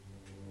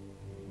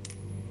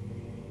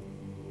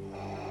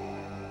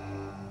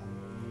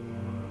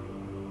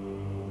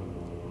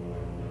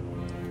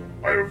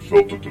I have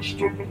felt a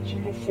disturbance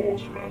in the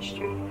Force,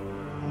 Master.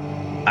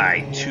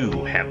 I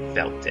too have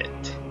felt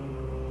it.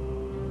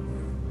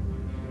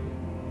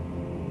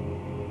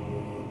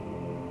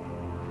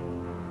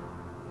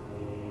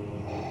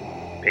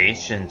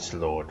 Patience,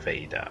 Lord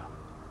Vader.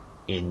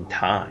 In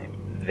time,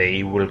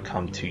 they will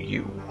come to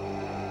you,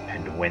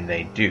 and when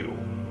they do,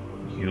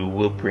 you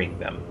will bring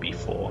them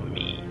before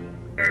me.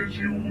 As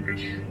you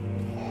wish.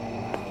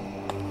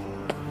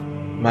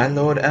 My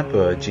Lord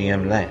Emperor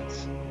GM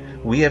Lance,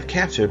 we have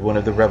captured one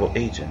of the rebel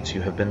agents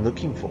you have been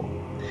looking for.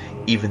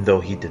 Even though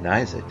he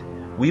denies it,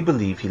 we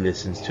believe he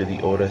listens to the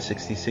Order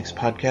 66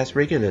 podcast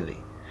regularly,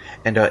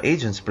 and our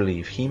agents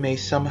believe he may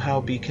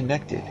somehow be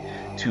connected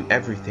to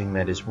everything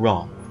that is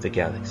wrong with the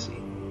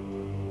galaxy.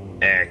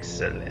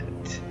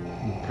 Excellent.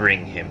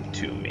 Bring him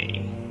to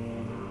me.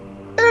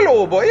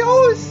 Hello,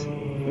 boyos!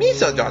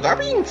 Misa Jar Jar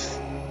Binks.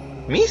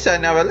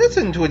 Misa never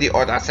listened to the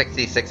Order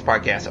 66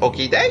 podcast,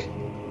 okay day?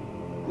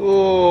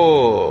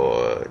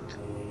 Good.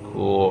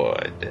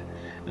 Good.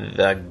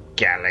 The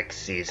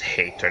galaxy's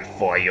hatred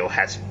for you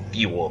has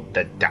fueled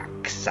the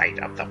dark side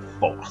of the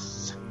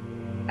Force.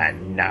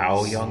 And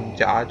now, young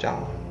Jar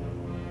Jar,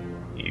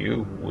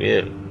 you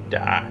will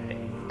die.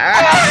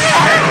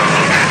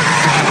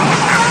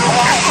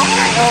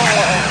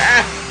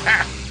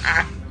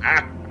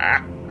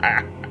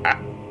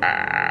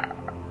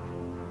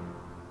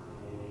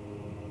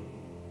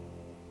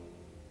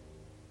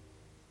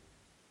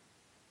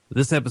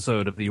 This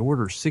episode of the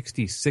Order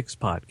 66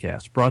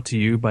 podcast brought to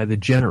you by the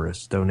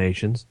generous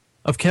donations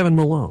of Kevin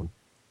Malone,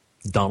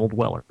 Donald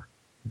Weller,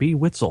 B.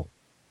 Witzel,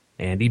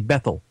 Andy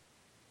Bethel,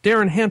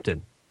 Darren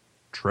Hampton,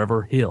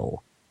 Trevor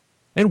Hill,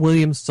 and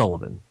William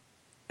Sullivan,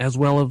 as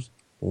well as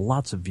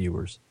lots of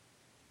viewers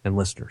and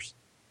listeners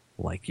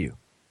like you.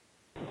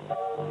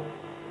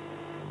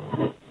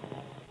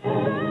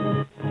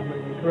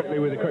 Correctly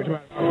with the correct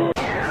amount.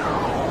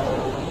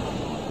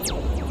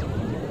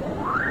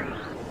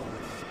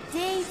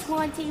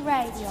 D20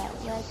 Radio,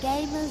 where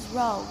gamers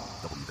roll.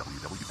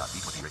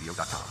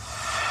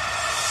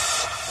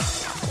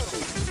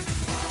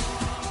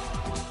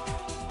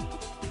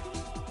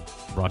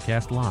 www.d20radio.com.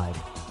 Broadcast live,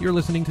 you're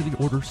listening to the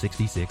Order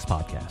 66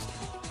 podcast.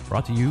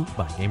 Brought to you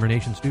by Gamer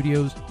Nation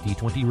Studios,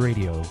 D20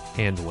 Radio,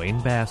 and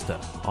Wayne Basta,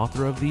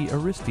 author of the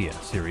Aristia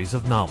series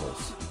of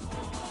novels.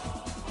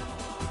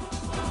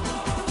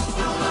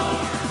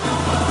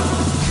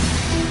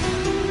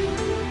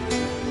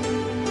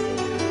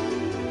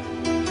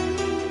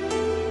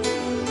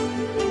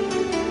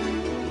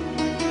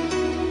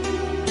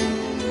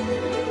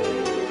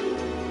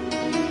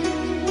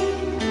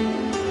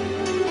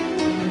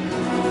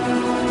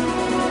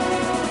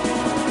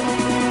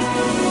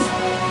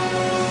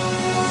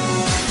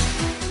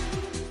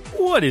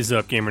 What is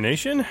up, Gamer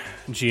Nation?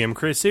 GM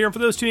Chris here, and for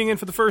those tuning in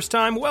for the first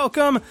time,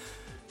 welcome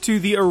to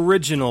the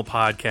original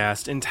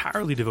podcast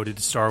entirely devoted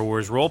to Star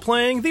Wars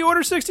role-playing, the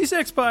Order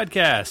 66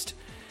 podcast.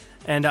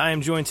 And I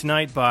am joined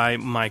tonight by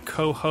my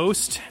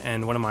co-host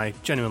and one of my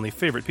genuinely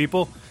favorite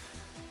people,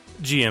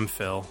 GM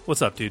Phil.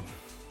 What's up, dude?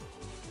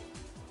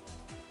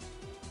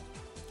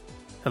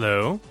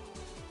 Hello?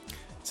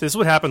 So this is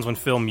what happens when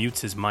Phil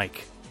mutes his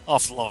mic. Oh,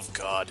 for the love of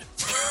God.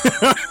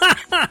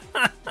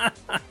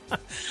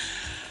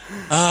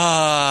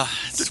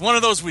 It's one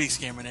of those weeks,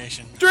 Gamer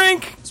Nation.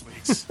 Drink! Those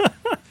weeks.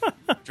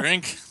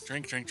 Drink.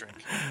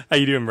 How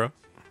you doing, bro?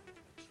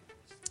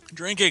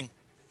 Drinking.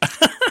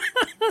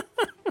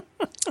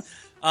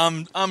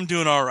 I'm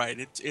doing all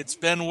right. It's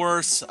been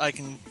worse. I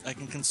can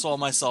console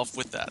myself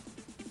with that.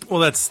 Well,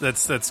 that's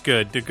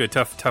good. Good.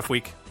 Tough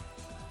week.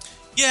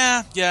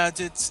 Yeah.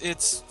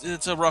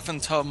 It's a rough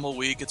and tumble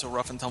week. It's a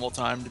rough and tumble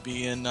time to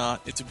be in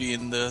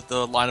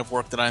the line of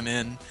work that I'm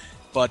in.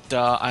 But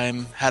I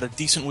had a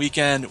decent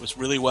weekend. It was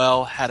really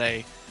well.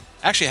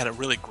 Actually had a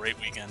really great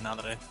weekend. Now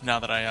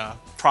that I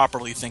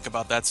properly think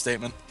about that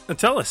statement.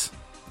 Tell us.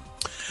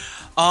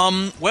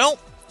 Well,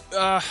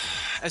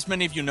 as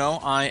many of you know,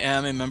 I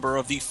am a member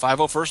of the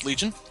 501st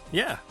Legion.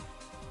 Yeah.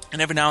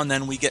 And every now and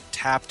then we get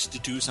tapped to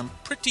do some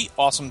pretty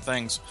awesome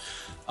things,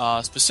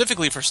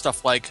 specifically for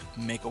stuff like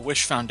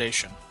Make-A-Wish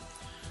Foundation.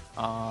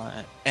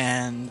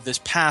 And this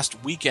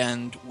past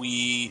weekend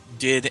we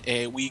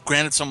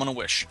granted someone a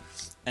wish.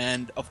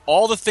 And of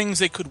all the things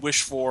they could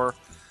wish for,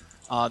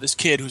 this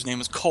kid, whose name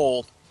is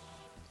Cole,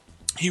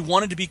 he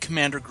wanted to be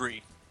Commander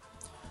Gree.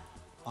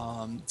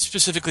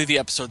 Specifically the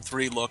Episode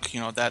 3 look,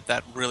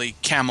 that really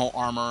camo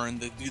armor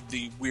and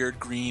the weird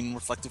green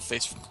reflective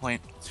face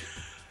paint.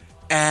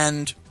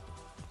 And,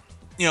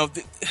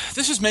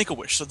 this is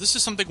Make-A-Wish, so this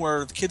is something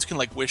where the kids can,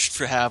 wish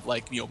to have,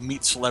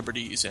 meet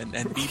celebrities and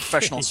be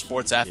professional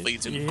sports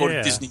athletes and go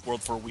to Disney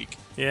World for a week.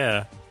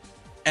 Yeah.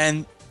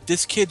 And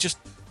this kid just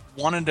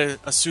wanted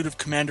a suit of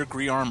Commander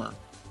Gree armor.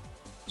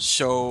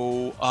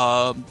 So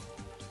a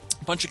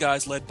bunch of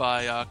guys led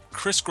by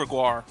Chris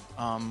Gregoire,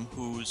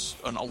 who's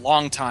a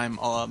long-time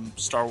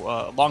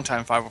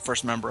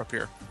 501st member up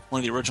here,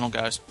 one of the original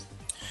guys.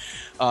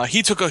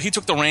 He took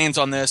the reins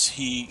on this.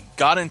 He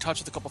got in touch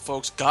with a couple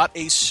folks, got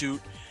a suit,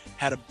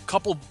 had a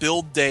couple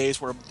build days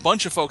where a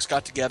bunch of folks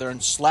got together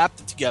and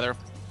slapped it together,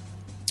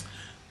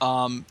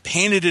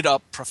 painted it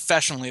up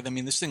professionally. I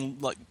mean, this thing,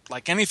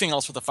 like anything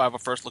else with the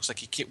 501st, looks like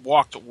he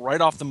walked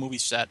right off the movie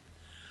set.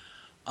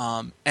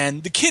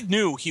 And the kid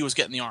knew he was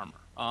getting the armor.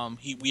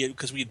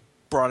 Because we had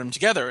brought him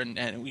together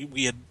and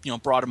we had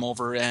brought him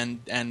over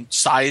and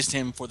sized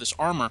him for this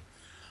armor.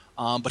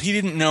 But he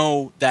didn't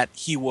know that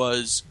he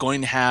was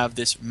going to have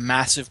this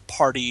massive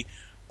party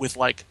with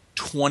like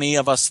 20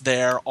 of us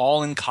there,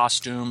 all in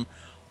costume,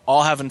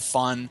 all having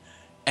fun,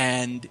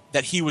 and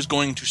that he was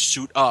going to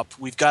suit up.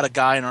 We've got a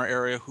guy in our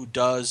area who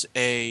does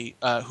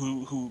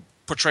who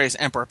portrays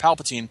Emperor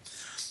Palpatine.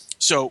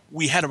 So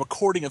we had a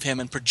recording of him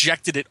and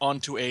projected it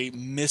onto a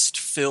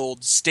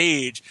mist-filled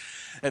stage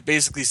that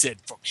basically said,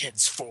 "From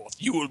henceforth,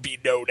 you will be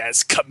known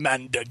as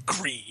Commander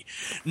Gree.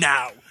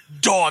 Now,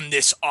 don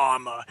this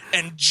armor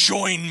and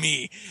join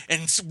me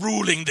in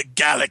ruling the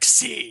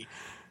galaxy."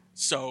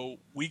 So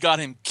we got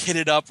him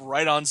kitted up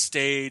right on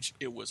stage.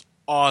 It was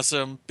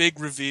awesome. Big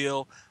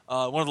reveal.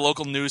 One of the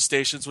local news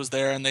stations was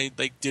there, and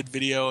they did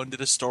video and did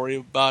a story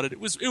about it. It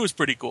was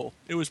pretty cool.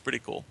 It was pretty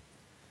cool.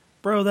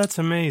 Bro, that's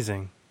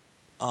amazing.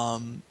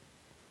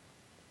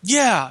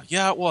 Yeah,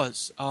 it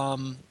was.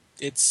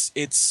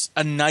 It's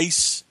a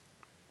nice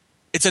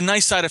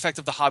side effect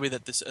of the hobby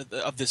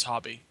this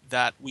hobby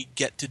that we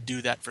get to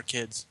do that for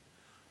kids.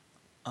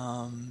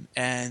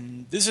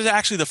 And this is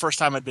actually the first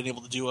time I've been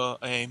able to do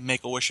a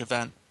Make-A-Wish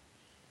event,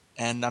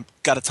 and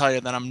I've got to tell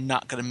you that I'm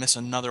not going to miss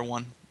another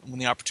one when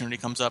the opportunity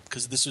comes up,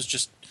 because this is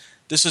just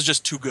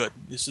too good.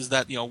 This is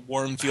that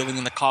warm feeling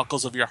in the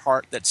cockles of your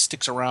heart that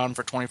sticks around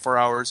for 24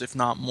 hours, if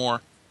not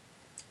more.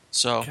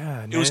 So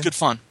God, it was good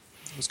fun.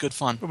 It was good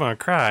fun. I'm gonna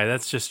cry.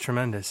 That's just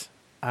tremendous.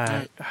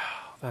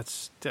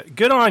 That's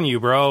good on you,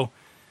 bro.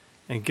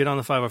 And get on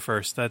the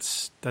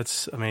 501st.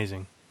 That's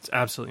amazing. It's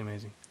absolutely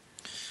amazing.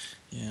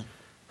 Yeah.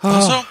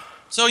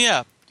 So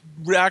yeah,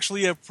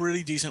 actually a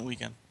pretty decent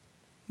weekend.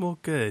 Well,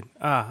 good.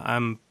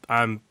 I'm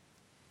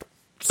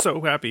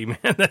so happy, man.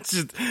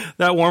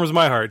 That warms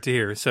my heart to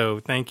hear.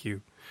 So thank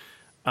you.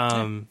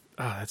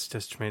 That's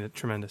just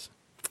tremendous.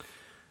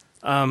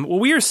 Well,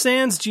 we are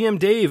sans GM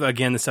Dave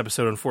again this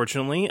episode,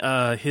 unfortunately.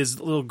 His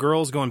little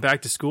girl's going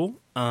back to school,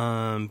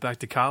 back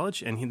to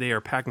college, and they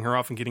are packing her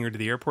off and getting her to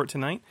the airport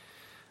tonight.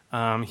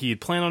 He had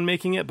planned on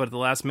making it, but at the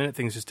last minute,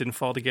 things just didn't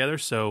fall together,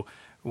 so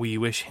we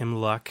wish him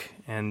luck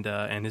and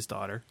his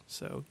daughter.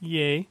 So,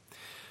 yay.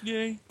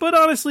 Yay. But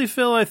honestly,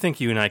 Phil, I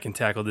think you and I can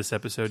tackle this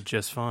episode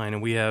just fine,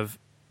 and we have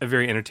a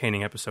very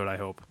entertaining episode, I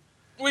hope.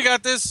 We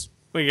got this.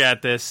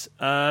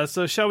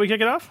 So shall we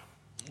kick it off?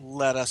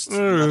 Let us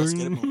get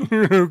it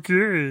moving.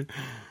 Okay.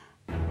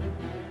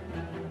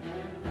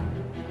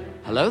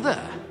 Hello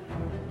there.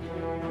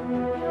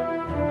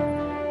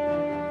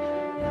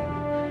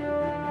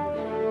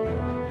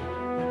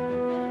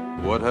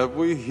 What have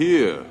we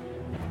here?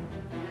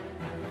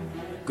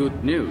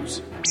 Good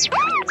news.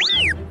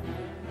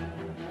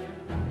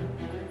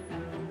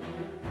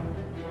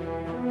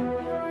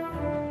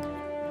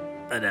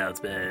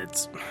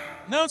 Announcements.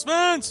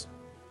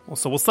 Well,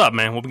 so what's up,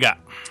 man? What we got?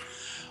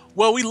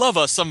 Well, we love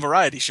us some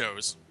variety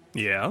shows.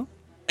 Yeah?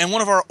 And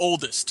one of our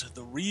oldest,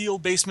 The Real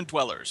Basement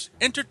Dwellers,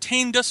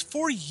 entertained us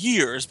for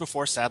years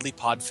before sadly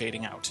pod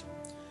fading out.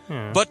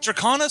 But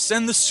Draconis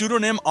and the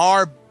Pseudonym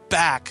are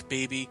back,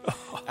 baby.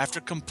 After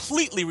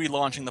completely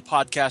relaunching the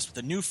podcast with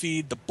a new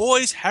feed, the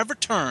boys have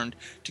returned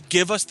to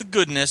give us the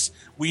goodness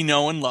we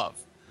know and love.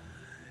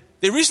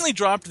 They recently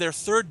dropped their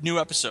third new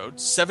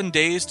episode, 7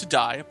 Days to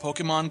Die, a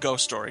Pokemon Go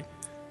story.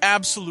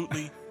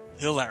 Absolutely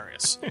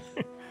hilarious.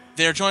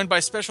 They are joined by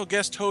special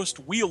guest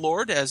host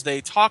Wheellord as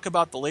they talk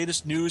about the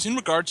latest news in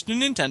regards to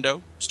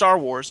Nintendo, Star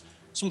Wars,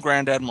 some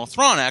Grand Admiral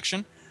Thrawn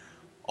action,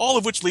 all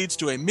of which leads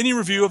to a mini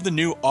review of the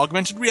new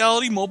augmented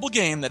reality mobile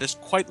game that is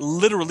quite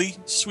literally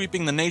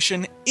sweeping the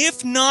nation,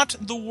 if not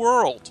the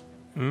world.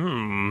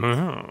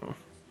 Mm-hmm.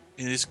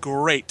 It is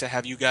great to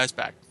have you guys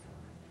back.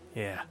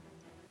 Yeah.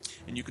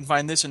 And you can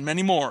find this and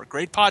many more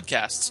great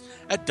podcasts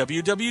at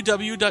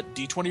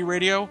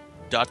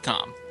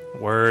www.d20radio.com.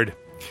 Word. A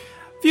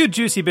few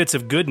juicy bits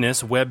of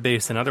goodness,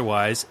 web-based and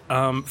otherwise.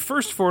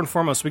 First and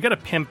foremost, we got to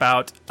pimp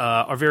out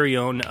our very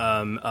own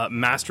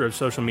master of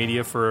social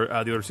media for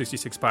the Order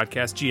 66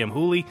 podcast, GM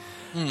Hooley,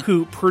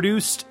 who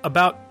produced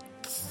about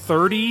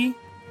 30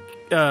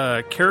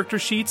 character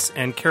sheets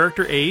and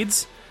character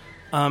aids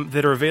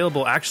that are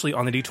available actually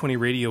on the D20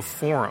 Radio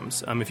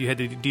forums. If you head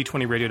to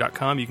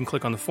d20radio.com, you can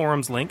click on the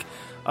forums link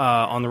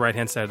on the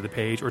right-hand side of the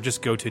page, or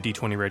just go to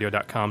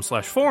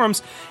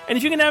d20radio.com/forums. And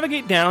if you can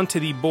navigate down to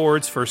the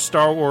boards for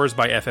Star Wars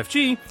by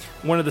FFG,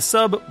 one of the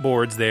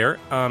sub-boards there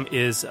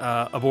is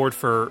a board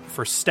for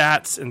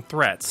stats and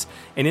threats.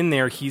 And in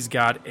there, he's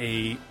got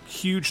a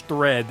huge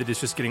thread that is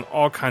just getting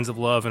all kinds of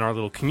love in our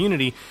little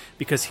community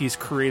because he's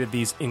created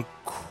these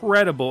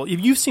incredible...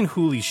 You've seen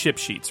Hooley's ship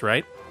sheets,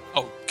 right?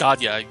 Oh,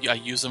 God, yeah. I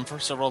use them for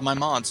several of my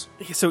mods.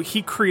 So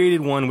he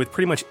created one with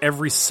pretty much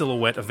every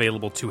silhouette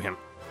available to him,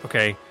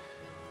 okay?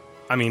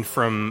 I mean,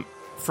 from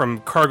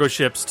cargo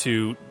ships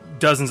to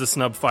dozens of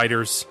snub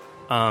fighters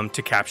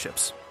to cap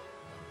ships.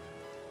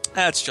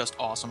 That's just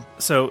awesome.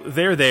 So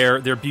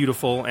they're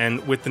beautiful,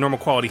 and with the normal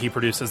quality he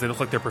produces, they look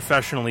like they're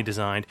professionally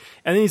designed.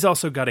 And then he's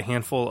also got a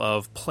handful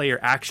of player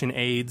action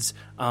aids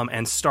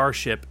and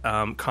Starship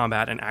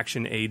combat and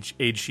action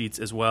aid sheets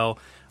as well.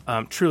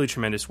 Truly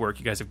tremendous work.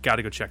 You guys have got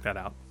to go check that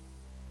out.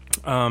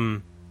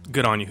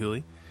 Good on you,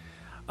 Hooli.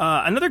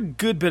 Another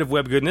good bit of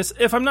web goodness.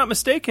 If I'm not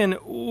mistaken,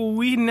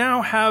 we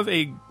now have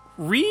a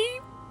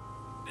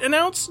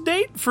re-announced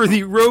date for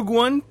the Rogue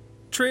One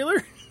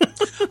trailer.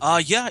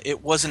 Yeah,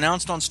 it was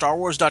announced on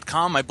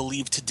StarWars.com, I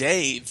believe,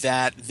 today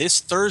that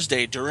this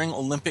Thursday during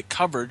Olympic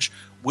coverage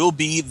will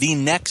be the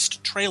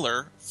next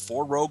trailer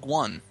for Rogue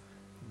One.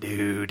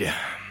 Dude.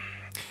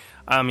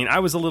 I mean, I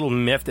was a little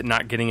miffed at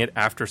not getting it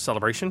after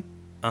Celebration.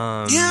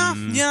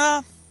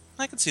 Yeah,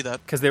 I can see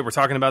that. Because they were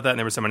talking about that and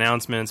there were some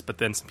announcements, but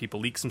then some people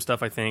leaked some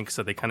stuff, I think,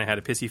 so they kind of had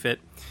a pissy fit.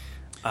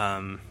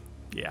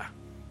 Yeah.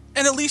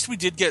 And at least we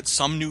did get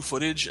some new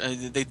footage.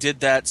 They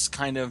did that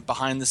kind of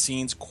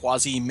behind-the-scenes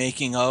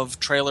quasi-making-of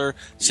trailer.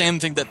 Same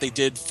thing that they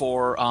did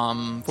for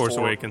Force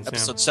Awakens,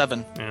 Episode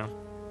 7. Yeah.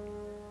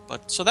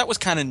 So that was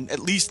kind of at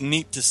least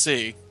neat to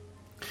see.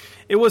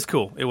 It was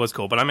cool,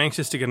 but I'm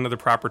anxious to get another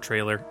proper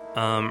trailer,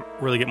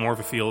 really get more of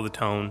a feel of the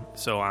tone,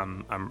 so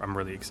I'm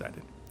really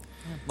excited.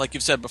 Like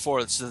you've said before,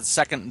 it's the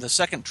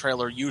second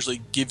trailer usually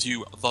gives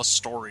you the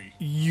story.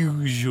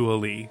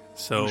 Usually.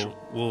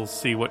 We'll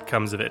see what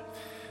comes of it.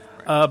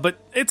 But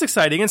it's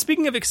exciting. And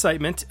speaking of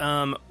excitement,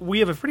 we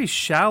have a pretty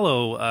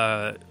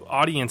shallow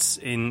audience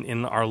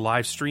in our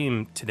live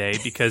stream today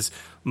because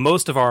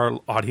most of our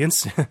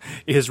audience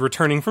is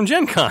returning from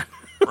Gen Con.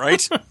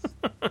 Right?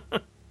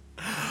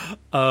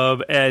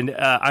 And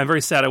I'm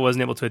very sad I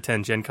wasn't able to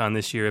attend Gen Con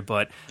this year,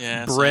 but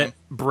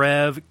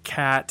Brev,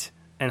 Kat,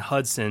 and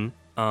Hudson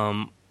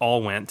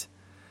all went.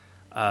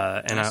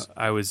 And nice.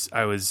 I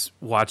was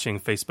watching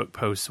Facebook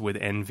posts with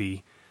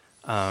envy.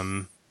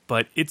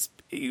 But it's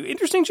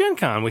interesting Gen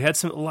Con. We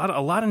had a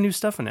lot of new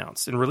stuff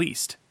announced and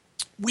released.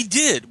 We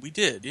did,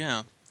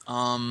 yeah.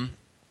 The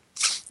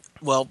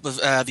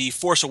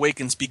Force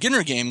Awakens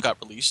beginner game got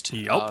released.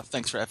 Yep.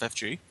 Thanks for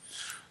FFG,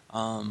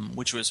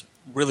 which was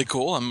really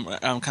cool. I'm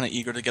kind of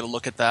eager to get a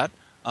look at that.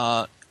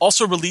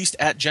 Also released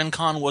at Gen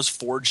Con was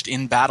Forged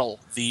in Battle,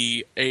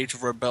 the Age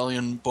of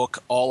Rebellion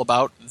book all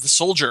about the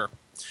soldier.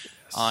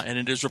 Yes. And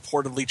it is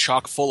reportedly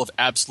chock full of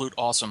absolute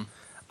awesome.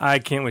 I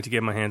can't wait to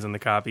get my hands on the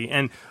copy.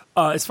 And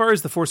as far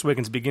as the Force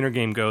Awakens beginner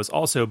game goes,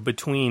 also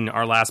between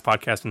our last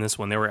podcast and this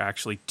one, there were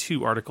actually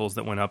 2 articles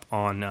that went up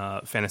on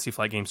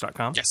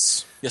fantasyflightgames.com.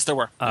 Yes, there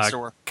were.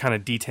 Kind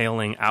of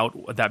detailing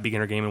out that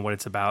beginner game and what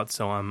it's about.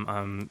 So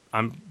I'm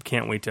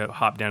can't wait to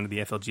hop down to the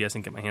FLGS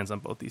and get my hands on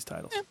both these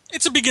titles. Yeah,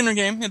 it's a beginner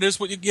game. It is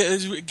what you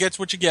get. It gets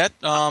what you get.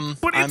 But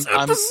it's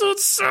episode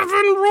 7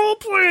 role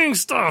playing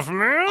stuff,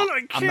 man.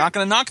 I'm not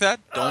going to knock that.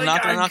 I'm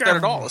not going to knock that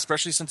at all.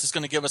 Especially since it's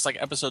going to give us like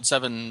episode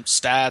 7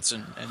 stats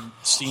and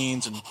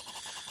scenes and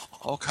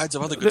all kinds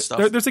of other good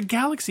stuff. There's a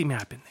galaxy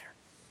map in there.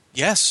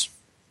 Yes.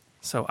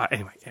 So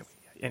anyway.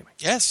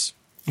 Yes.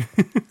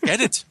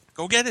 Get it.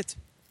 Go get it.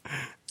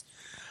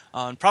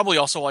 And probably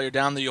also while you're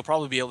down there, you'll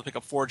probably be able to pick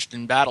up Forged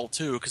in Battle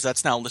too, because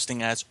that's now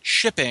listing as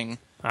shipping.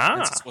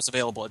 That's what's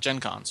available at Gen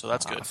Con, so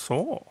that's good.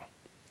 So.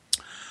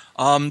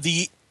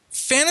 The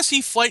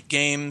Fantasy Flight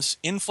Games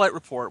in-flight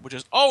report, which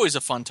is always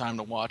a fun time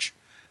to watch,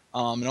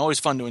 and always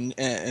fun to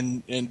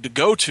and to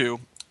go to,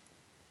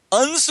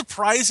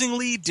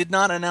 unsurprisingly did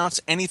not announce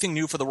anything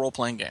new for the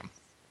role-playing game.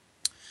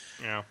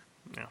 Yeah.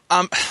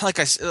 Like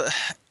I said,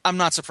 I'm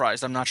not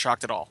surprised. I'm not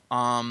shocked at all.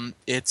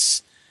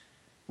 It's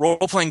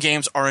role-playing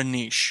games are a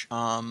niche.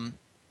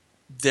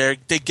 They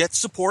get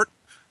support,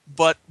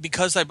 but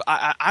because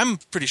I'm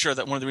pretty sure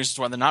that one of the reasons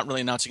why they're not really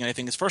announcing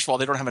anything is, first of all,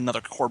 they don't have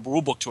another core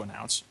rulebook to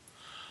announce.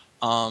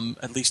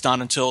 At least not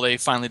until they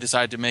finally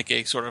decide to make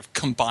a sort of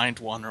combined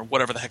one or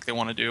whatever the heck they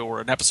want to do, or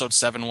an episode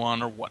 7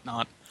 one or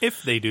whatnot.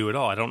 If they do at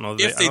all, I don't know.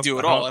 If they do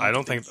at all, I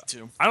don't think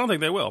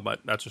they will, but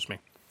that's just me.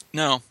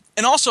 No.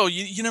 And also,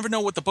 you never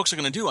know what the books are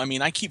going to do. I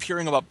mean, I keep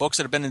hearing about books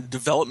that have been in the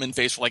development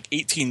phase for like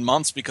 18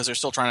 months because they're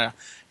still trying to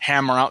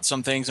hammer out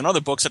some things, and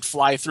other books that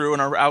fly through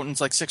and are out in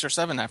like 6 or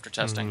 7 after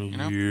testing. You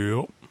know?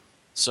 Yep.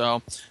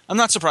 So I'm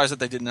not surprised that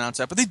they didn't announce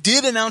that. But they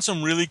did announce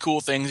some really cool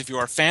things if you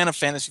are a fan of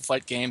Fantasy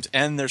Flight Games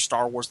and their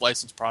Star Wars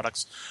licensed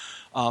products.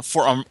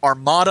 For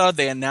Armada,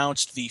 they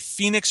announced the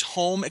Phoenix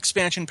Home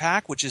expansion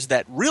pack, which is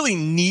that really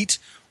neat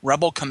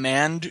Rebel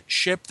Command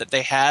ship that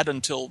they had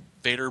until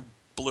Vader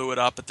blew it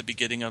up at the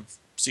beginning of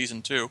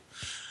Season 2.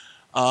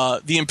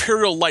 The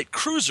Imperial Light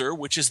Cruiser,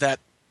 which is that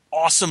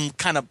awesome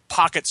kind of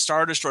pocket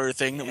Star Destroyer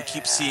thing that we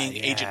keep seeing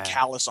Agent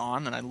Callus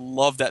on, and I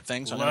love that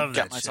thing, so I'm going to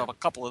get myself a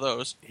couple of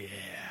those. Yeah.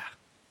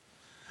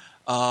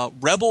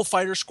 Rebel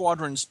Fighter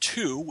Squadrons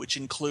 2, which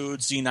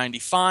includes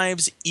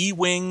Z-95s,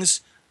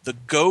 E-Wings, the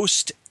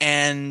Ghost,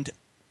 and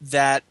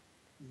that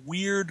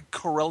weird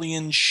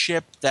Corellian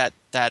ship that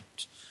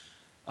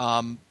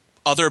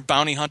other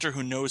bounty hunter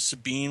who knows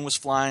Sabine was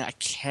flying. I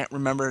can't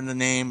remember the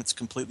name. It's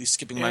completely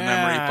skipping my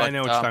memory. But I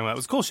know what you're talking about. It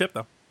was a cool ship,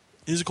 though.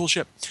 It is a cool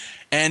ship.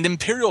 And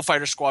Imperial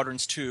Fighter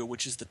Squadrons 2,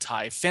 which is the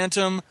TIE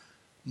Phantom,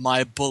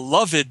 my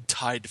beloved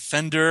TIE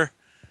Defender,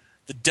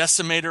 the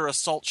Decimator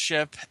assault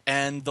ship,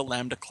 and the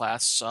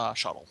Lambda-class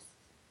shuttle.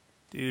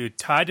 Dude,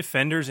 TIE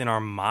Defenders in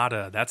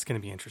Armada. That's going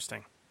to be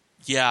interesting.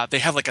 Yeah, they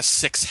have like a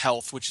 6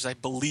 health, which is, I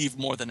believe,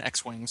 more than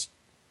X-Wings.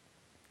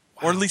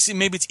 Wow. Or at least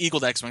maybe it's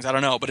equal to X-Wings. I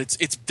don't know, but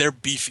they're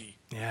beefy.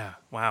 Yeah,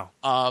 wow.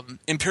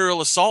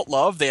 Imperial Assault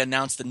Love, they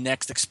announced the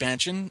next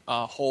expansion,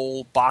 a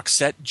whole box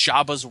set,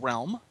 Jabba's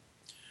Realm,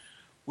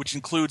 which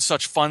includes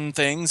such fun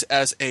things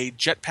as a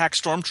jetpack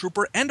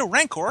stormtrooper and a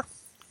Rancor.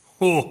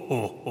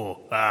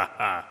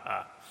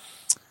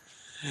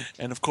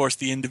 And, of course,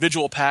 the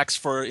individual packs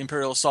for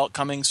Imperial Assault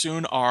coming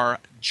soon are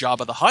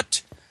Jabba the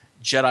Hutt,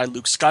 Jedi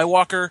Luke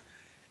Skywalker,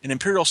 an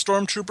Imperial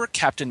Stormtrooper,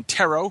 Captain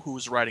Taro, who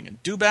is riding a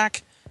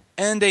dewback,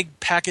 and a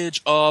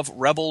package of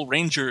Rebel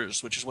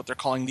Rangers, which is what they're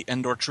calling the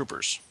Endor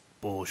Troopers.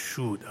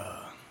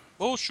 Boshuda.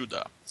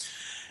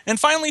 And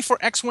finally, for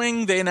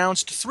X-Wing, they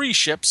announced 3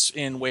 ships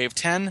in Wave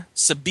 10.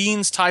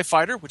 Sabine's TIE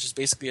Fighter, which is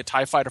basically a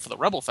TIE Fighter for the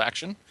Rebel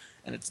faction,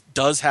 and it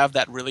does have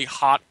that really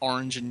hot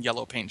orange and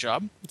yellow paint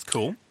job. It's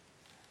cool.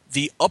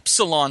 The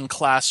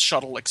Upsilon-class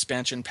shuttle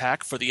expansion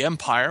pack for the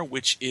Empire,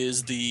 which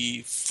is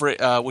the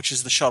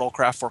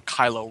shuttlecraft for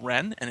Kylo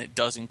Ren, and it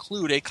does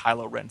include a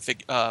Kylo Ren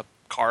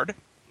card.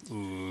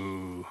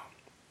 Ooh.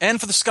 And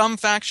for the Scum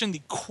faction,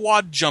 the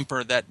Quad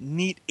Jumper, that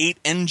neat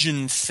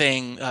 8-engine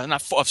thing,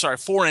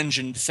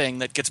 4-engine thing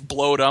that gets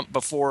blowed up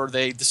before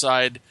they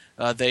decide,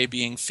 they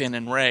being Finn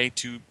and Rey,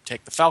 to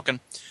take the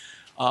Falcon.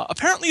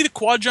 Apparently the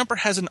Quad Jumper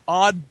has an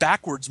odd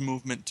backwards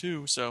movement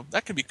too, so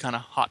that could be kind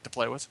of hot to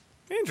play with.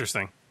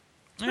 Interesting.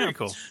 Very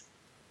cool.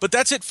 But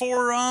that's it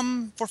for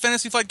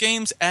Fantasy Flight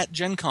Games at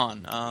Gen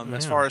Con,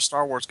 as far as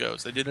Star Wars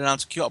goes. They did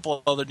announce a couple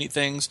of other neat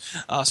things,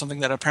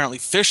 something that apparently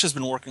Fish has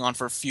been working on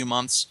for a few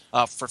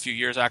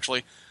years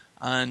actually.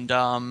 And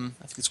I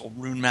think it's called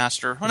Rune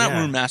Master. Well, not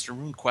Rune Master,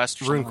 Rune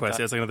Quest. Rune Quest,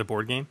 it's like another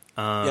board game.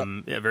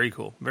 Yeah, very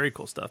cool. Very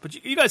cool stuff.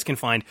 But you guys can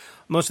find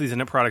most of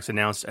these products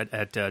announced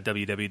at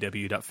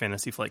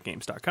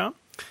www.fantasyflightgames.com.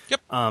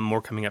 Yep.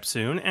 More coming up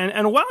soon.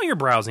 And while you're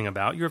browsing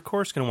about, you're of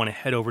course going to want to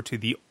head over to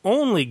the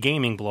only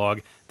gaming blog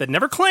that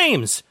never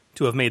claims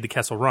to have made the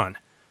Kessel Run,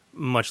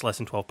 much less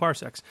in 12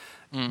 parsecs.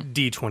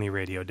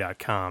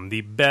 D20radio.com.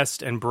 The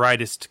best and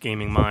brightest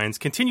gaming minds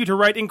continue to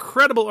write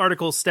incredible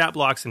articles, stat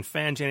blocks, and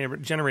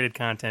fan-generated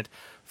content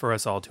for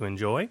us all to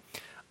enjoy.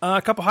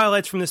 A couple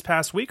highlights from this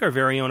past week. Our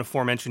very own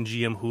aforementioned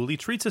GM Hooley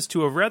treats us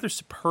to a rather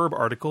superb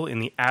article in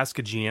the Ask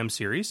a GM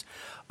series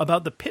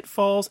about the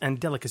pitfalls and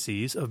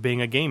delicacies of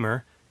being a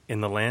gamer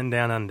in the land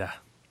down under.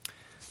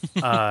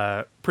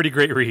 Pretty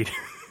great read.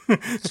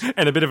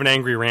 And a bit of an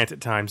angry rant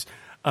at times.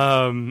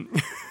 Oh,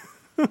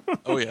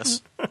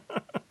 yes.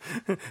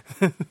 It's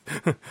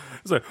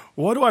like,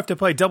 why do I have to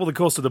pay double the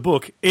cost of the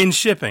book in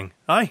shipping?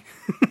 Right.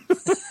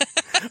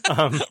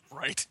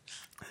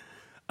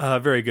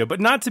 Very good. But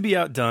not to be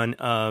outdone,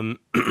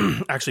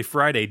 actually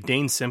Friday,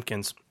 Dane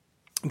Simpkins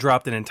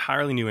dropped an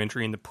entirely new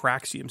entry in the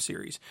Praxium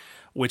series,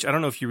 which I don't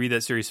know if you read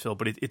that series, Phil,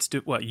 but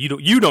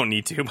you don't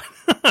need to.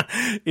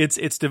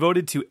 It's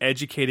devoted to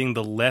educating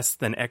the less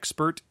than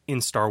expert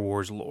in Star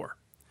Wars lore.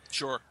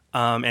 Sure.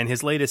 And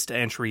his latest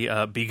entry,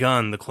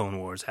 Begun the Clone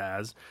Wars,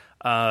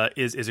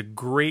 is a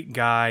great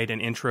guide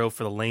and intro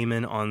for the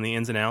layman on the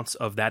ins and outs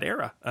of that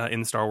era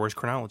in the Star Wars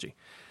chronology.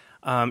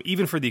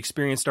 Even for the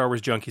experienced Star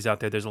Wars junkies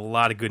out there, there's a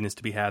lot of goodness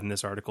to be had in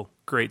this article.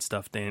 Great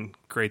stuff, Dan.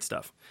 Great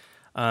stuff.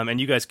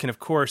 And you guys can, of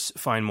course,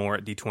 find more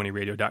at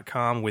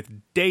d20radio.com with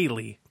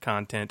daily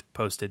content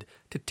posted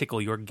to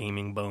tickle your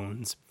gaming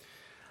bones.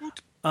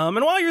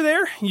 And while you're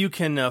there, you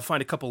can find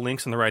a couple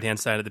links on the right-hand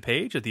side of the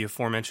page at the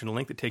aforementioned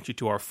link that takes you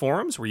to our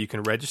forums where you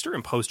can register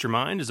and post your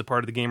mind as a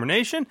part of the Gamer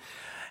Nation.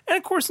 And,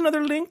 of course,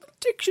 another link that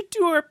takes you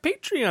to our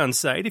Patreon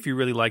site. If you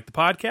really like the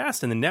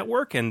podcast and the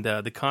network and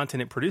the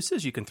content it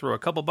produces, you can throw a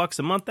couple bucks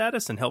a month at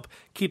us and help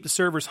keep the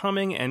servers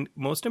humming. And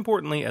most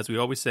importantly, as we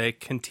always say,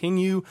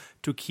 continue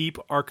to keep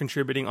our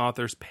contributing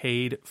authors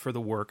paid for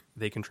the work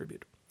they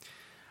contribute.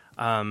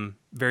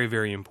 Very,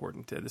 very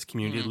important. This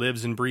community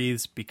lives and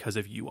breathes because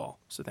of you all.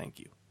 So thank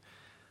you.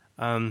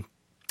 And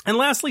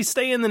lastly,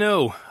 stay in the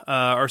know.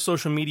 Our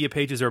social media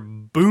pages are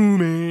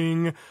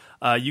booming.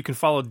 You can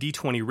follow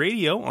D20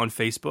 Radio on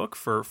Facebook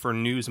for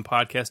news and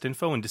podcast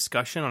info and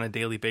discussion on a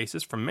daily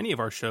basis from many of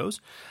our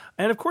shows.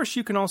 And of course,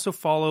 you can also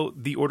follow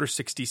the Order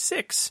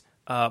 66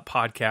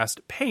 podcast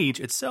page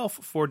itself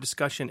for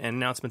discussion and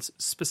announcements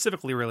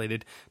specifically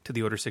related to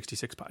the Order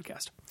 66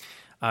 podcast.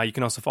 You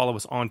can also follow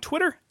us on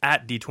Twitter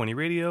at D20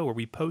 Radio, where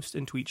we post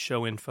and tweet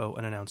show info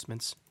and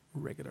announcements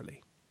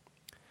regularly.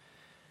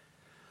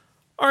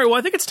 All right, well,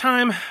 I think it's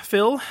time,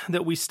 Phil,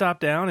 that we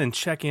stop down and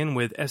check in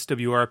with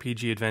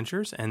SWRPG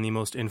Adventures and the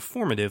most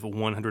informative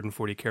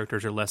 140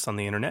 characters or less on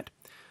the internet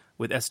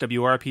with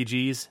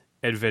SWRPG's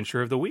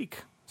Adventure of the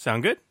Week.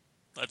 Sound good?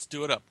 Let's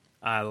do it up.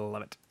 I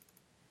love it.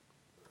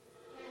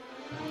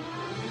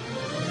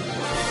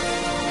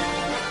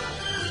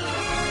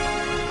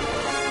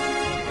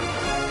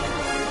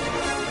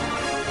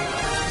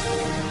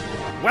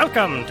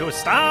 Welcome to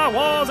Star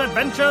Wars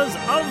Adventures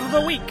of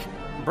the Week.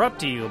 brought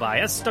to you by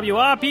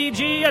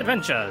SWRPG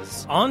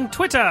Adventures on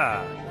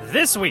Twitter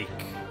this week.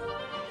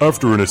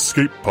 After an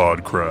escape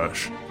pod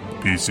crash,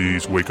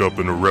 PCs wake up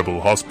in a rebel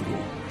hospital,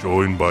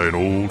 joined by an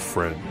old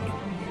friend.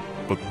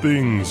 But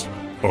things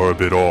are a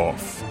bit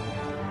off.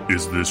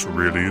 Is this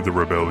really the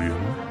rebellion?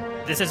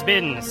 This has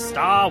been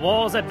Star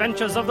Wars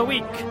Adventures of the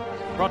Week,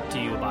 brought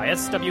to you by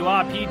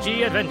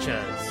SWRPG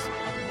Adventures.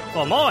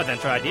 For more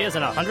adventure ideas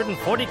in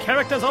 140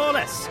 characters or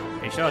less,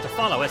 be sure to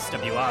follow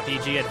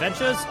SWRPG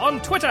Adventures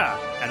on Twitter.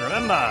 And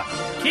remember,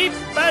 keep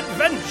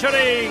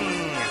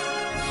adventuring!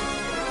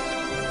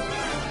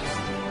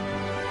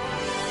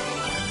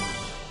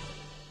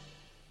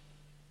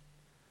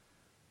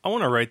 I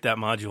want to write that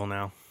module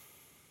now.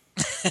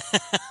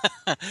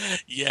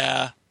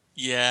 Yeah.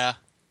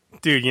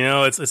 Dude, you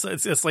know,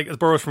 it's like it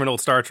borrows from an old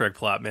Star Trek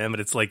plot, man.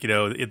 But it's like, you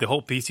know, the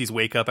whole PCs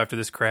wake up after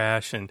this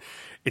crash, and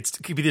it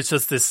could be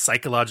just this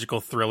psychological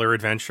thriller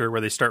adventure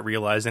where they start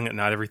realizing that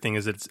not everything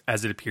is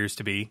as it appears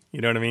to be. You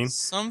know what I mean?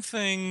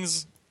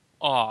 Something's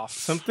off.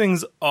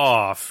 Something's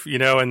off, you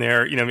know, and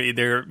they're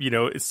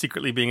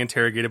secretly being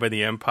interrogated by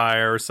the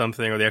Empire or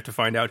something, or they have to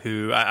find out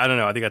who. I don't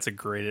know. I think that's a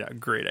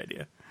great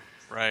idea.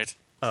 Right.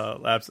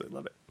 Absolutely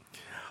love it.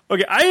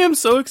 Okay, I am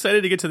so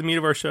excited to get to the meat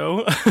of our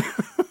show.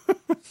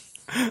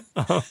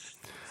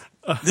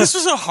 This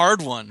was a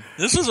hard one.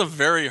 This was a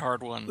very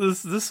hard one.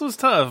 This was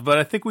tough, but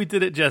I think we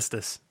did it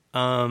justice.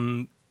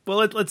 Well,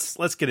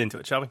 let's get into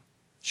it, shall we?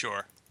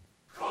 Sure.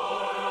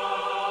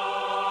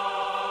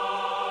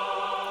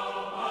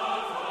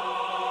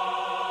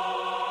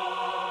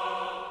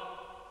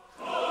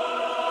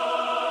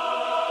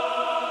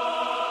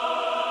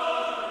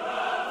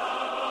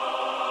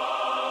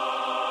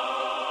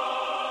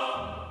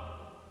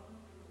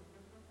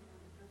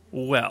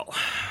 Well,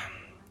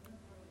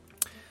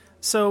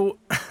 so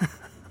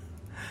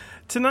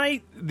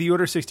tonight the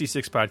Order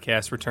 66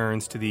 podcast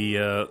returns to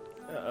the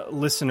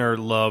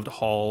listener-loved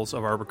halls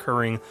of our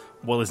recurring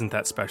Well, Isn't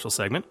That Special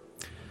segment,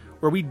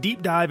 where we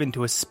deep dive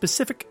into a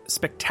specific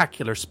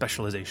spectacular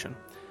specialization,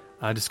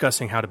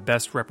 discussing how to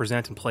best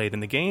represent and play it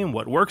in the game,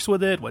 what works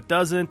with it, what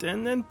doesn't,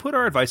 and then put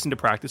our advice into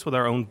practice with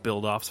our own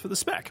build-offs for the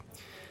spec.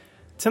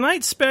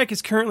 Tonight's spec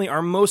is currently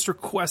our most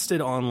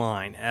requested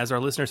online, as our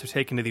listeners have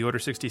taken to the Order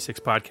 66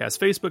 podcast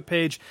Facebook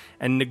page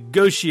and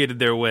negotiated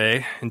their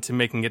way into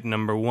making it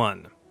number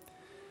one.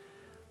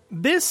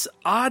 This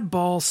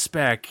oddball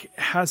spec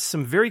has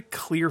some very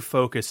clear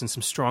focus and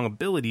some strong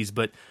abilities,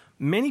 but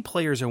many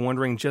players are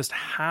wondering just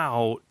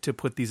how to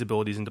put these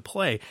abilities into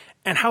play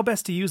and how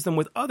best to use them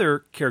with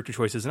other character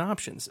choices and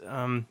options.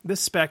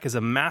 This spec is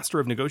a master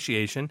of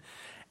negotiation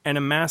and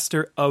a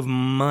master of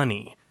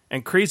money.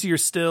 And crazier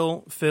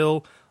still,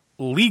 Phil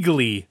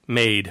legally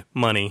made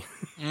money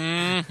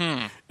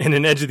in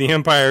an Edge of the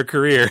Empire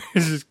career.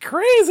 This is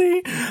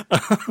crazy.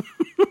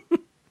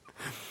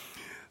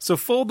 So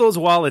fold those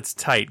wallets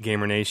tight,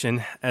 Gamer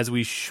Nation, as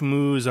we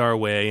schmooze our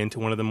way into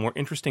one of the more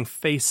interesting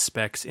face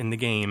specs in the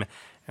game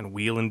and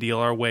wheel and deal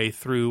our way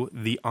through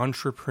the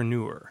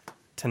Entrepreneur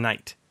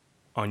tonight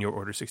on your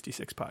Order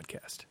 66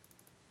 podcast.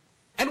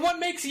 And what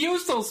makes you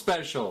so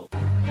special?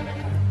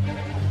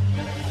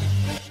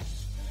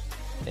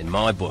 In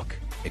my book,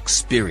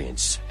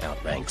 experience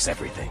outranks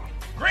everything.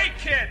 Great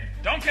kid!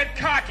 Don't get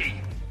cocky!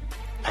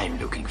 I'm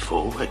looking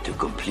forward to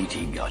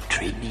completing your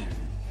training.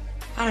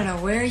 I don't know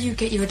where you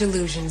get your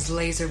delusions,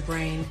 laser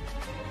brain.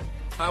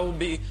 I will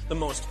be the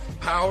most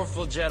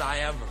powerful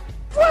Jedi ever.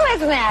 Well,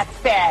 isn't that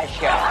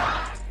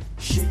special?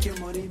 Shake your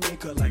money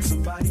maker like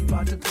somebody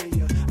about to pay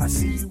you. I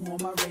see you on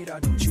my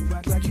radar, don't you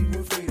act like you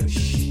afraid of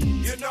shh.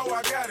 You know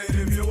I got it,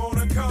 if you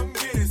wanna come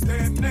get it,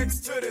 stand next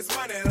to this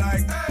money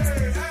like, hey,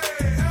 hey, hey.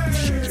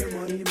 Shake your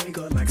money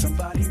maker like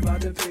somebody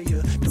about to pay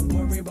you. Don't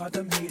worry about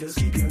them haters,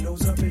 keep your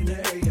nose up in the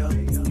air.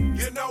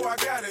 You know I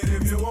got it,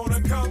 if you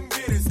wanna come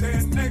get it,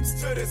 stand next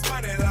to this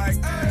money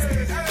like,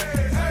 hey,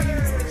 hey,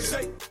 hey.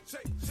 Shake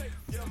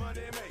your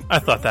money maker. I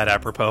thought that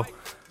apropos.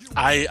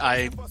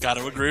 I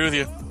gotta agree with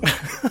you.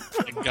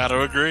 I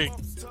gotta agree.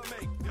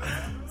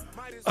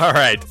 All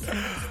right.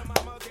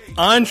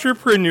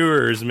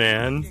 Entrepreneurs,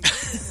 man.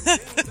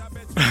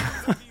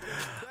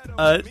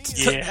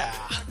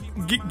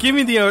 Give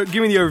me the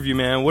overview,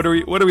 man. What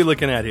are we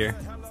looking at here?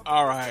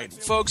 All right,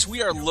 folks,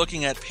 we are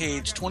looking at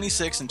page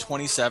 26 and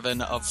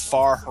 27 of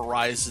Far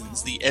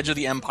Horizons, the Edge of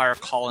the Empire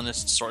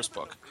Colonist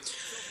sourcebook.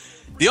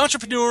 The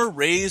Entrepreneur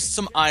raised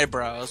some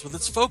eyebrows with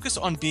its focus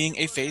on being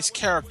a face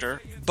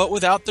character, but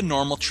without the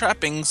normal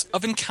trappings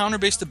of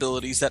encounter-based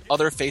abilities that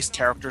other face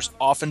characters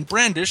often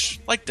brandish,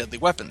 like deadly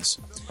weapons.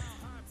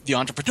 The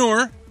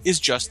Entrepreneur is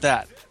just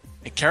that,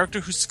 a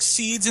character who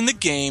succeeds in the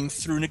game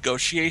through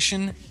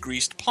negotiation,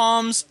 greased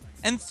palms,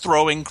 and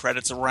throwing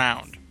credits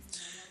around.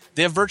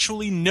 They have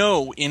virtually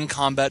no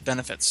in-combat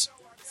benefits,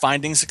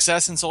 finding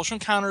success in social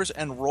encounters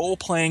and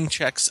role-playing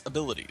checks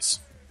abilities.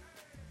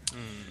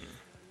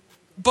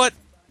 But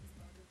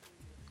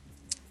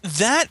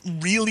that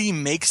really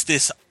makes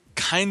this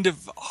kind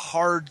of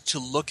hard to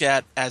look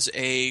at as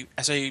a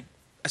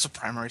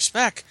primary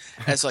spec.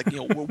 As like,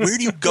 you know, where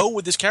do you go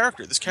with this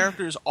character? This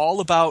character is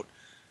all about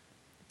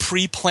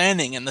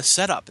pre-planning and the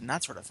setup and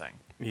that sort of thing.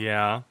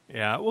 Yeah.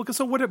 Well,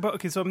 so what about?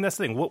 Okay, so that's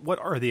the thing. What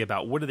are they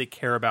about? What do they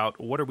care about?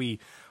 What do we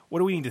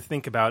need to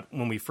think about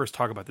when we first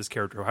talk about this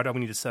character? How do we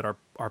need to set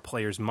our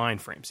players'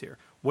 mind frames here?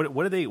 What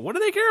do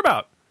they care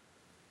about?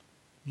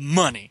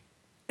 Money,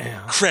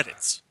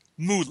 credits,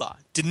 moolah,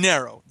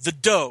 dinero, the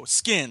dough,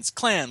 skins,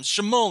 clams,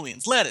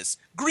 simoleons, lettuce,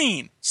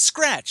 green,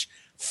 scratch,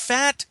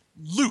 fat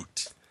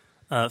loot.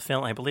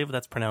 Phil, I believe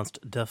that's pronounced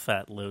da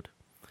fat loot.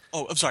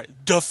 Oh, I'm sorry,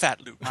 da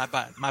fat loot. My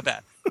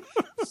bad.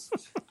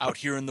 Out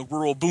here in the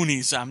rural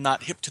boonies, I'm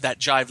not hip to that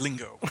jive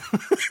lingo.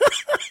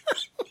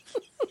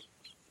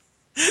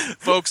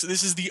 Folks,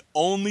 this is the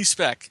only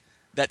spec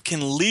that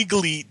can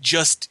legally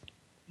just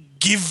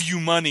give you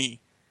money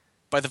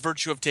by the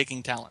virtue of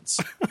taking talents.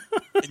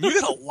 And you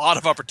get a lot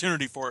of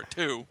opportunity for it,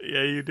 too.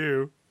 Yeah, you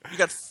do. You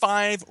got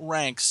 5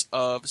 ranks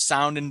of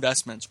sound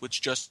investments,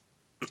 which just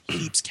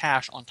keeps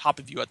cash on top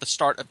of you at the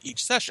start of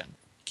each session.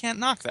 You can't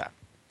knock that.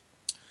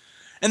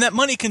 And that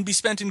money can be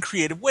spent in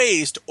creative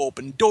ways to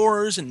open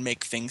doors and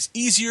make things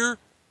easier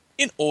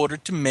in order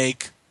to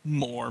make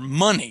more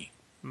money.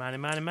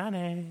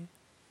 Money.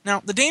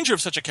 Now, the danger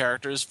of such a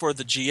character is for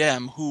the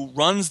GM, who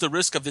runs the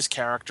risk of this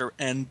character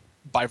and,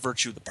 by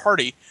virtue of the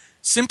party,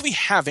 simply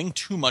having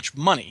too much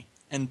money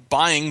and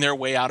buying their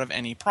way out of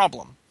any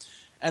problem.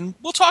 And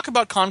we'll talk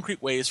about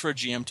concrete ways for a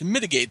GM to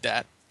mitigate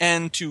that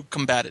and to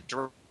combat it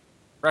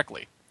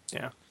directly.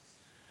 Yeah.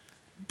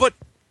 But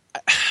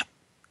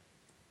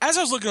as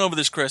I was looking over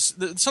this, Chris,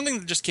 something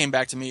that just came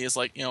back to me is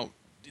like,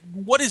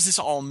 what does this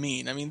all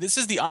mean? I mean, this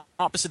is the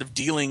opposite of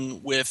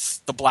dealing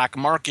with the black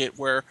market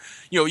where,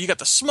 you got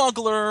the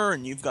smuggler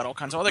and you've got all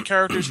kinds of other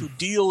characters who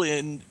deal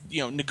in,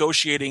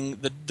 negotiating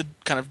the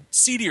kind of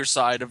seedier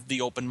side of the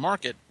open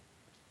market.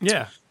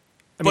 Yeah.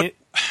 But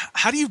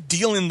how do you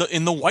deal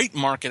in the white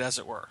market, as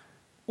it were?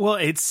 Well,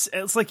 it's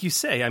like you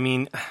say. I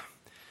mean,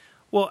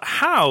 well,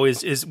 how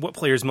is what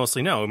players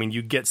mostly know. I mean,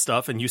 you get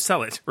stuff and you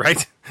sell it,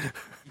 right?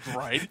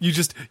 Right. You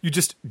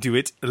just do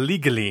it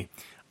legally.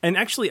 And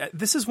actually,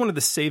 this is one of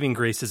the saving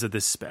graces of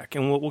this spec,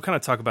 and we'll kind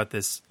of talk about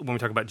this when we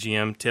talk about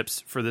GM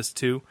tips for this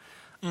too.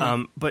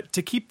 But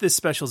to keep this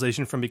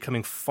specialization from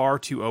becoming far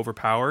too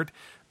overpowered,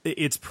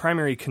 its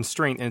primary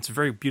constraint, and it's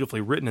very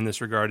beautifully written in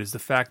this regard, is the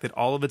fact that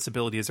all of its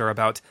abilities are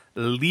about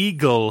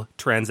legal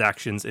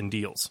transactions and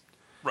deals.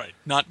 Right.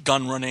 Not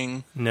gun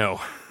running. No.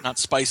 Not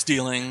spice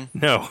dealing.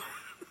 No.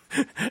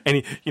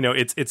 And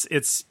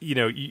it's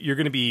you're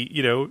going to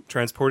be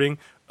transporting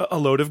a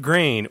load of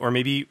grain, or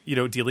maybe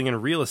dealing in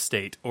real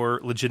estate or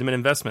legitimate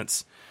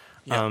investments.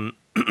 Yep.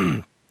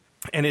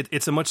 And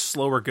it's a much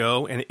slower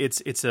go, and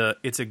it's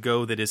a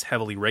go that is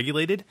heavily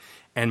regulated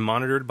and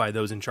monitored by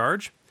those in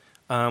charge,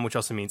 which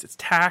also means it's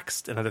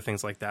taxed and other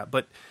things like that.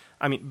 But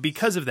I mean,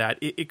 because of that,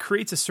 it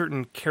creates a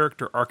certain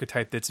character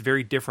archetype that's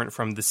very different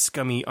from the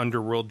scummy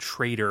underworld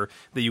trader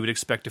that you would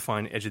expect to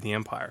find at Edge of the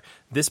Empire.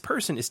 This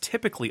person is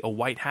typically a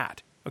white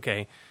hat.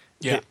 Okay,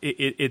 yeah,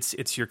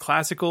 it's your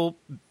classical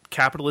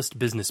capitalist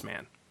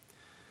businessman.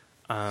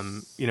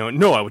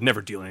 No, I would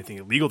never deal anything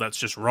illegal. That's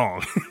just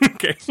wrong.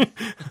 Okay.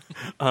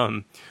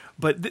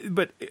 But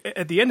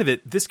at the end of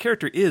it, this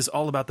character is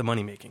all about the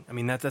money making. I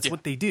mean, that's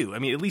what they do. I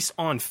mean, at least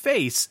on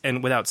face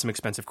and without some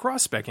expensive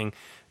cross-speccing,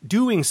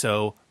 doing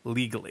so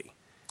legally.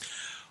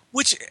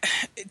 Which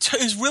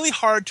is really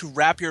hard to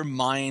wrap your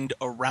mind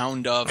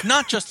around of,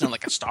 not just in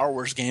like a Star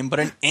Wars game, but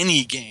in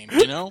any game,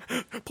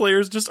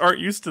 Players just aren't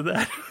used to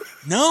that.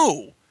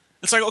 No.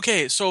 It's like,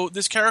 okay, so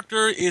this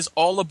character is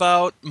all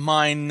about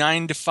my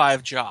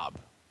 9-to-5 job.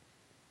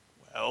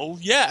 Well,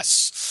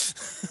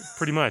 yes.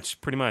 Pretty much.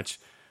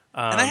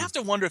 And I have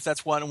to wonder if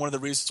that's one of the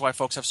reasons why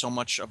folks have so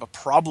much of a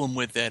problem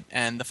with it,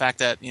 and the fact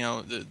that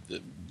you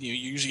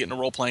usually get into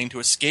role playing to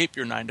escape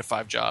your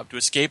 9-to-5 job, to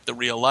escape the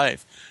real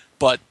life.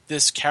 But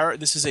this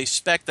is a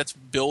spec that's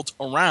built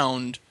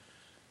around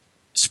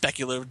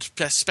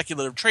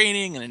speculative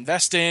trading and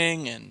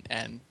investing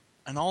and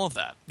all of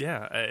that.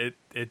 Yeah,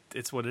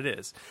 it's what it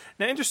is.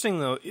 Now, interesting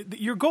though,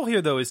 your goal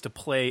here though is to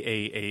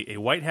play a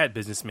white hat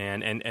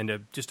businessman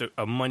and just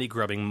a money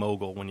grubbing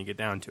mogul when you get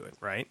down to it,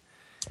 right?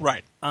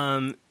 Right.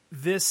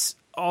 This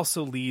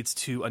also leads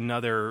to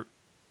another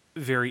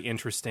very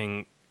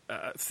interesting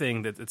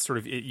thing that's sort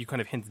of you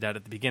kind of hinted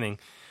at the beginning.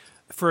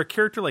 For a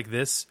character like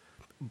this,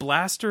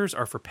 blasters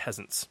are for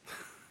peasants.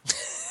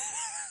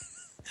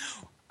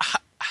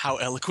 How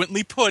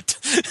eloquently put.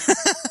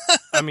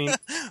 I mean,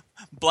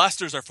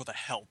 blasters are for the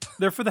help.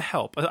 They're for the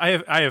help.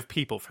 I have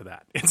people for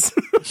that.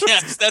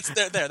 Yes, that's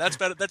there. That's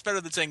better. That's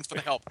better than saying it's for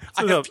the help.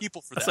 I have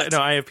people for that. Like,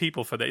 no, I have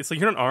people for that. It's like,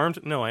 you're not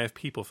armed. No, I have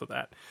people for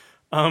that.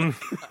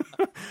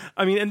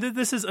 I mean, and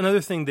this is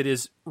another thing that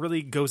is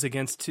really goes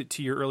against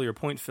to your earlier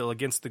point, Phil,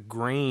 against the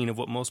grain of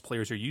what most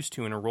players are used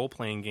to in a role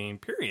playing game.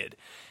 Period,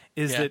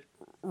 is that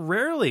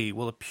rarely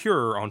will a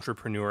pure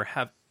entrepreneur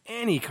have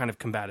any kind of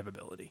combative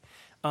ability,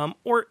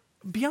 or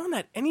beyond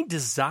that, any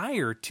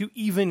desire to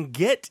even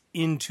get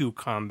into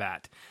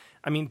combat.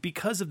 I mean,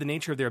 because of the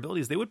nature of their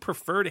abilities, they would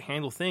prefer to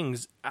handle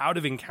things out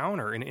of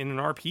encounter in an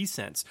RP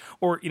sense,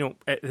 or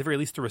at the very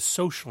least through a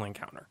social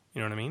encounter.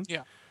 You know what I mean?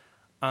 Yeah.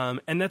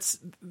 And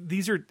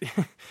these are,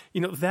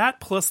 that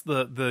plus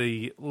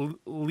the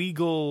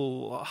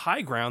legal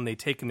high ground they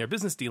take in their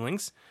business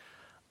dealings,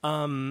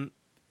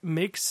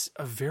 makes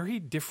a very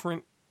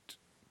different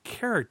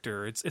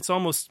character. It's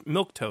almost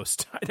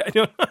milquetoast. I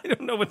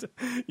don't know what to,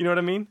 you know what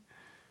I mean?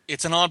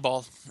 It's an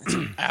oddball. It's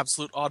an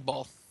absolute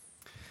oddball.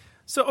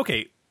 So,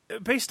 okay,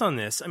 based on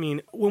this, I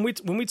mean, when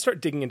we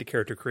start digging into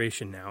character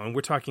creation now, and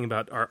we're talking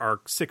about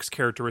our 6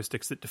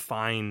 characteristics that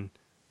define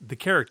the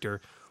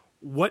character,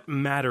 what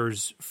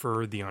matters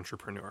for the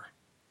entrepreneur?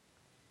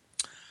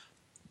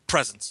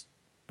 Presence.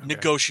 Okay.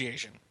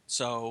 Negotiation.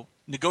 So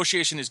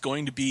negotiation is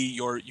going to be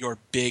your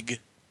big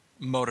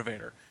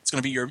motivator. It's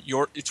going to be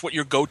it's what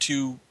your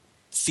go-to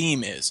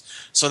theme is.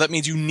 So that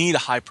means you need a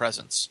high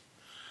presence.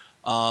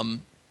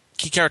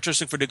 Key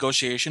characteristic for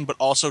negotiation, but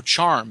also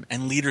charm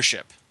and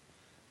leadership.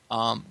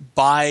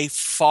 By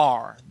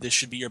far, this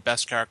should be your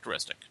best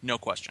characteristic. No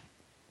question.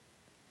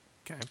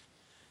 Okay.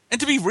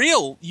 And to be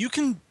real, you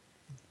can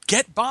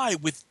get by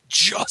with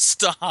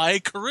just a high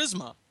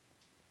charisma.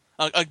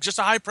 Just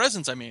a high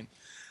presence, I mean.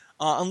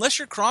 Unless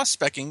you're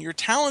cross-speccing, your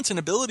talents and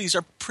abilities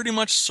are pretty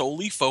much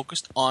solely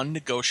focused on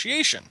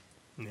negotiation.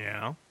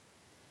 Yeah.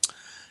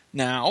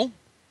 Now,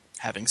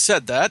 having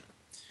said that,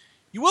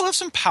 you will have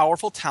some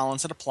powerful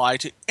talents that apply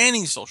to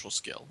any social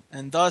skill,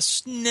 and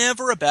thus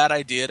never a bad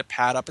idea to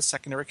pad up a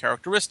secondary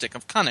characteristic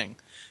of cunning,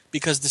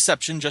 because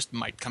deception just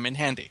might come in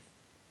handy.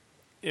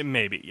 It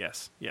may be,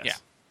 yes. Yeah.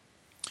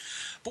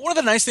 But one of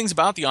the nice things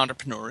about the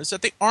entrepreneur is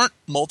that they aren't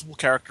multiple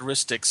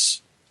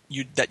characteristics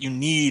that you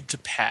need to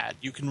pad.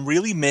 You can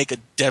really make a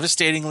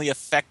devastatingly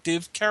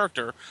effective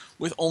character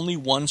with only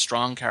one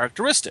strong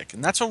characteristic,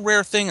 and that's a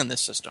rare thing in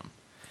this system.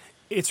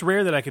 It's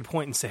rare that I could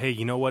point and say, hey,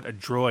 you know what, a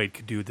droid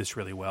could do this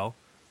really well,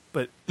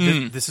 but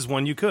this is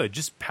one you could.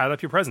 Just pad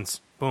up your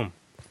presence. Boom.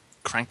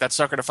 Crank that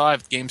sucker to 5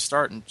 at the game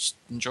start and just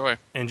enjoy.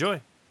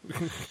 Enjoy.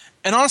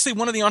 And honestly,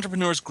 one of the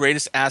entrepreneur's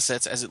greatest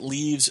assets as it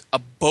leaves a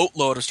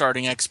boatload of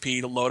starting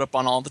XP to load up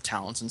on all the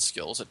talents and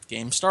skills at the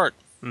game start.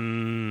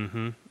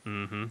 Okay.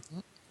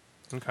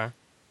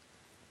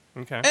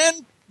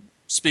 And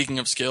speaking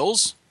of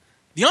skills,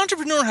 the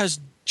entrepreneur has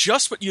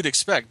just what you'd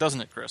expect,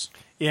 doesn't it, Chris?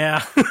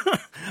 Yeah.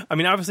 I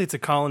mean, obviously it's a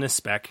colonist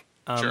spec.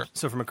 Sure.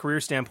 So from a career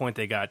standpoint,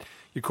 they got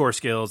your core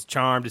skills,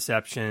 charm,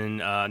 deception,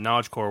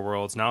 knowledge core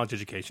worlds, knowledge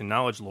education,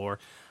 knowledge lore,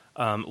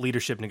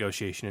 leadership,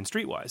 negotiation, and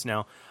streetwise.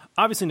 Now,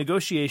 obviously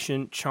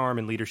negotiation, charm,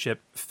 and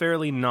leadership,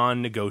 fairly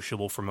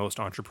non-negotiable for most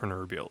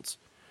entrepreneur builds.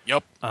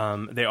 Yep.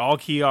 They all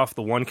key off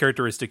the one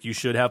characteristic you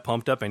should have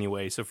pumped up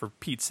anyway, so for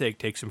Pete's sake,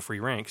 take some free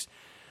ranks.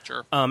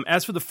 Sure.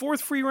 As for the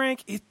 4th free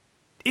rank,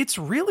 it's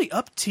really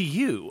up to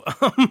you.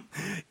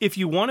 If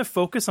you want to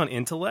focus on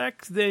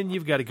intellect, then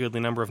you've got a goodly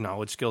number of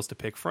knowledge skills to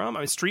pick from. I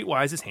mean,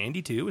 streetwise is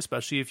handy too,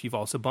 especially if you've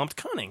also bumped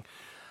cunning.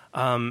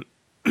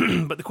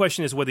 But the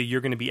question is whether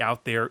you're going to be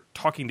out there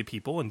talking to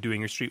people and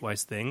doing your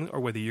streetwise thing, or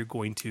whether you're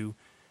going to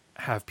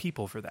have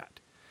people for that.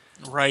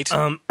 Right.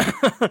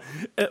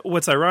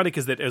 What's ironic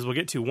is that, as we'll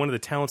get to, one of the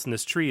talents in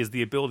this tree is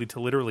the ability to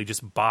literally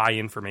just buy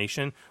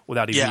information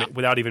without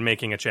even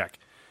making a check.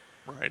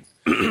 Right.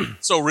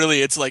 So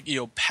really, it's like,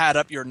 pad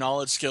up your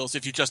knowledge skills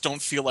if you just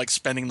don't feel like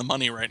spending the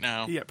money right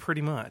now. Yeah,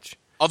 pretty much.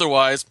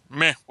 Otherwise,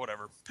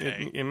 whatever.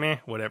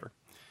 Whatever.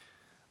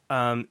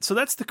 So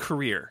that's the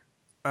career.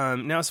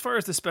 Now, as far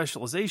as the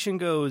specialization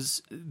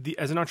goes,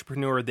 as an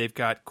entrepreneur, they've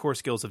got core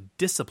skills of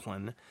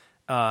discipline,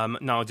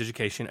 knowledge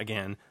education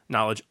again,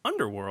 knowledge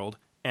underworld,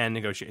 and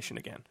negotiation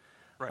again.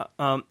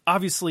 Right.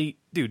 Obviously,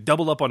 dude,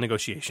 double up on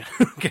negotiation.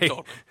 Okay,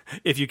 totally.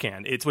 If you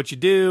can, it's what you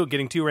do.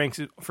 Getting 2 ranks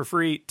for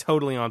free,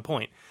 totally on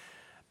point.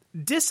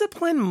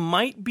 Discipline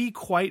might be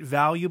quite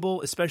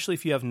valuable, especially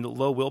if you have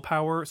low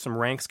willpower. Some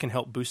ranks can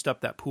help boost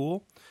up that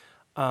pool,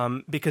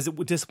 because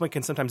discipline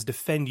can sometimes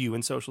defend you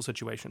in social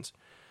situations.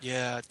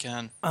 Yeah, it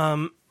can.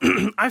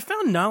 I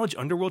found knowledge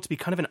underworld to be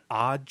kind of an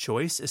odd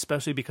choice,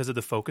 especially because of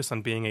the focus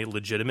on being a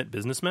legitimate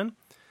businessman.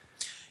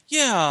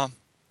 Yeah.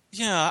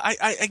 Yeah,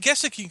 I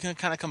guess it can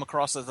kind of come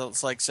across as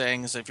it's like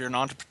saying, as if you're an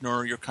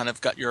entrepreneur, you're kind of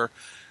got your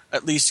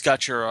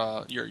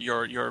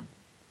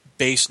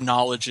base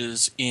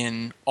knowledges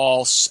in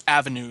all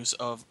avenues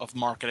of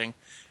marketing,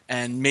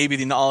 and maybe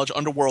the knowledge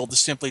underworld is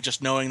simply just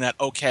knowing that,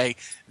 okay,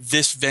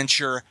 this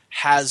venture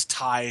has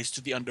ties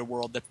to the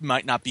underworld that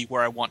might not be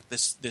where I want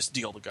this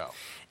deal to go.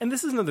 And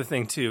this is another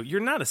thing too. You're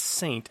not a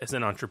saint as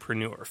an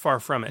entrepreneur. Far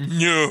from it.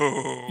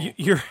 No.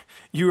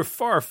 You're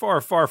far,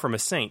 far, far from a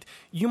saint.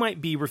 You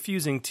might be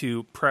refusing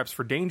to, perhaps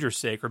for danger's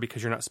sake or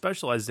because you're not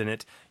specialized in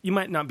it, you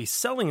might not be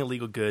selling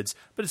illegal goods,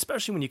 but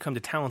especially when you come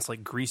to talents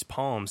like grease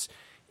palms,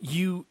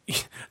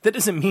 that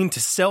doesn't mean to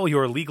sell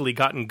your legally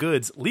gotten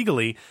goods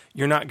legally.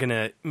 You're not going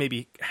to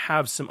maybe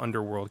have some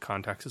underworld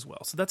contacts as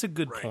well. So that's a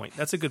good point.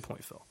 That's a good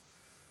point, Phil.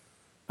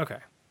 Okay.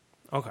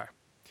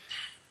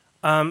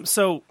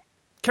 So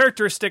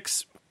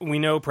characteristics, we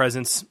know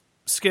presence.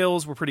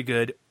 Skills were pretty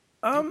good.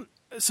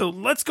 So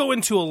let's go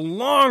into a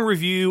long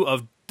review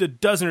of the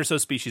dozen or so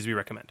species we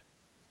recommend.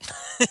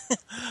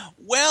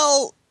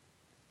 Well,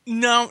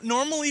 no,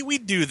 normally we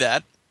do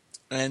that,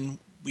 and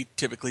we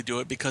typically do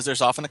it because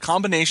there's often a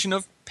combination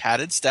of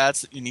padded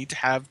stats that you need to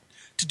have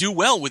to do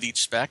well with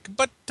each spec,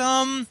 but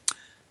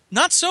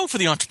not so for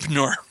the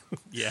Entrepreneur.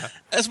 Yeah.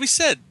 As we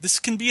said, this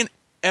can be an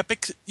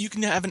epic. You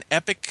can have an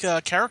epic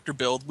character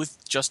build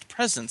with just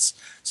presence.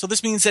 So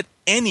this means that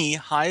any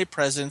high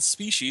presence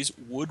species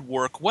would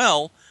work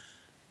well.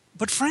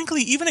 But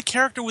frankly, even a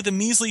character with a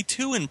measly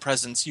 2 in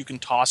presence, you can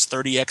toss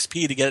 30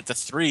 XP to get it to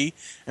 3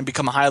 and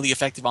become a highly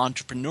effective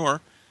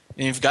Entrepreneur.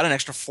 And if you've got an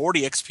extra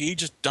 40 XP,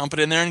 just dump it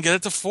in there and get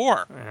it to 4.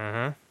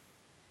 Uh-huh.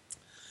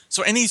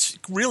 So any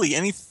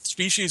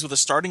species with a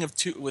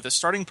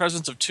starting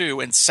presence of 2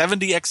 and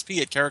 70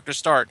 XP at character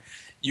start,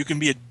 you can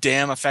be a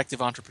damn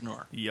effective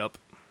Entrepreneur. Yep.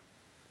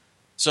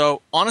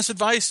 So, honest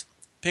advice,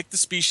 pick the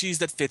species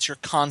that fits your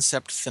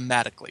concept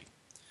thematically.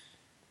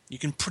 You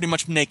can pretty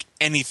much make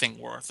anything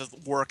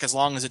work as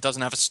long as it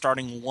doesn't have a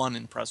starting 1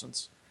 in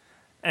presence.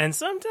 And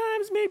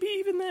sometimes maybe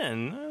even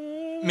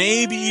then.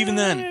 Maybe even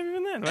then.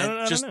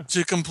 I don't know.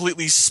 To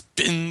completely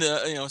spin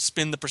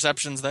the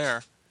perceptions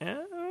there.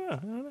 Yeah, I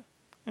don't know.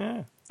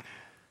 Yeah.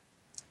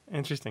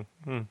 Interesting.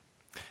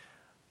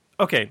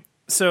 Okay,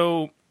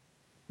 so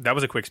that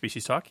was a quick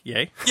species talk.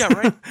 Yay. Yeah,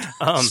 right.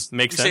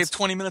 Makes sense. You saved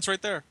 20 minutes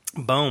right there.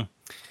 Boom.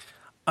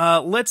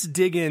 Let's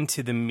dig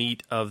into the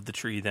meat of the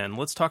tree then.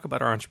 Let's talk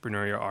about our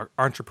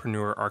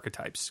entrepreneur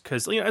archetypes.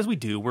 Because as we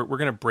do, we're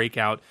going to break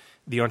out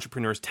the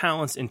entrepreneur's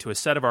talents into a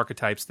set of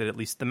archetypes that at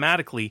least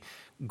thematically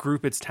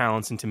group its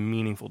talents into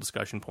meaningful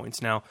discussion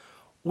points. Now,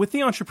 with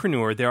the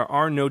entrepreneur, there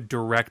are no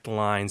direct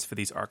lines for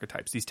these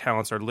archetypes. These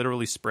talents are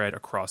literally spread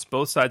across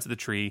both sides of the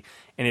tree,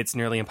 and it's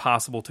nearly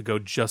impossible to go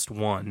just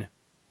one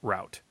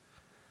route.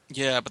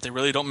 Yeah, but they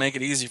really don't make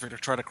it easy for you to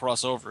try to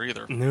cross over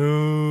either.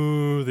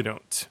 No, they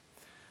don't.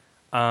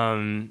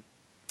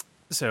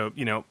 So,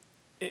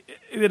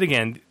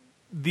 again,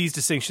 these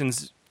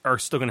distinctions are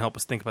still going to help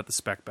us think about the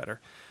spec better.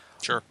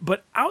 Sure.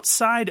 But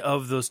outside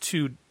of those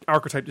two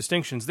archetype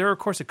distinctions, there are, of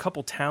course, a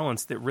couple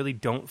talents that really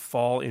don't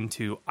fall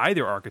into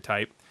either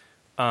archetype,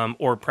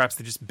 or perhaps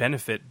they just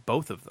benefit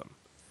both of them.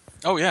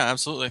 Oh, yeah,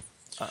 absolutely.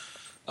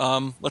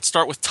 Let's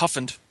start with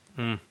Toughened.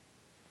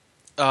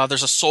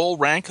 There's a soul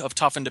rank of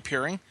Toughened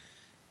appearing,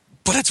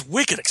 but it's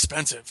wicked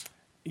expensive.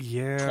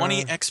 Yeah.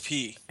 20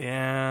 XP.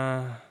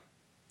 Yeah.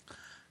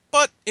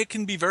 But it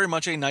can be very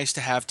much a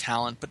nice-to-have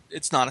talent, but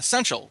it's not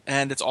essential.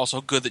 And it's also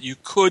good that you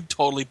could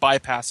totally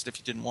bypass it if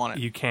you didn't want it.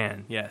 You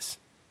can, yes.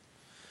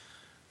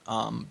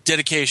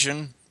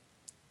 Dedication.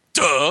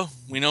 Duh!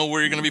 We know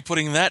where you're going to be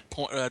putting that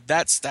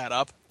stat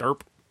up.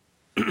 Derp.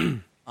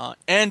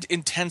 And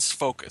Intense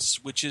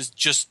Focus, which is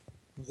just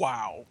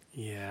wow.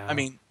 Yeah. I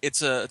mean,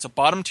 it's a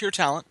bottom-tier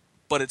talent,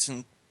 but it's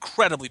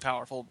incredibly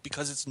powerful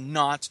because it's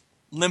not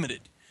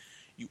limited.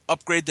 You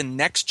upgrade the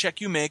next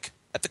check you make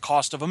at the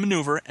cost of a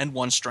maneuver and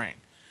 1 strain.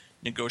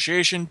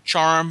 Negotiation,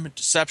 charm,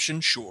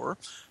 deception, sure,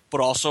 but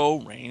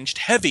also ranged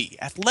heavy,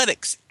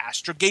 athletics,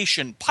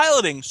 astrogation,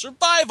 piloting,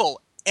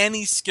 survival,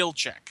 any skill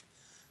check.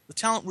 The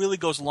talent really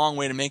goes a long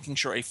way to making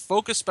sure a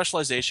focus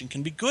specialization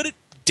can be good at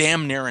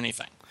damn near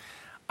anything.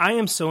 I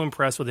am so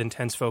impressed with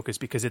Intense Focus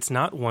because it's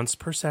not once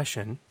per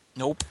session.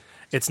 Nope.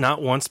 It's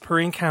not once per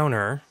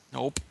encounter.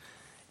 Nope.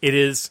 It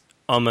is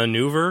a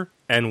maneuver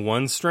and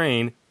 1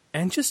 strain,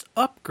 and just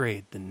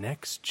upgrade the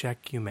next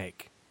check you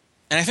make.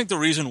 And I think the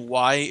reason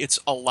why it's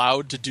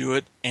allowed to do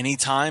it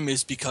anytime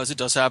is because it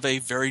does have a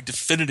very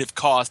definitive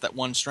cost, that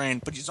 1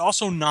 strain, but it's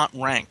also not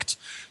ranked.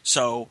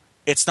 So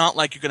it's not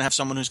like you're going to have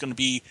someone who's going to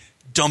be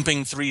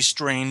dumping 3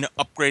 strain,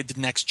 upgrade the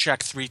next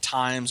check 3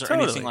 times, or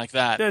anything like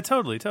that. Yeah,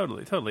 totally.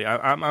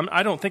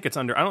 I don't think it's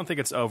I don't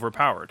think it's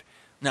overpowered.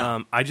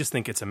 No. I just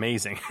think it's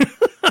amazing.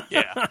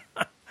 Yeah.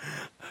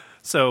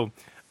 So,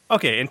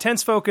 okay,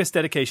 Intense Focus,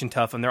 Dedication,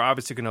 Tough, and they're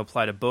obviously going to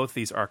apply to both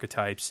these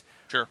archetypes.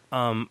 Sure.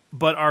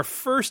 But our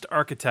first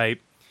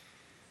archetype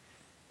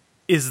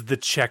is the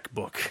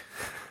checkbook.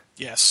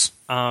 Yes.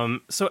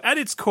 So at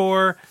its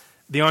core,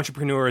 the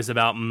entrepreneur is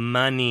about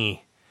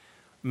money,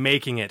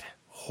 making it,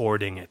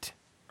 hoarding it,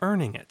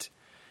 earning it.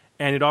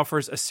 And it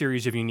offers a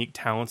series of unique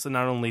talents that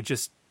not only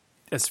just,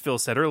 as Phil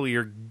said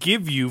earlier,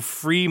 give you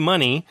free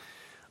money,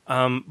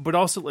 but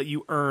also let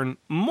you earn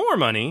more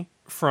money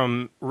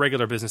from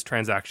regular business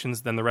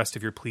transactions than the rest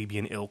of your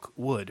plebeian ilk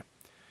would.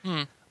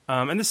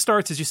 And this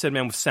starts, as you said,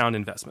 man, with sound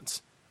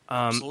investments.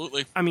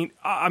 Absolutely. I mean,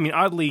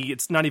 oddly,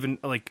 it's not even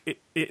like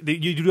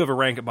you do have a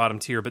rank at bottom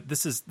tier, but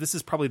this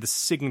is probably the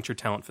signature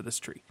talent for this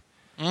tree.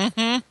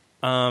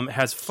 Mm-hmm.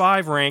 Has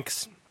 5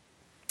 ranks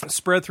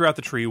spread throughout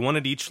the tree, 1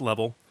 at each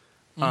level,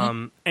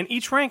 and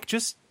each rank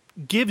just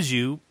gives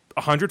you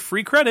 100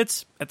 free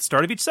credits at the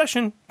start of each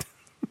session.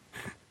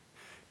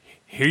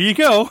 Here you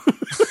go.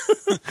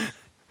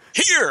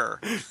 Here,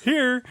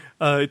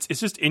 it's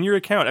just in your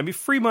account. I mean,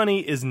 free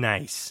money is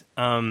nice.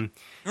 It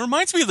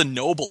reminds me of the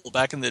Noble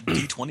back in the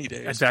D20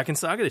 days. Back in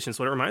Saga Edition, that's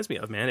what it reminds me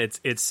of, man.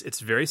 It's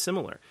very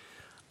similar.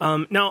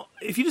 Now,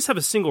 if you just have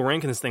a single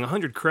rank in this thing,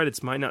 100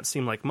 credits might not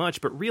seem like much,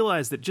 but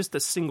realize that just a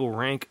single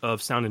rank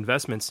of sound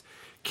investments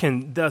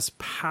can thus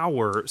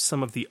power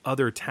some of the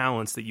other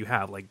talents that you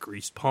have, like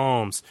greased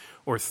palms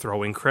or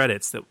throwing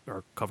credits that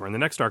are covering the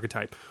next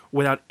archetype,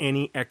 without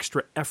any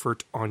extra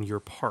effort on your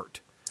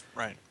part.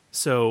 Right.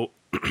 So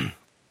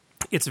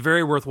it's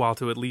very worthwhile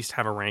to at least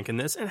have a rank in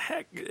this, and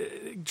heck,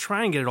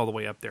 try and get it all the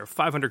way up there.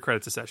 500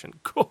 credits a session.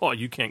 Cool,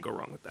 you can't go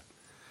wrong with that.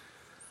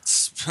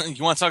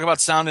 You want to talk about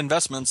sound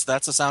investments,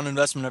 that's a sound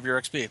investment of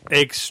your XP.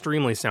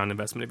 Extremely sound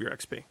investment of your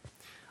XP.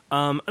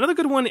 Another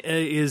good one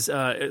is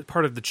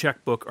part of the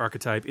checkbook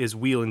archetype is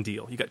Wheel and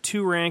Deal. You got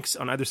 2 ranks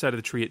on either side of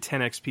the tree at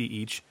 10 XP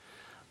each.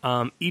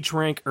 Each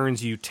rank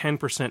earns you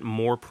 10%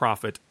 more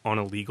profit on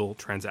a legal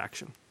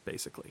transaction,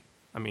 basically.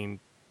 I mean,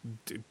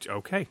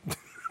 okay.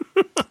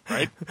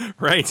 Right?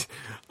 Right.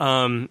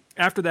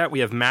 After that, we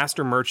have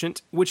Master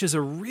Merchant, which is a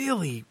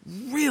really,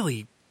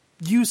 really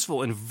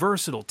useful and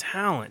versatile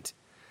talent.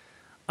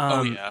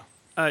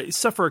 You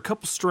suffer a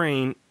couple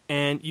strain,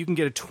 and you can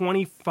get a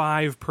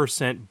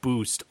 25%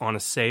 boost on a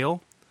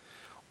sale,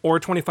 or a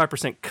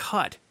 25%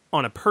 cut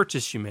on a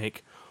purchase you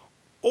make,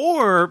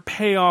 or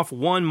pay off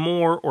one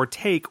more or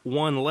take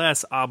one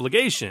less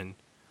obligation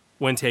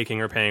when taking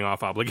or paying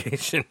off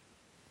obligation.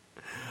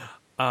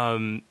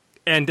 And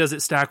does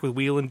it stack with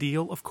Wheel and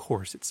Deal? Of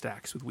course it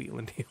stacks with Wheel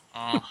and Deal.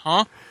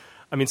 Uh-huh.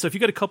 I mean, so if you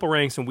get a couple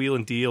ranks in Wheel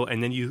and Deal,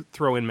 and then you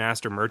throw in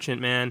Master Merchant,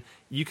 man,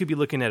 you could be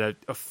looking at a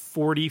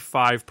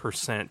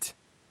 45%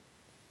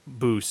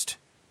 boost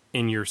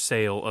in your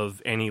sale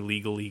of any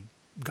legally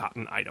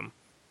gotten item.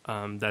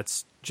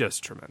 That's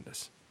just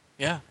tremendous.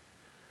 Yeah.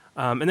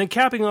 And then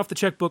capping off the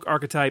checkbook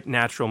archetype,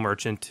 Natural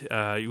Merchant,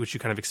 which you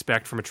kind of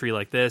expect from a tree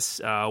like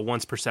this,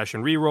 once per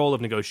session reroll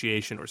of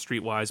Negotiation or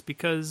Streetwise,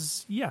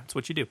 because, yeah, it's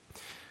what you do.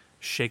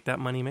 Shake that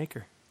money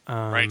maker.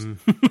 Right.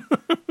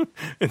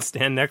 And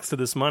stand next to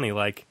this money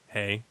like,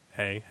 hey,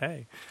 hey,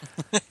 hey.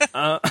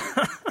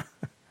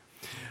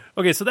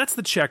 Okay, so that's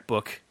the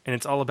checkbook, and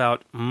it's all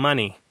about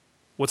money.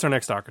 What's our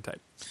next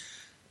archetype?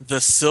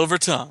 The Silver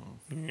Tongue.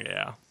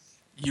 Yeah.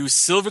 You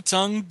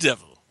silver-tongued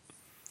devil.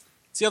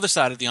 It's the other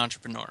side of the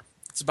entrepreneur.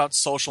 It's about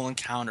social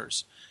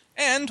encounters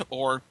and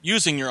or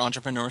using your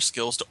entrepreneur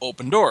skills to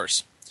open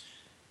doors.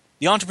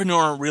 The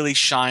entrepreneur really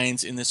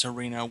shines in this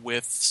arena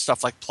with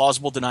stuff like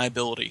plausible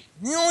deniability.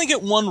 You only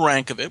get 1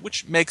 rank of it,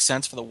 which makes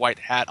sense for the white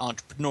hat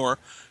entrepreneur,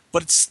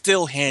 but it's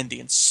still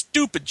handy and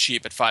stupid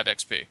cheap at 5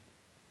 XP.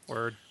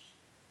 Word.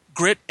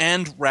 Grit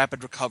and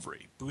rapid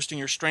recovery. Boosting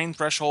your strain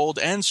threshold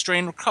and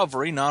strain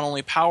recovery not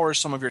only powers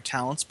some of your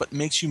talents, but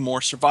makes you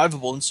more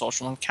survivable in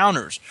social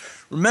encounters.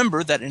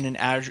 Remember that in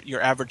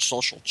your average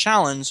social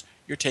challenge,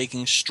 you're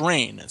taking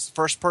strain, as the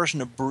first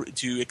person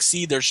to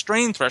exceed their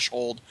strain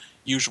threshold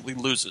usually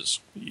loses.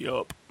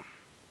 Yup.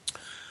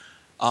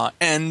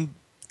 And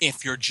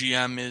if your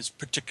GM is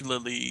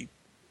particularly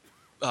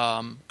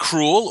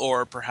cruel,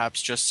 or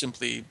perhaps just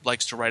simply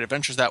likes to write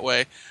adventures that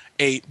way,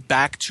 a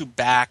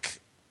back-to-back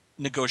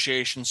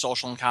negotiation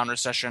social encounter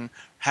session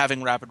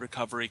having rapid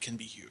recovery can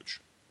be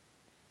huge.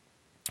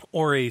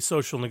 Or a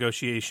social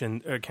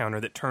negotiation encounter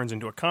that turns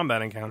into a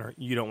combat encounter,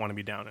 you don't want to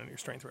be down on your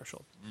strength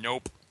threshold.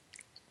 Nope.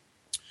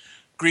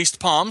 Greased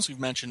Palms, we've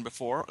mentioned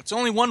before. It's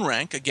only 1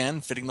 rank,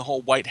 again, fitting the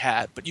whole white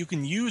hat, but you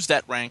can use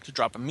that rank to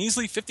drop a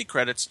measly 50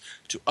 credits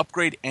to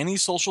upgrade any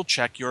social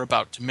check you're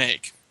about to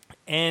make.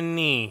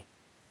 Any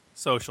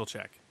social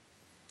check.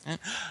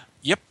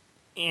 Yep.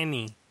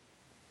 Any.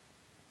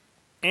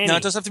 Now,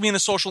 it does have to be in a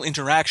social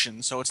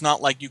interaction, so it's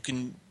not like you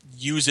can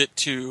use it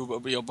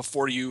to,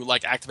 before you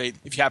activate,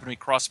 if you happen to be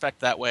cross-spec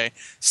that way,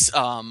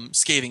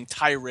 Scathing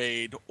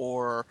Tirade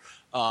or,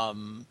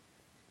 oh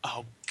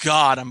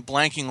God, I'm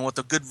blanking on what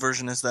the good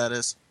version is.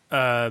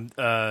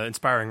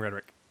 Inspiring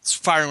Rhetoric.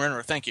 Inspiring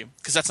Rhetoric, thank you,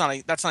 because that's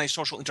not a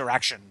social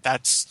interaction.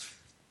 That's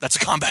a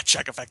combat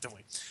check,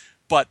 effectively.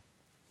 But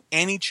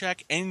any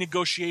check, any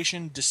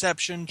negotiation,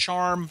 deception,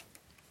 charm,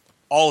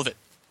 all of it.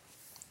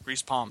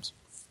 Greased Palms.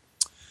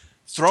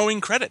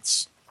 Throwing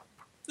credits.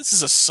 This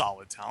is a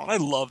solid talent. I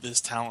love this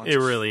talent. It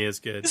really is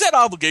good. Is that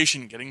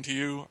obligation getting to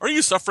you? Are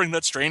you suffering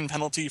that strain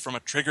penalty from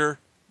a trigger?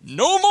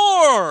 No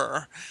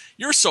more!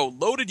 You're so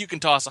loaded you can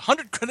toss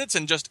 100 credits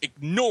and just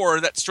ignore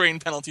that strain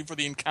penalty for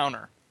the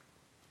encounter.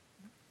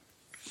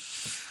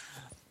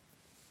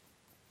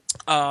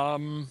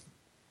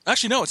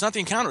 Actually, no, it's not the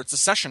encounter. It's the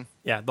session.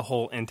 Yeah, the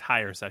whole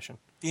entire session.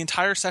 The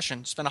entire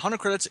session. Spend 100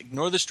 credits,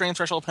 ignore the strain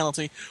threshold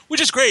penalty, which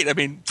is great. I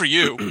mean, for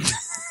you.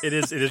 It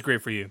is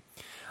great for you.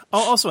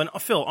 Oh, also, and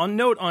Phil, on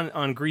note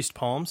on Greased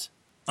Palms,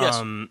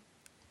 yes.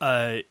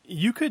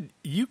 You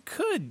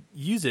could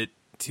use it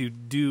to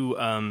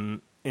do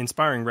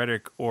Inspiring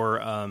Rhetoric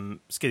or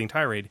Scathing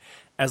Tirade,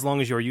 as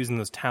long as you are using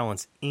those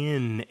talents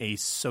in a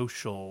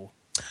social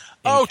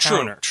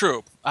encounter.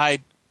 True.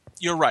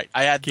 You're right.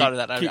 I had thought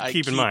of that.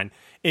 Keep in mind.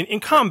 In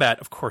combat,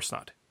 of course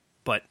not,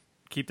 but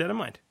keep that in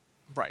mind.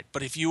 Right,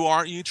 but if you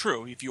are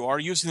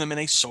using them in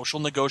a social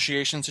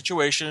negotiation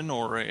situation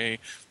or a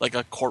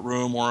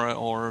courtroom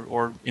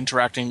or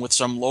interacting with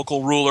some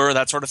local ruler,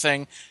 that sort of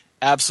thing,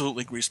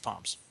 absolutely Greased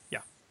Palms.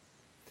 Yeah.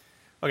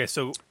 Okay,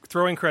 so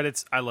throwing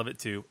credits, I love it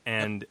too,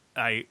 and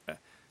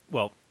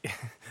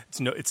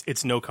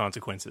it's no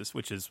consequences,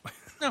 which is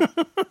No,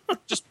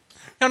 just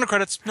counter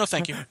credits. No,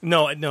 thank you.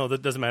 No,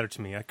 that doesn't matter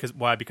to me.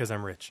 Why? Because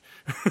I'm rich.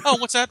 Oh,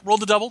 what's that? Roll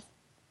the double.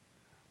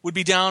 Would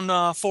be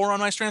down 4 on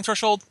my strand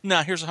threshold.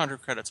 Nah, here's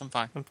 100 credits. I'm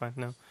fine.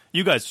 No,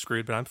 you guys are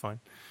screwed, but I'm fine.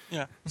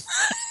 Yeah.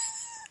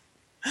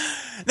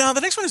 Now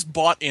the next one is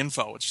bought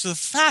info, which is a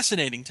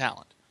fascinating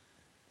talent.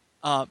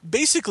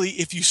 Basically,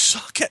 if you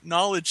suck at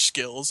knowledge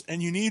skills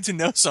and you need to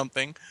know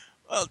something,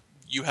 well,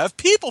 you have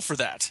people for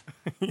that.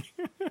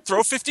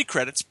 Throw 50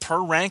 credits per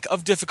rank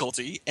of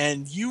difficulty,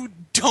 and you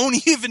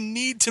don't even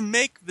need to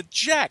make the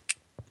check.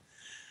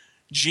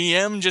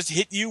 GM just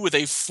hit you with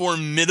a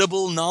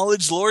formidable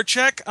knowledge lore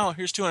check. Oh,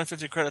 here's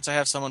 250 credits. I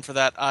have someone for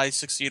that. I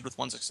succeed with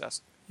 1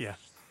 success. Yeah.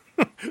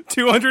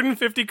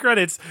 250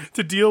 credits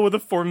to deal with a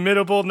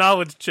formidable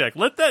knowledge check.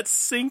 Let that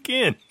sink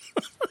in.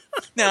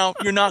 Now,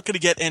 you're not going to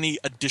get any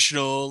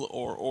additional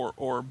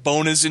or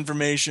bonus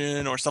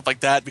information or stuff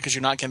like that because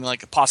you're not getting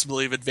like a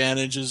possibility of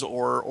advantages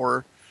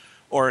or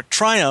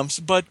triumphs,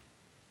 but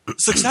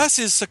success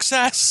is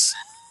success.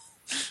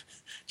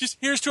 Just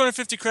here's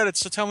 250 credits,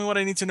 so tell me what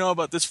I need to know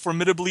about this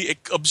formidably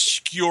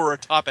obscure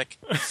topic.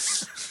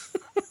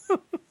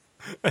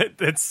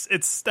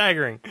 It's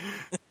staggering.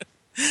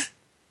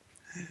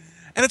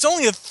 And it's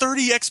only a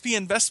 30 XP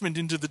investment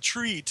into the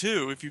tree,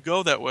 too, if you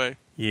go that way.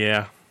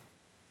 Yeah.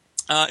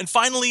 And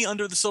finally,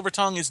 under the Silver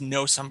Tongue is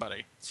Know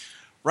Somebody.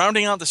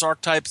 Rounding out this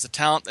archetype is a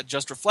talent that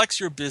just reflects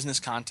your business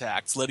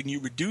contacts, letting you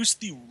reduce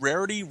the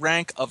rarity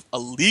rank of a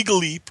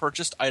legally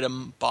purchased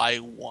item by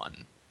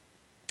 1.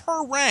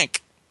 Per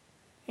rank.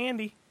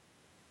 Handy.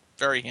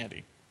 Very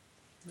handy.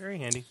 Very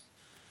handy.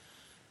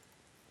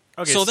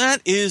 Okay. So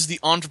that is the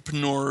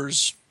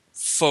entrepreneur's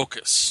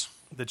focus.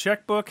 The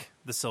checkbook,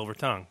 the Silver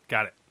Tongue.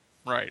 Got it.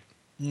 Right.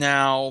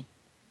 Now,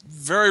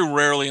 very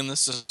rarely in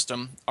this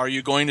system are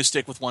you going to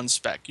stick with one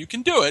spec. You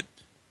can do it.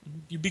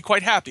 You'd be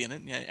quite happy in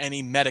it.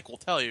 Any medic will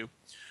tell you.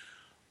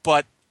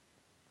 But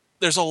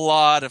there's a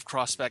lot of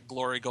cross-spec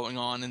glory going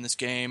on in this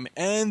game,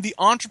 and the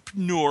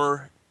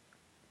entrepreneur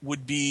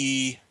would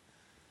be...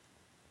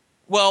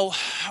 Well,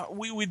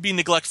 we'd be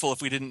neglectful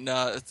if we didn't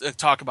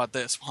talk about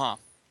this, huh?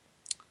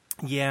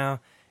 Yeah.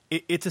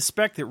 It's a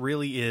spec that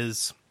really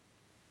is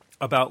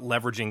about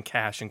leveraging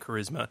cash and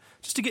charisma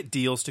just to get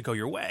deals to go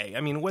your way.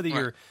 I mean, whether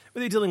you're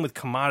dealing with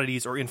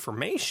commodities or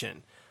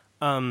information,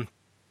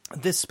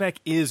 this spec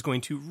is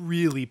going to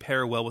really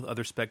pair well with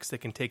other specs that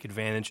can take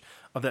advantage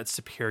of that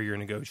superior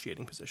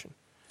negotiating position.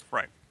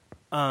 Right.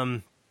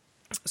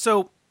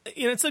 So,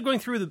 instead of going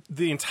through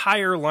the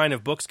entire line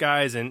of books,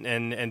 guys,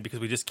 and because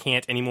we just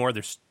can't anymore,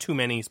 there's too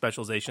many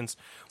specializations.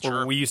 Sure.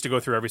 Where we used to go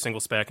through every single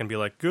spec and be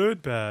like,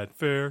 good, bad,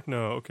 fair,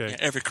 no, okay. Yeah,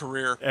 every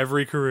career.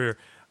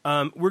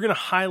 We're going to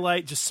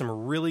highlight just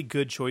some really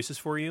good choices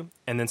for you,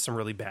 and then some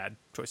really bad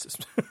choices.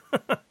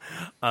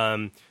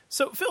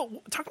 So,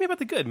 Phil, talk to me about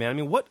the good, man. I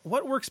mean, what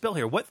works well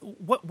here?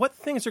 What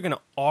things are going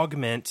to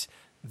augment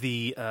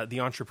the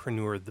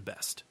entrepreneur the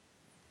best?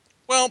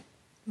 Well,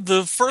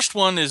 the first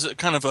one is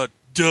kind of a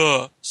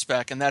duh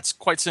spec, and that's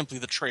quite simply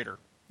the trader.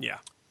 Yeah.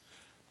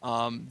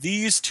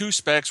 These two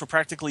specs were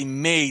practically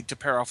made to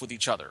pair off with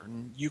each other.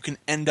 And you can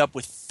end up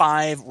with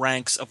 5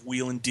 ranks of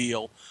wheel and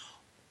deal.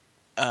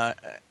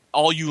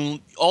 All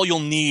you'll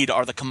need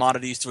are the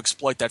commodities to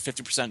exploit that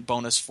 50%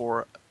 bonus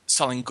for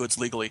selling goods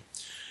legally.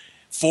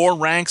 4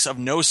 ranks of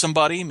Know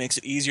Somebody makes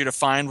it easier to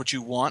find what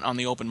you want on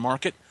the open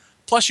market.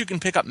 Plus, you can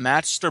pick up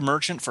Master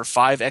Merchant for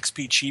 5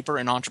 XP cheaper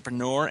in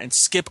Entrepreneur and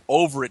skip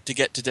over it to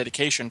get to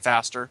Dedication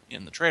faster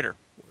in the Trader.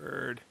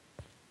 Word.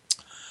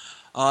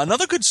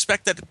 Another good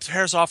spec that it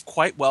pairs off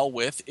quite well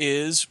with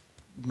is,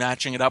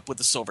 matching it up with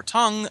the Silver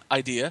Tongue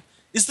idea,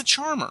 is the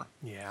Charmer.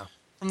 Yeah.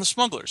 From the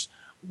Smugglers.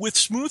 With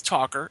Smooth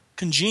Talker,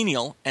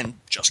 Congenial, and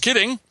Just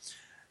Kidding,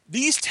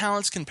 these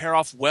talents can pair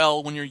off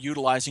well when you're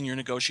utilizing your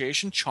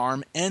negotiation,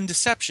 charm, and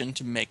deception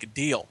to make a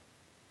deal.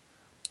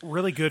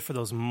 Really good for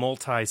those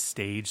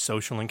multi-stage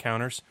social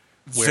encounters.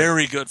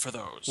 Very good for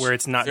those. Where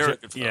it's not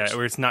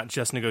where it's not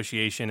just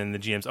negotiation and the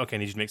GM's, okay, I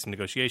need you to make some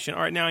negotiation.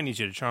 All right, now I need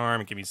you to charm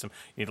and give me some,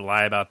 you need to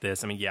lie about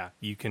this. I mean, yeah,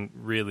 you can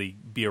really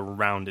be a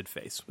rounded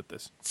face with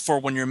this.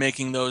 For when you're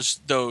making those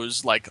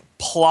like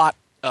plot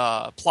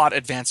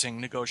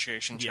advancing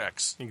negotiation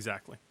checks.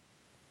 Exactly.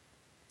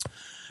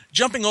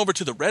 Jumping over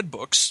to the Red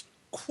Books,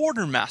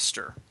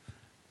 Quartermaster,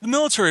 the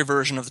military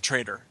version of the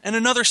Trader, and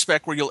another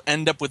spec where you'll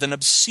end up with an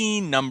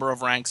obscene number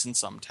of ranks and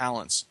some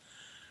talents.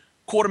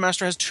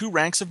 Quartermaster has 2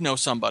 ranks of Know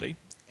Somebody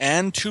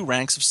and 2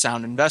 ranks of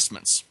Sound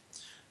Investments.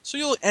 So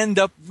you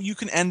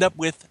can end up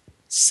with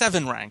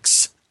 7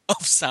 ranks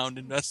of Sound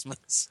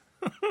Investments.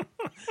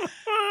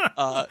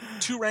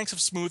 2 ranks of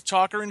Smooth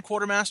Talker in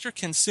Quartermaster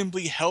can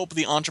simply help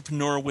the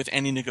entrepreneur with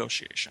any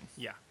negotiation.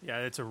 Yeah,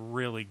 it's a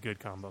really good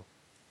combo.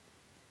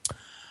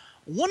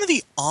 One of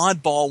the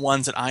oddball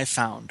ones that I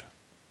found,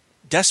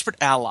 Desperate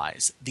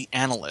Allies, the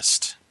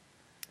Analyst.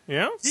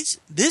 Yeah?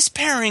 This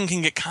pairing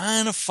can get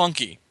kind of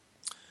funky.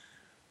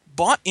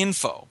 Bought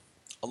info.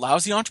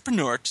 allows the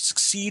entrepreneur to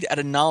succeed at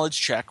a knowledge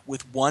check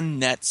with 1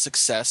 net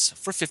success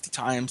for 50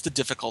 times the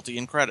difficulty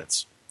in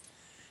credits.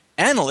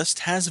 Analyst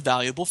has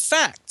valuable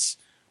facts,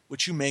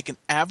 which you make an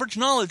average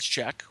knowledge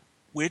check,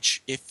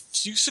 which, if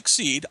you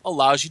succeed,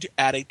 allows you to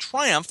add a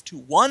triumph to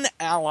 1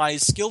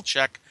 ally's skill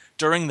check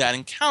during that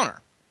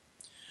encounter.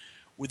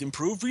 With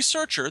improved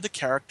researcher, the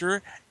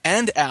character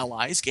and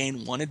allies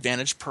gain 1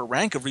 advantage per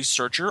rank of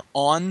researcher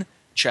on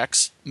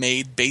checks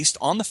made based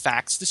on the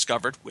facts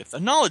discovered with a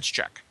knowledge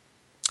check.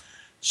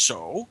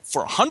 So,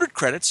 for 100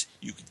 credits,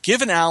 you could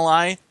give an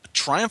ally a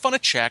triumph on a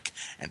check,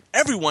 and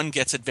everyone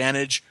gets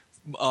advantage,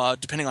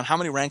 depending on how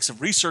many ranks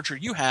of researcher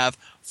you have,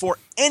 for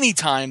any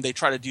time they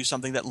try to do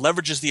something that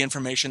leverages the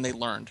information they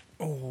learned.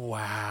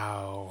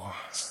 Wow.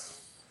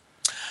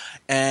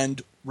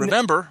 And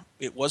remember,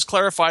 it was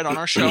clarified on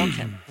our show, I can't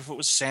remember if it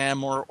was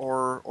Sam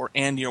or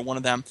Andy or one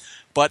of them,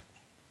 but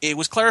it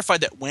was clarified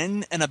that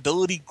when an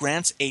ability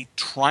grants a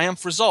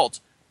triumph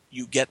result,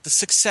 you get the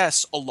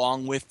success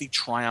along with the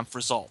triumph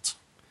result.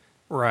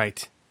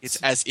 Right.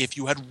 It's as if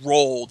you had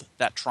rolled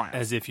that triumph.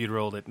 As if you'd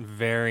rolled it.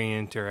 Very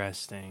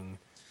interesting.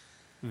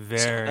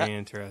 Very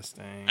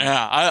interesting.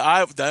 Yeah,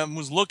 I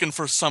was looking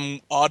for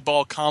some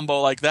oddball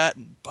combo like that,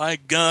 and by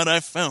God, I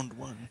found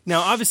one.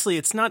 Now, obviously,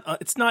 it's not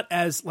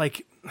as,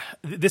 like,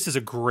 this is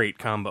a great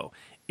combo.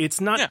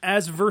 It's not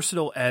as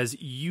versatile as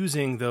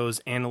using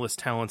those analyst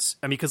talents.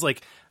 I mean, because,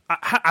 like,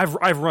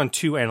 I've run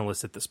 2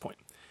 analysts at this point.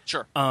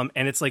 Sure. And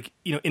it's like,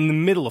 you know, in the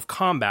middle of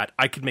combat,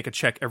 I could make a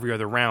check every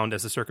other round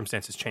as the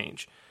circumstances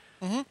change.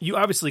 Mm-hmm. You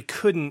obviously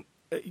couldn't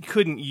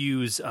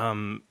use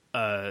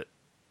the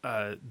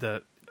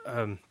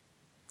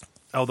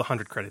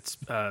 100 credits.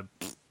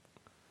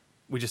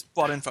 We just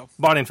bought info.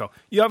 Bought info.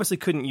 You obviously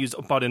couldn't use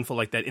bought info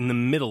like that in the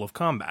middle of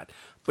combat,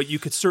 but you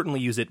could certainly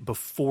use it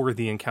before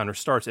the encounter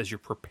starts as you're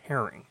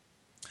preparing.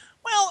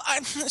 Well,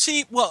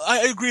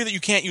 I agree that you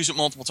can't use it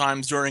multiple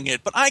times during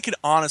it, but I could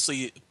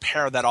honestly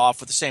pair that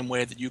off with the same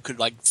way that you could,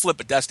 like, flip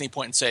a destiny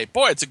point and say,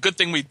 "Boy, it's a good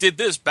thing we did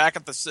this back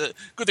at the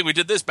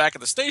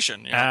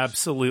station." You know?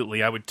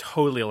 Absolutely, I would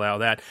totally allow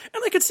that,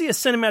 and I could see a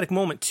cinematic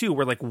moment too,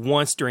 where, like,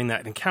 once during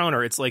that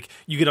encounter, it's like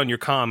you get on your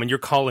comm and you're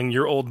calling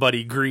your old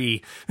buddy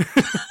Gree,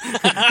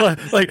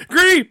 like,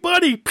 "Gree,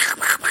 buddy,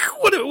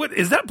 what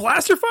is that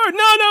blaster fire?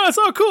 No, it's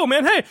all cool,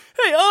 man. Hey,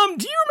 do you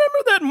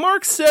remember that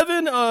Mark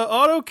 7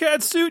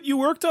 AutoCAD suit you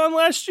worked on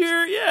last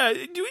year? Yeah,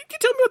 can you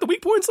tell me about the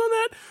weak points on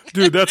that?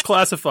 Dude, that's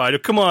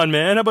classified. Come on,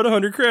 man. How about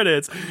 100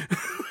 credits?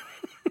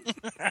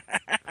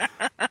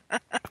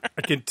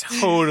 I can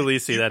totally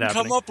see that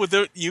happening. Come up with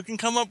it. You can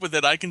come up with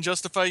it. I can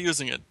justify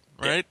using it,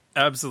 right?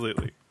 Yeah,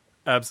 absolutely.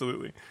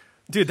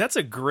 Dude, that's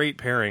a great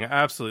pairing.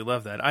 I absolutely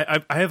love that.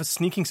 I have a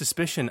sneaking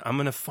suspicion I'm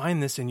going to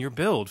find this in your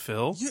build,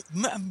 Phil.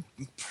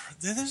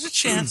 There's a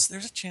chance.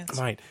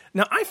 Right.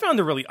 Now, I found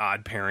a really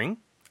odd pairing.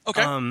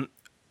 Okay.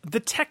 The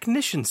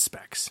technician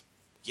specs.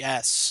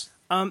 Yes.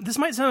 This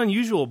might sound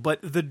unusual, but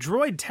the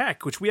droid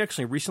tech, which we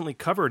actually recently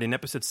covered in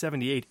episode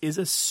 78, is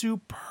a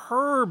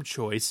superb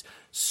choice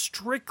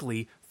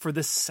strictly for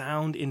the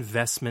sound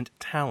investment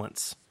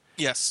talents.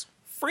 Yes.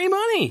 Free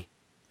money.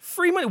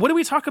 What did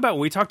we talk about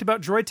when we talked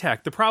about droid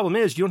tech? The problem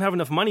is you don't have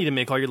enough money to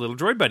make all your little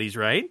droid buddies,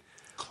 right?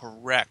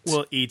 Correct.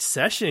 Well, each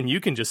session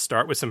you can just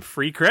start with some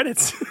free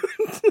credits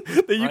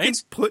that you can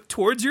put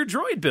towards your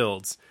droid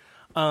builds.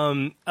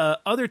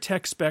 Other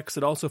tech specs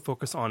that also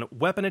focus on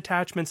weapon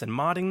attachments and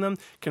modding them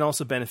can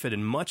also benefit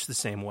in much the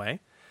same way.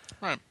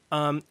 Right.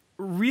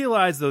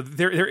 Realize, though,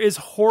 there is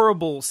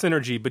horrible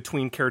synergy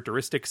between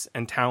characteristics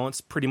and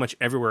talents pretty much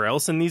everywhere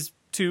else in these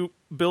 2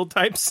 build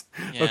types.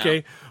 Yeah.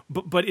 Okay,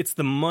 but it's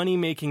the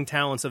money-making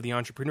talents of the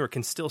entrepreneur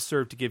can still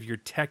serve to give your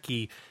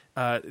techie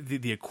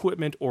the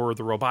equipment or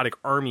the robotic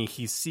army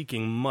he's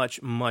seeking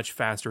much, much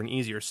faster and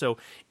easier. So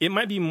it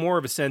might be more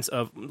of a sense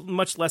of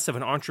much less of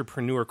an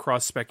entrepreneur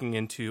cross-speccing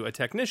into a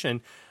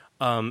technician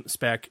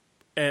spec,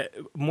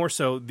 more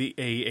so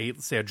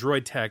let's say a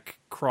droid tech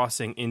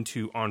crossing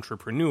into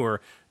entrepreneur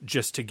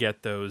just to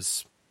get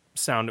those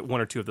 1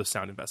 or 2 of those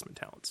sound investment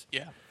talents.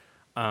 Yeah.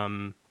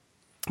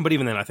 But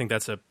even then, I think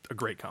that's a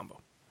great combo.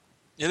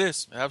 It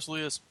is. It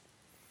absolutely is.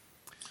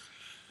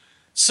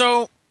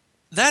 So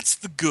that's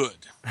the good.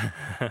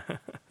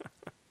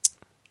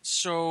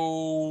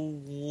 So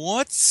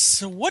what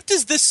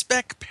does this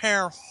spec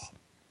pair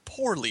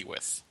poorly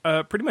with?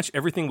 Pretty much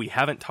everything we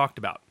haven't talked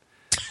about.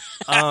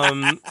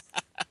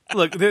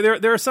 Look,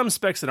 there are some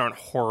specs that aren't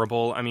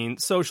horrible. I mean,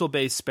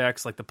 social-based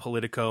specs like the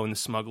Politico and the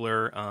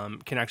Smuggler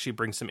can actually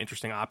bring some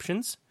interesting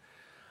options.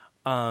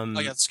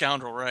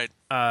 Scoundrel, right?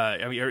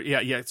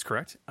 It's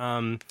correct.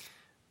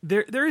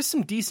 There is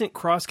some decent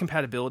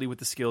cross-compatibility with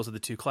the skills of the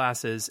 2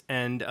 classes,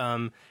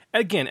 and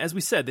again, as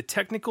we said, the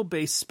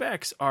technical-based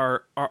specs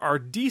are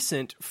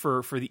decent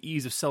for the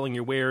ease of selling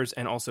your wares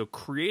and also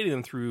creating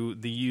them through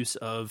the use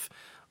of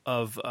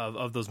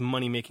those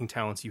money-making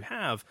talents you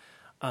have,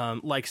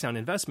 like sound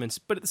investments.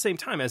 But at the same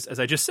time, as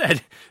I just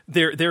said,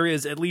 there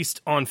is, at least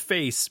on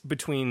face,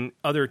 between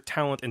other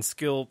talent and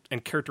skill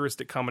and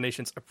characteristic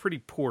combinations, a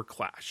pretty poor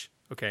clash.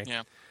 Okay.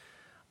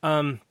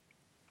 Yeah.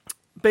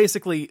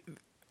 Basically,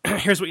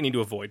 here's what you need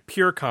to avoid.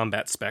 Pure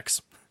combat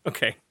specs.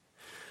 Okay.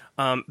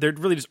 There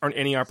really just aren't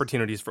any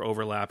opportunities for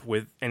overlap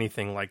with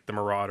anything like the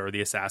Marauder,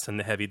 the Assassin,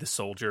 the Heavy, the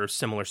Soldier,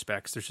 similar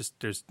specs.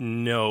 There's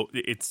no,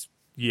 it's,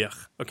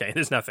 yuck. Okay,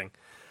 there's nothing.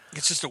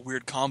 It's just a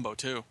weird combo,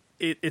 too.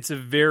 It's a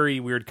very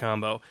weird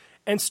combo.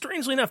 And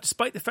strangely enough,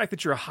 despite the fact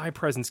that you're a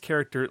high-presence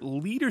character,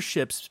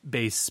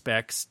 leadership-based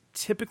specs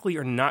typically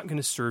are not going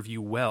to serve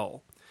you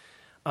well.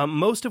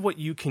 Most of what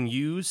you can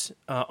use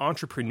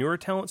entrepreneur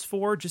talents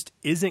for just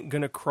isn't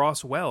going to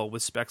cross well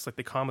with specs like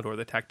the Commodore,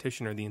 the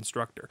Tactician, or the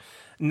Instructor.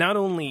 Not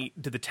only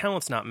do the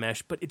talents not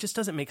mesh, but it just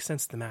doesn't make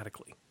sense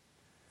thematically.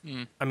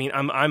 I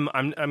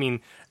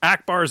mean,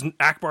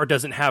 Akbar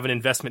doesn't have an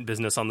investment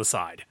business on the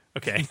side.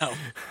 Okay, no.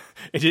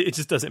 It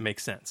just doesn't make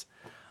sense.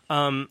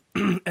 And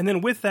then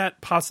with that,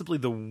 possibly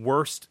the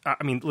worst.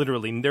 I mean,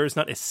 literally, there is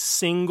not a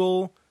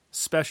single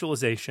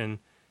specialization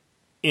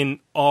in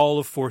all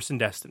of Force and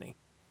Destiny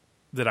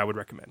that I would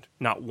recommend.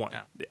 Not one.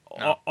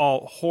 No.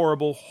 All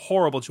horrible,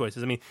 horrible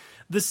choices. I mean,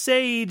 the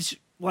Sage,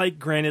 like,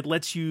 granted,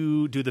 lets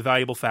you do the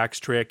valuable facts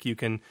trick. You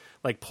can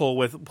pull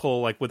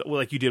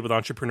like you did with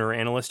Entrepreneur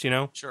Analyst, you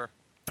know? Sure.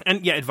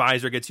 And yeah,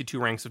 Advisor gets you 2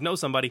 ranks of know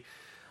somebody.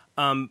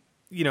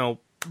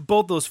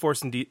 Both those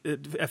Force and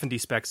F&D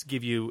specs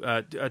give you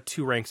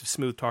 2 ranks of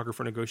Smooth Talker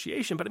for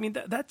negotiation, but I mean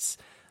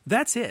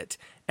that's it.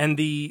 And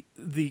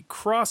the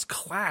cross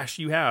clash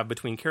you have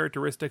between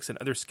characteristics and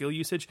other skill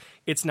usage,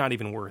 it's not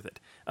even worth it.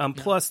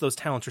 Plus, those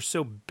talents are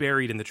so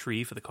buried in the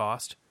tree for the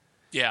cost.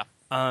 Yeah.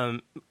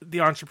 The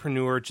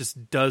Entrepreneur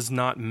just does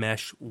not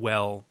mesh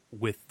well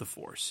with the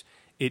Force.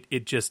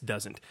 It just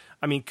doesn't.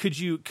 I mean, could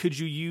you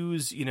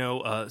use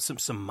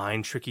some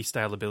mind tricky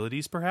style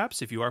abilities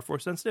perhaps if you are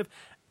Force sensitive?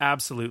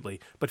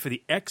 Absolutely. But for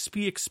the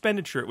XP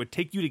expenditure it would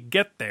take you to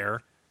get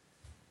there,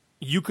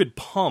 you could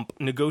pump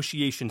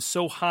negotiation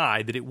so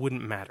high that it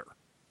wouldn't matter.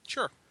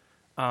 Sure.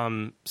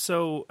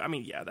 So I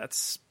mean, yeah,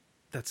 that's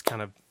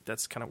kind of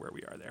where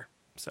we are there.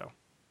 So,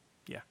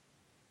 yeah,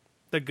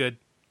 the good,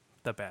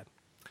 the bad.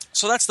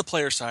 So that's the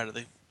player side of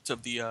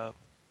the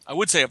I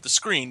would say of the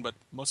screen, but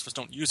most of us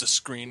don't use a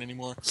screen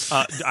anymore.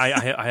 I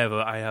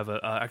have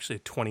actually a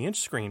 20-inch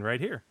screen right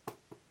here.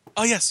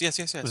 Oh yes.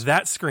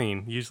 That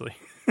screen usually.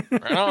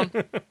 Right on.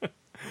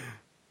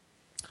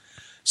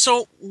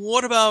 So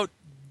what about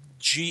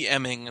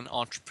GMing an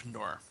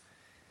Entrepreneur?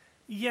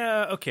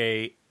 Yeah,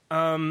 okay.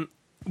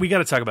 We got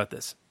to talk about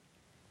this.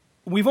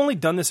 We've only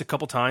done this a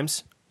couple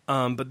times,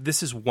 but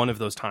this is one of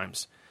those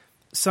times.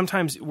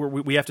 Sometimes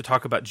we have to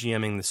talk about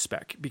GMing the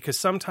spec, because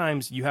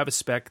sometimes you have a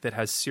spec that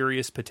has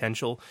serious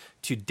potential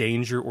to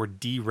danger or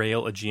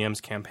derail a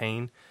GM's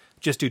campaign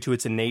just due to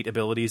its innate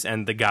abilities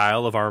and the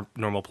guile of our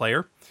normal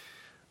player.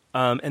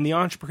 And the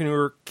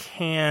Entrepreneur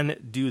can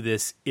do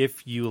this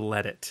if you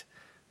let it.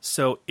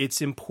 So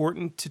it's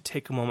important to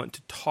take a moment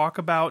to talk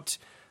about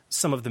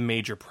some of the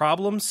major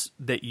problems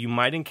that you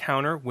might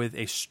encounter with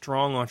a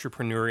strong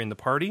Entrepreneur in the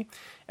party,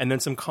 and then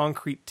some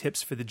concrete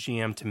tips for the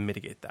GM to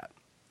mitigate that.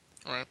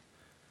 All right.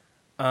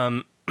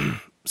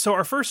 So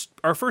our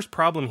first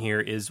problem here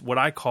is what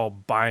I call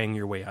buying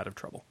your way out of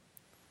trouble.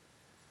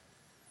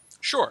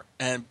 Sure,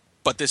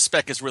 but this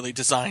spec is really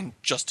designed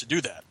just to do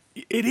that.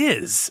 It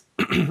is.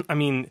 I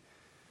mean,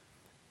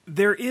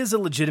 there is a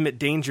legitimate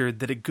danger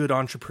that a good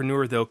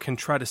Entrepreneur, though, can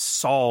try to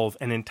solve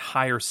an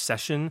entire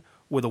session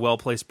with a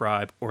well-placed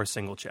bribe or a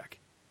single check.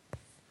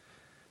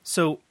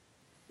 So,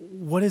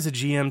 what is a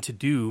GM to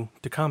do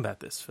to combat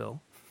this, Phil?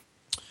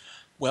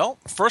 Well,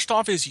 first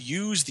off is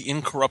use the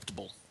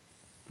Incorruptible.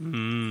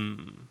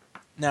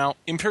 Now,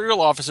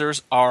 Imperial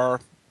officers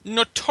are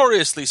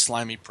notoriously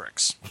slimy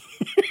pricks.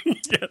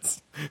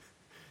 Yes.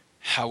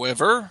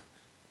 However,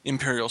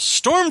 Imperial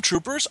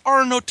stormtroopers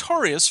are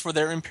notorious for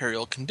their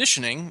Imperial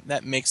conditioning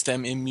that makes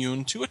them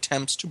immune to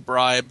attempts to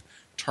bribe,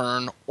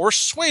 turn, or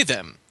sway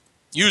them.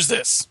 Use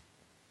this.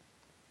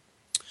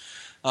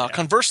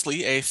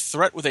 Conversely, a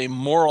threat with a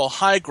moral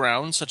high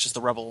ground, such as the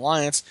Rebel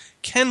Alliance,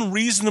 can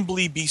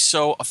reasonably be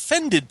so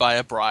offended by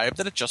a bribe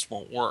that it just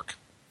won't work.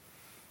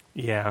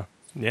 Yeah.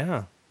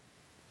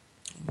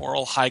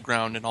 Moral high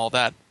ground and all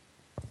that.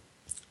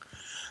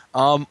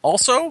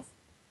 Also,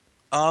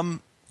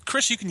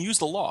 Chris, you can use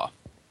the law.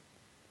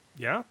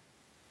 Yeah?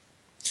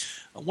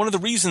 One of the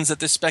reasons that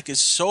this spec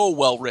is so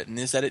well written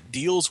is that it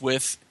deals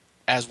with,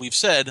 as we've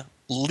said,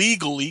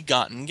 legally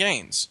gotten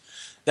gains.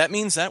 That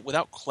means that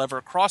without clever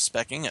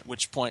cross-specking, at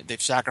which point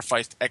they've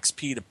sacrificed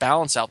XP to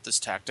balance out this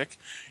tactic,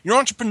 your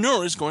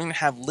Entrepreneur is going to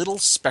have little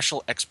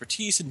special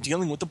expertise in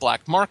dealing with the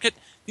black market,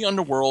 the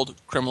underworld,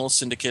 criminal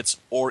syndicates,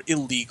 or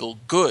illegal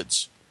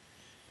goods.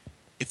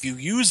 If you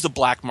use the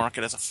black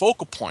market as a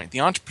focal point,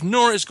 the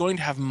Entrepreneur is going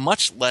to have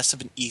much less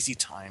of an easy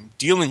time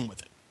dealing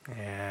with it.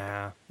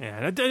 Yeah.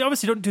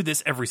 Obviously, don't do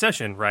this every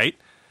session, right?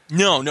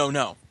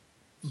 No.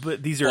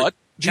 But these are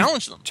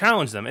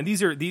challenge them, and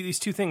these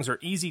two things are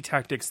easy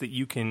tactics that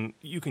you can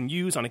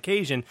use on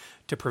occasion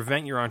to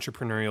prevent your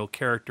entrepreneurial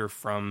character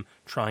from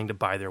trying to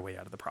buy their way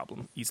out of the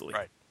problem easily.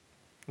 Right.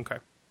 Okay.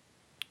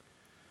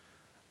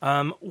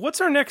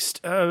 What's our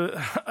next?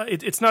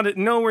 It's not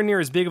nowhere near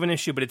as big of an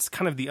issue, but it's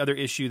kind of the other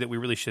issue that we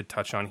really should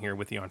touch on here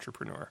with the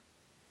Entrepreneur.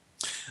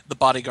 The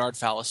bodyguard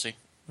fallacy.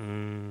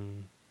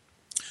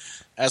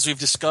 As we've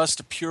discussed,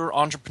 a pure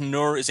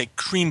Entrepreneur is a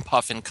cream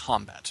puff in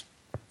combat.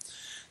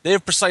 They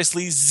have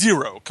precisely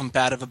 0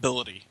 combative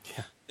ability.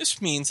 Yeah.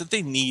 This means that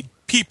they need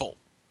people,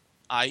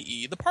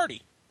 i.e. the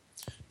party,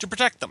 to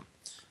protect them.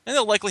 And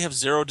they'll likely have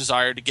 0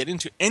 desire to get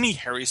into any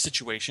hairy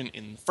situation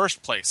in the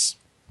first place.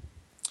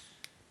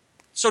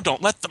 So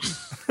don't let them.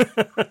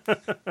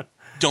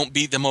 Don't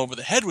beat them over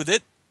the head with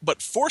it,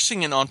 but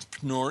forcing an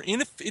Entrepreneur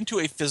into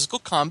a physical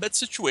combat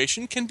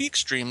situation can be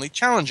extremely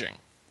challenging.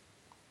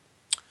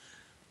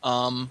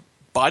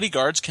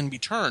 Bodyguards can be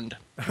turned.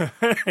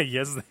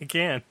 Yes, they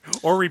can.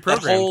 Or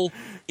reprogrammed. That whole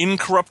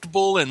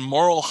incorruptible and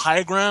moral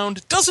high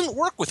ground doesn't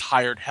work with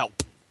hired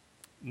help.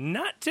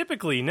 Not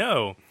typically,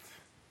 no.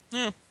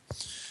 Yeah.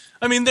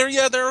 I mean, there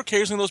are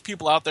occasionally those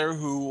people out there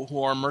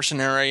who are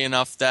mercenary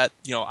enough that,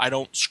 I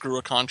don't screw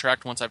a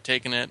contract once I've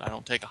taken it. I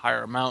don't take a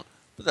higher amount.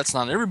 But that's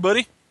not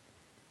everybody.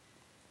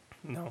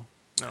 No.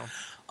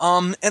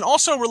 And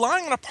also,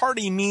 relying on a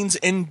party means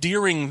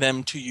endearing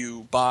them to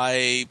you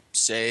by,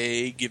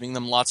 say, giving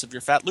them lots of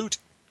your fat loot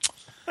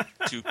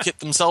to kit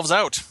themselves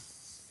out.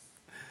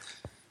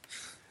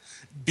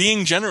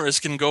 Being generous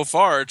can go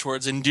far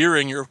towards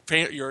endearing your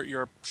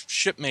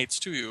shipmates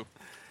to you.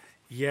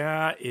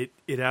 Yeah, it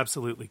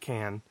absolutely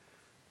can.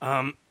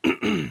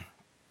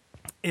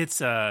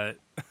 It's and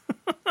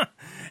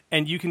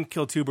you can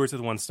kill 2 birds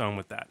with 1 stone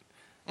with that.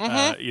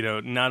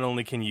 Mm-hmm. Not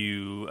only can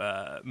you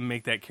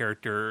make that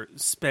character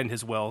spend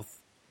his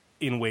wealth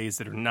in ways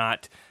that are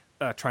not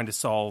trying to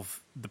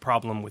solve the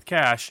problem with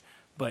cash,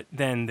 but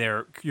then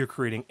you're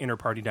creating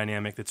inter-party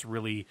dynamic that's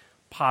really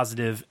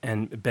positive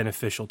and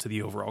beneficial to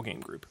the overall game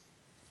group.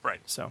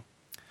 Right. So,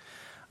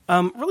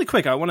 really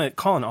quick, I want to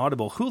call an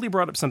audible. Hooli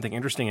brought up something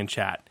interesting in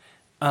chat.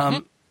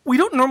 We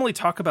don't normally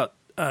talk about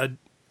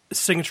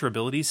signature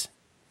abilities.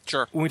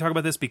 Sure. When we talk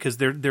about this, because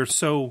they're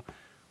so,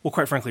 well,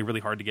 quite frankly,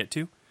 really hard to get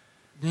to.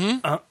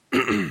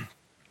 Mm-hmm.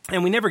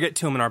 And we never get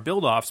to them in our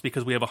build-offs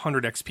because we have a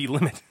 100 XP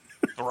limit.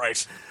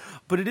 Right.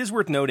 But it is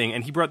worth noting,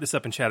 and he brought this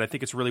up in chat, I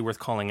think it's really worth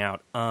calling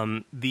out,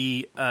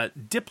 the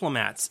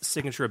Diplomat's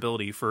signature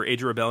ability for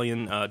Age of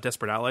Rebellion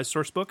Desperate Allies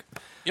sourcebook.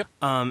 Yep.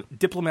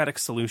 Diplomatic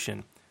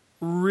Solution.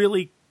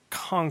 Really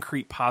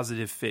concrete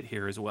positive fit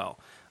here as well.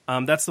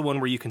 That's the one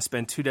where you can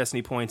spend 2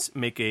 destiny points,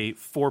 make a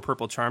 4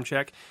 purple charm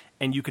check,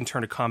 and you can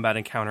turn a combat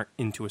encounter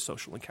into a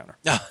social encounter.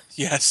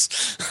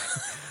 Yes.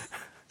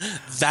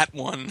 That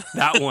one.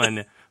 That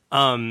one.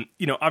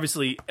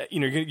 Obviously,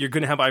 you're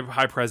going to have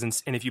high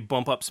presence, and if you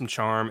bump up some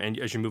charm and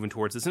as you're moving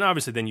towards this, and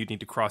obviously then you'd need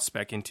to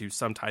cross-spec into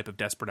some type of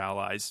Desperate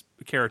Allies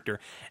character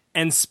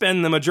and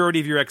spend the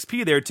majority of your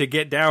XP there to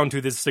get down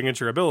to this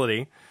signature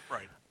ability.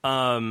 Right.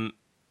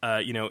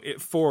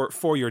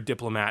 For your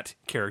Diplomat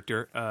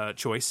character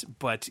choice.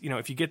 But,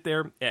 if you get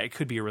there, it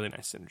could be a really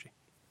nice synergy.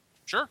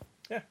 Sure.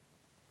 Yeah.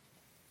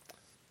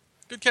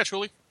 Good catch,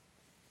 Hooli.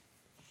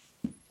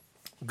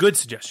 Good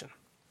suggestion.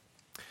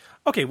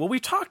 Okay, well, we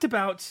talked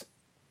about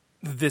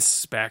this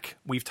spec.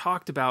 We've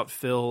talked about,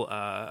 Phil,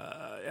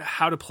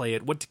 how to play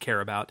it, what to care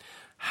about,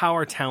 how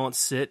our talents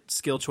sit,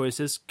 skill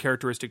choices,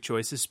 characteristic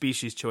choices,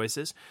 species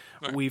choices.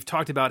 Right. We've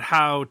talked about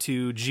how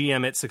to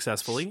GM it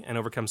successfully and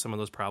overcome some of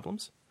those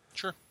problems.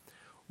 Sure.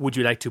 Would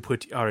you like to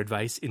put our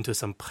advice into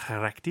some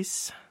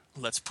practice?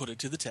 Let's put it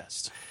to the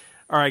test.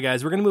 All right,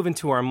 guys, we're going to move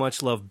into our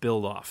much-loved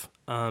build-off.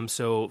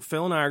 So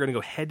Phil and I are going to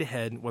go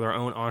head-to-head with our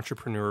own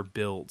Entrepreneur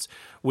builds,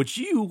 which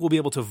you will be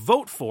able to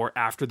vote for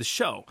after the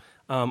show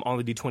on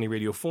the D20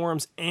 Radio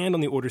forums and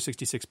on the Order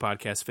 66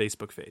 Podcast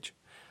Facebook page.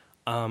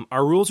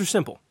 Our rules are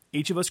simple.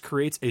 Each of us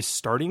creates a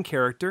starting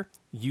character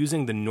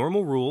using the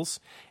normal rules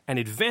and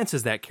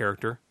advances that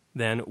character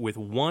then with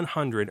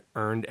 100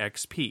 earned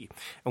XP.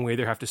 And we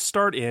either have to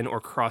start in or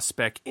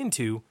cross-spec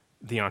into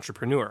the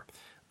Entrepreneur.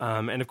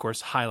 And, of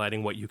course,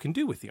 highlighting what you can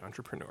do with the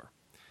Entrepreneur.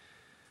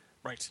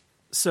 Right.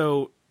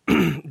 So,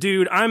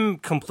 dude, I'm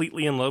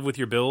completely in love with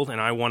your build, and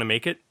I want to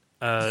make it.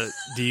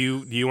 Do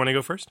you want to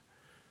go first?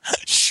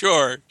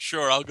 Sure,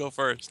 I'll go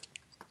first.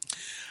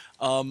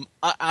 I'm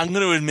going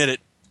to admit it,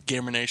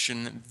 Gamer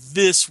Nation,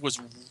 this was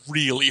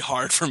really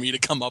hard for me to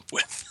come up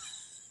with.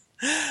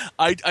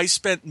 I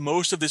spent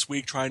most of this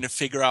week trying to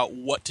figure out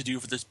what to do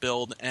for this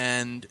build,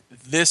 and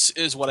this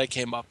is what I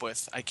came up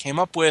with. I came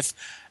up with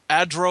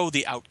Adro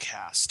the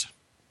Outcast.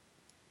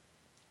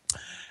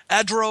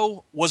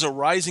 Adro was a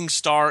rising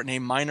star and a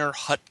minor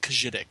Hutt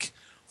Khajiitic,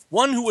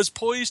 one who was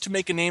poised to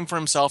make a name for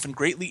himself and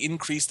greatly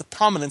increase the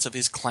prominence of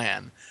his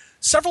clan.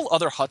 Several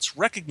other Hutts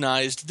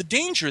recognized the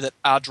danger that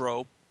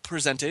Adro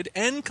presented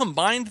and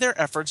combined their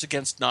efforts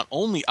against not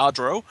only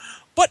Adro,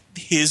 but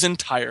his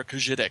entire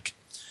Khajiitic.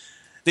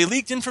 They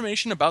leaked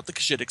information about the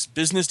Khajiitic's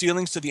business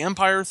dealings to the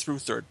Empire through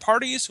third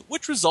parties,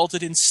 which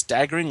resulted in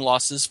staggering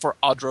losses for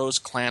Adro's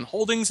clan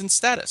holdings and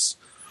status.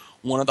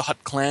 One of the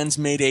Hutt clans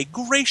made a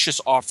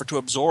gracious offer to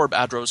absorb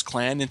Adro's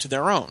clan into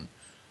their own.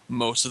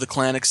 Most of the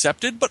clan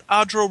accepted, but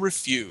Adro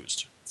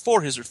refused.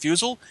 For his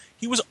refusal,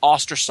 he was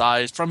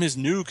ostracized from his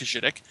new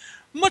Khajiit,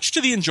 much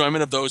to the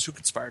enjoyment of those who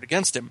conspired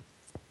against him.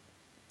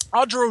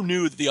 Adro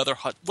knew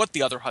what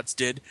the other Hutts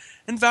did,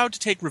 and vowed to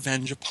take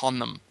revenge upon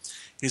them.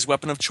 His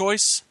weapon of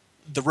choice?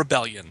 The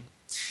rebellion.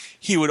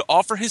 He would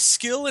offer his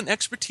skill and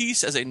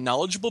expertise as a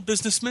knowledgeable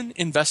businessman,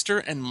 investor,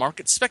 and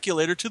market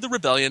speculator to the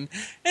rebellion,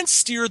 and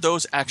steer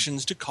those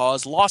actions to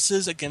cause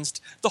losses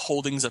against the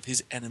holdings of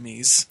his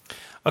enemies.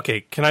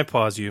 Okay, can I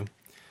pause you?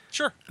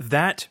 Sure.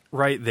 That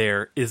right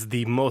there is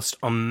the most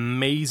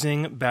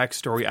amazing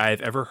backstory I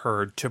have ever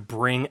heard to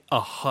bring a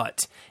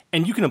Hutt,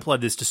 and you can apply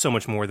this to so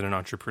much more than an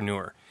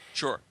entrepreneur.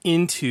 Sure.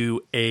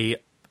 Into a,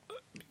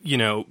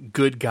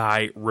 good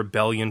guy,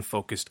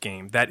 rebellion-focused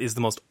game. That is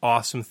the most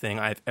awesome thing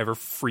I've ever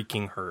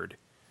freaking heard.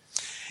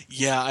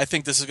 Yeah, I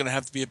think this is going to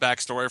have to be a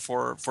backstory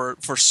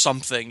for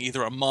something,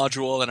 either a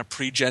module and a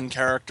pre-gen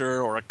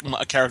character or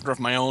a character of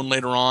my own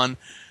later on.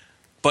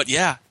 But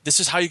yeah, this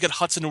is how you get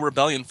Hutts into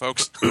rebellion,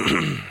 folks.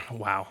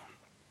 Wow.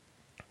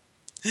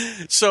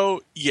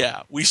 So,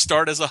 yeah, we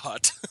start as a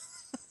Hutt.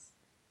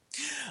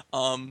 So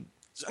I'm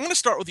going to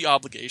start with the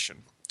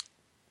obligation.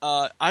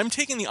 I'm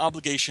taking the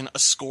obligation a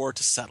score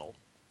to settle.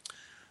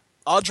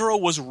 Adro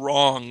was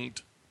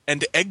wronged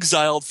and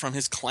exiled from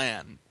his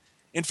clan.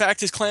 In fact,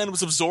 his clan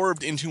was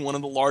absorbed into one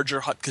of the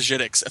larger Hutt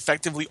Khajiitics,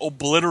 effectively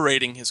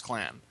obliterating his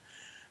clan.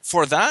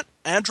 For that,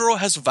 Adro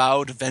has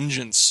vowed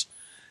vengeance.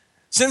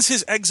 Since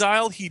his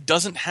exile, he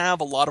doesn't have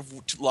a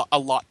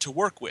lot to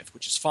work with,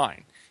 which is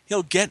fine.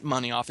 He'll get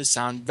money off his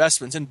sound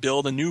investments and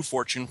build a new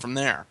fortune from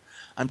there.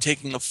 I'm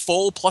taking the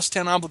full plus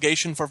 10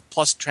 obligation for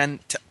plus 10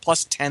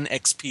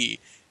 XP,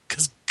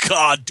 because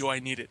God, do I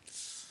need it.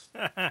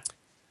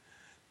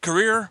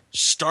 Career,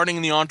 starting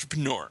in the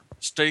entrepreneur.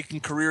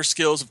 Taking career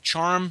skills of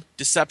charm,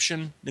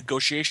 deception,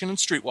 negotiation, and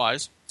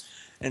streetwise,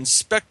 and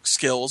spec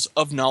skills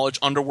of knowledge,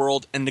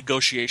 underworld, and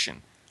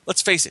negotiation.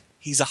 Let's face it,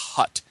 he's a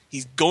Hutt.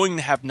 He's going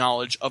to have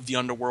knowledge of the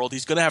underworld.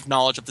 He's going to have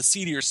knowledge of the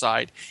seedier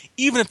side,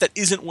 even if that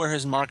isn't where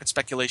his market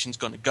speculation is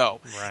going to go.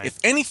 Right. If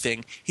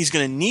anything, he's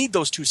going to need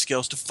those two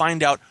skills to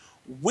find out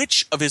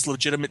which of his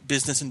legitimate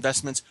business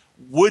investments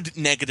would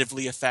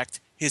negatively affect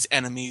his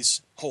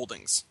enemy's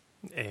holdings.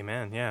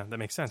 Amen. Yeah, that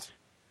makes sense.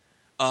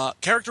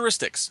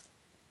 Characteristics.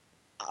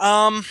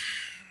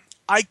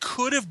 I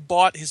could have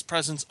bought his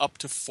presence up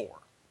to 4.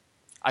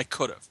 I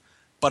could have.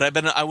 But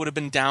I would have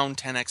been down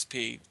 10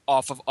 XP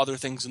off of other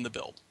things in the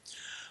build.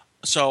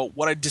 So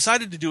what I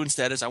decided to do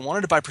instead is I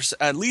wanted to buy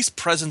at least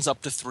presence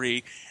up to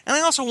 3, and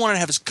I also wanted to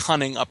have his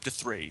cunning up to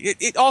 3.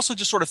 It also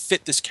just sort of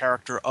fit this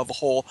character of a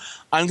whole,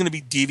 I'm going to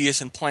be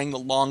devious and playing the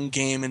long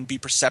game and be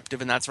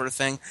perceptive and that sort of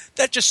thing.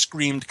 That just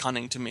screamed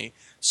cunning to me.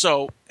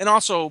 So, and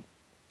also,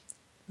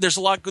 there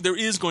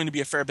is going to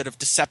be a fair bit of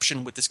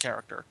deception with this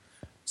character.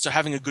 So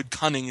having a good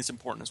cunning is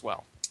important as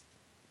well.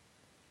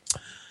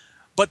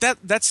 But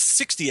that's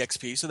 60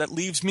 XP, so that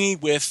leaves me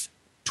with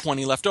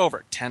 20 left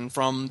over. 10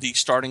 from the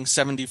starting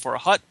 70 for a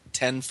Hutt,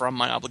 10 from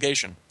my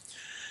obligation.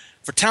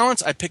 For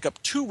talents, I pick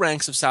up 2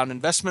 ranks of sound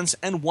investments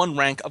and 1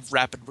 rank of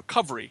rapid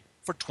recovery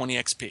for 20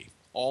 XP.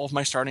 All of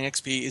my starting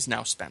XP is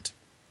now spent.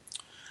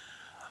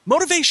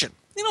 Motivation.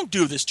 They don't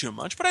do this too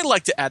much, but I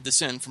like to add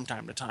this in from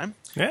time to time.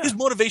 Yeah. His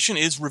motivation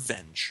is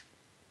revenge.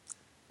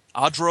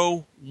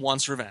 Adro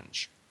wants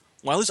revenge.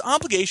 While his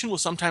obligation will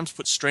sometimes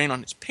put strain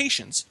on his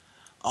patience,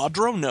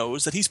 Adro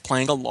knows that he's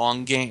playing a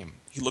long game.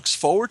 He looks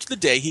forward to the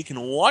day he can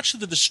watch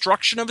the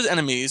destruction of his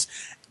enemies,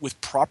 with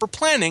proper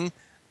planning,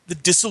 the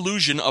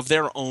dissolution of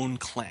their own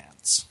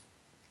clans.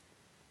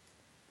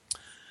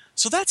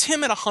 So that's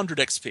him at 100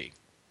 XP.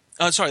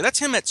 That's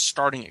him at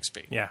starting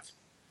XP. Yeah.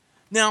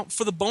 Now,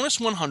 for the bonus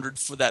 100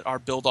 that our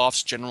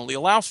build-offs generally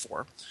allow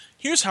for,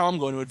 here's how I'm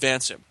going to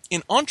advance him.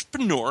 In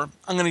Entrepreneur,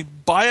 I'm going to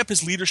buy up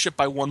his leadership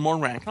by 1 more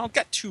rank, and I'll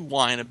get to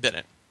why in a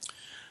minute.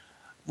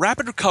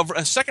 Rapid recovery,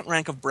 a 2nd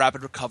rank of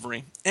rapid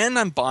recovery, and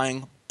I'm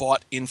buying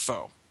bought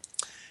info.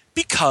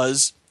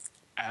 Because,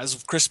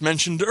 as Chris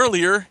mentioned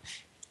earlier,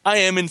 I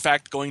am in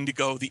fact going to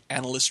go the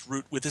analyst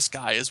route with this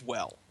guy as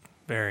well.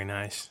 Very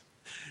nice.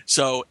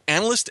 So,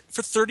 analyst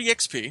for 30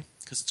 XP,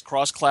 because it's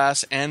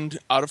cross-class and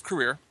out of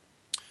career.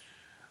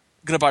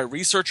 I'm going to buy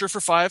researcher for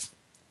 5,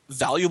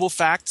 valuable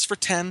facts for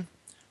 10,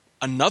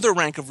 another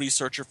rank of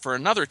researcher for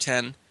another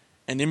 10,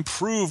 and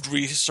improved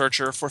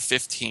researcher for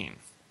 15.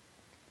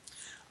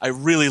 I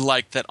really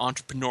like that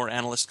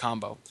entrepreneur-analyst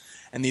combo.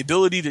 And the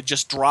ability to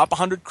just drop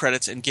 100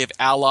 credits and give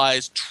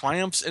allies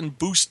triumphs and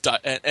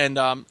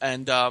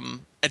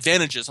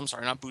advantages. I'm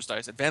sorry, not boost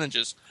dice,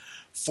 advantages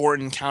for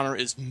an encounter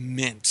is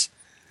mint.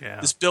 Yeah.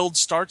 This build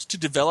starts to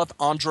develop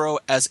Andro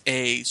as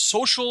a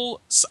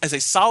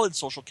solid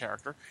social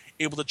character,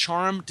 able to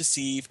charm,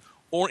 deceive,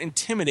 or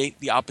intimidate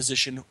the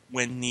opposition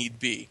when need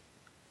be.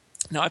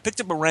 Now, I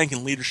picked up a rank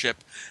in leadership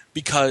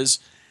because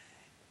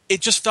it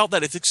just felt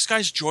that if this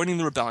guy's joining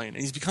the rebellion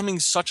and he's becoming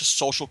such a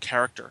social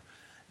character,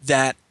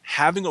 that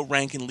having a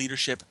rank in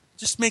leadership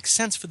just makes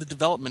sense for the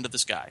development of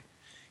this guy.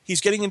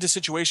 He's getting into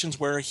situations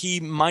where he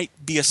might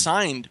be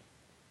assigned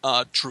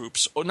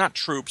troops, or not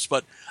troops,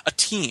 but a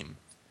team.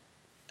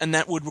 and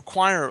that would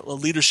require a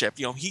leadership.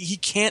 He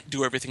can't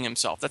do everything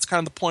himself. That's kind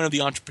of the point of the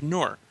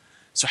entrepreneur.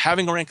 So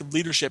having a rank of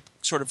leadership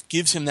sort of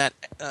gives him that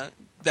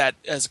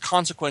as a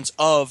consequence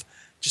of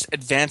just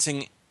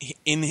advancing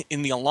in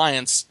the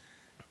alliance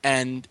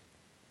and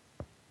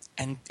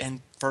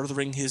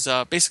furthering his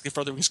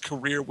furthering his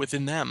career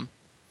within them.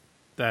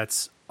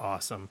 That's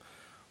awesome.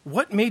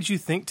 What made you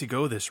think to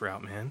go this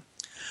route, man?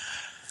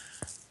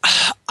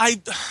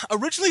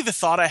 Originally the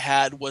thought I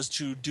had was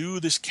to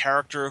do this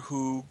character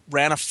who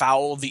ran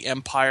afoul of the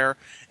Empire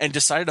and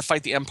decided to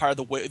fight the Empire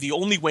the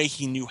only way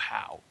he knew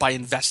how, by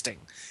investing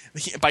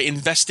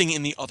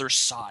in the other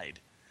side.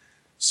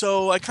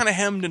 So I kind of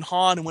hemmed and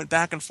hawed and went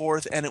back and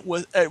forth, and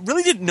I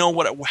really didn't know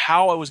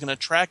how I was going to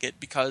track it,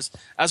 because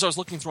as I was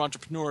looking through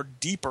Entrepreneur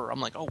deeper,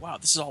 I'm like, oh wow,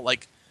 this is all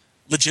like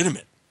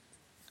legitimate.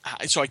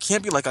 So I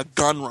can't be like a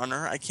gun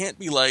runner. I can't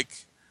be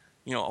like,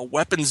 a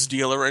weapons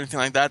dealer or anything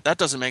like that. That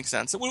doesn't make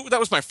sense. That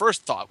was my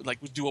first thought. Like,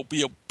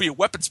 be a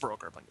weapons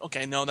broker. I'm like,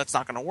 okay, no, that's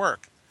not going to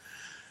work.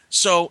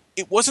 So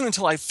it wasn't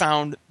until I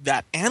found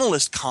that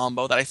analyst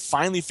combo that I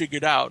finally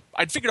figured out.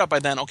 I'd figured out by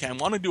then, okay, I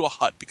want to do a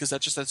hut because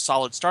that's just a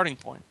solid starting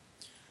point.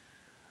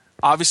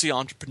 Obviously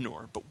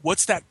entrepreneur, but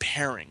what's that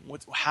pairing?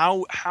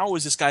 How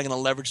is this guy going to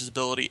leverage his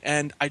ability?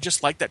 And I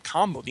just like that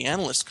combo, the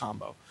analyst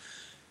combo.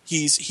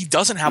 He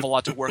doesn't have a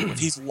lot to work with.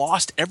 He's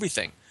lost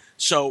everything.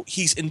 So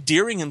he's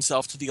endearing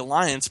himself to the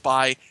Alliance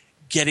by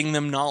getting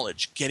them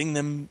knowledge, getting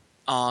them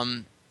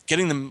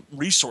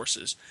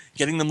resources,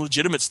 getting them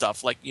legitimate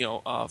stuff like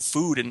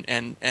food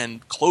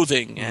and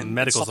clothing and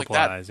medical stuff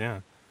supplies, like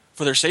that,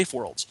 for their safe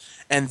worlds.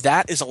 And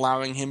that is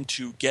allowing him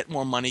to get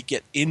more money,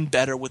 get in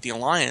better with the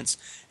Alliance,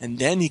 and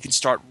then he can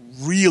start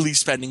really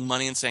spending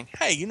money and saying,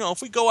 hey,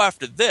 if we go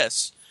after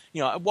this,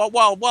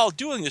 while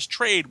doing this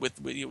trade with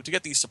to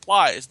get these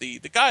supplies, the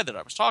guy that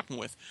I was talking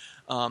with,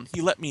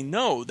 he let me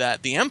know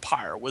that the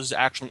Empire was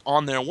actually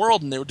on their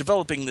world and they were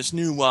developing this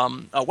new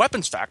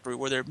weapons factory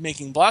where they're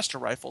making blaster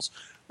rifles.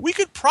 We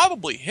could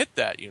probably hit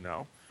that,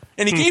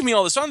 And he gave me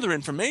all this other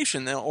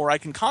information, or I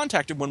can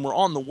contact him when we're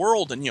on the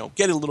world and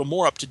get a little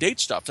more up to date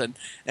stuff and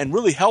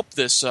really help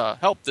this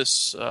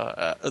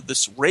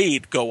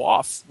raid go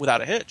off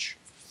without a hitch.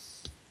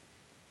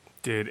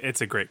 Dude,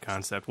 it's a great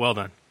concept. Well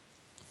done.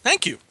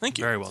 Thank you.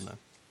 Very well done.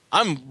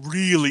 I'm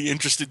really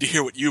interested to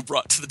hear what you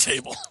brought to the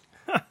table.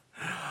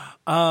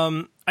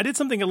 I did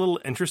something a little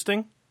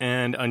interesting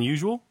and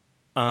unusual.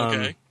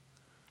 Okay.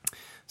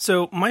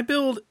 So my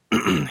build,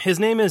 his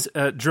name is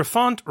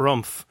Drafont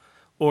Rumpf,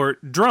 or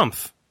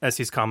Drumpf, as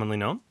he's commonly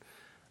known.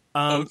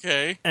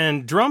 Okay.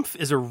 And Drumpf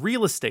is a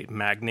real estate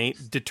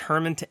magnate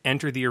determined to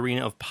enter the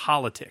arena of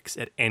politics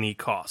at any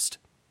cost.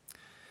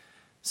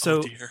 So,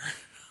 oh dear.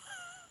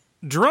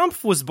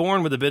 Drumpf was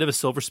born with a bit of a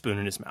silver spoon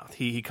in his mouth.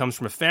 He comes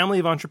from a family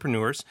of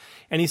entrepreneurs,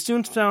 and he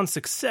soon found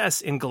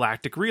success in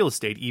galactic real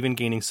estate, even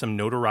gaining some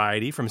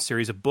notoriety from a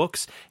series of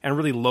books and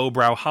really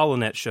lowbrow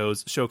HoloNet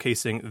shows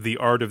showcasing the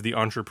art of the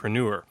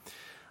entrepreneur.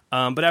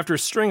 But after a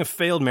string of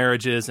failed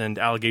marriages and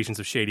allegations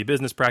of shady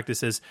business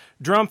practices,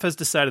 Drumpf has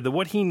decided that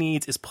what he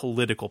needs is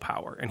political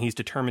power, and he's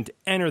determined to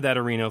enter that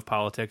arena of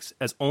politics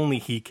as only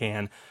he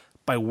can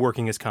by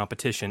working his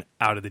competition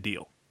out of the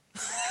deal.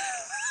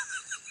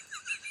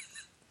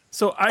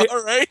 So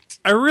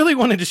I really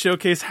wanted to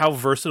showcase how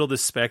versatile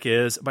this spec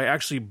is by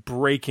actually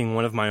breaking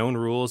one of my own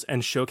rules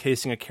and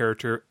showcasing a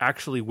character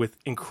actually with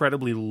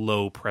incredibly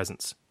low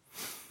presence.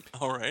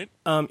 All right.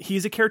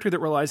 He's a character that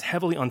relies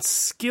heavily on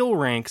skill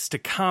ranks to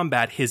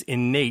combat his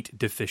innate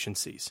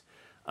deficiencies.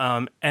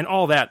 And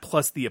all that,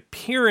 plus the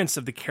appearance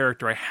of the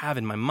character I have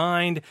in my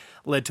mind,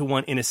 led to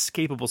one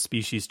inescapable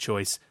species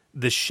choice,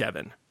 the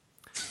Shevin.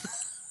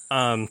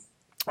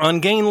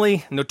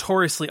 Ungainly,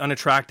 notoriously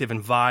unattractive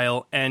and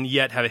vile, and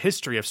yet have a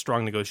history of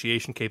strong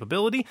negotiation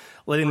capability,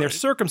 letting their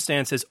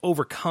circumstances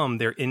overcome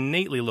their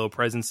innately low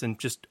presence and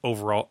just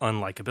overall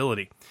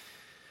unlikability.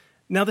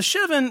 Now, the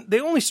Shevin, they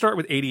only start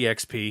with 80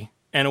 XP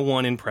and a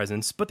 1 in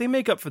presence, but they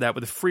make up for that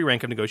with a free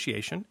rank of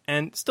negotiation,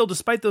 and still,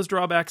 despite those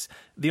drawbacks,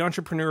 the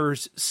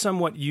entrepreneur's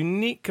somewhat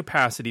unique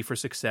capacity for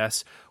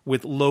success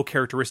with low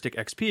characteristic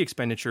XP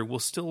expenditure will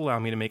still allow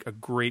me to make a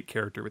great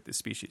character with this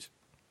species.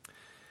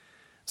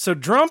 So,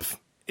 Drumpf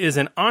is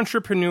an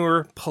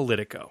entrepreneur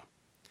politico.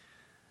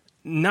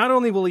 Not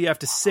only will he have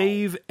to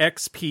save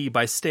XP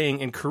by staying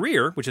in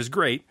career, which is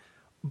great,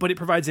 but it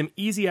provides him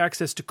easy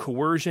access to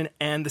coercion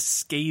and the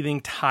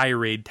scathing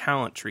tirade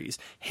talent trees.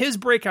 His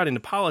breakout into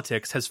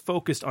politics has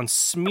focused on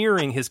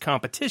smearing his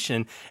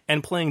competition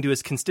and playing to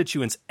his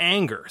constituents'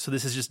 anger, so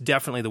this is just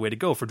definitely the way to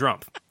go for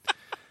Drumpf.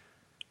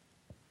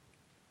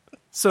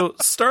 So,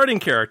 starting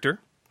character,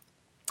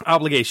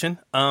 obligation.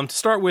 To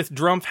start with,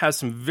 Drumpf has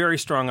some very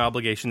strong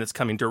obligation that's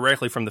coming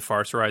directly from the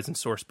Farce Horizon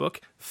sourcebook,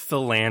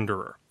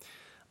 Philanderer.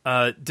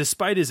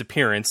 Despite his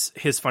appearance,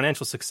 his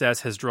financial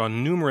success has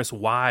drawn numerous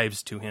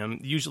wives to him,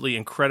 usually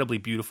incredibly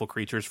beautiful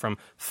creatures from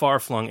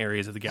far-flung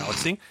areas of the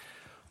galaxy.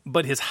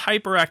 But his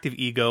hyperactive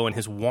ego and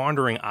his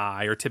wandering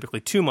eye are typically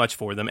too much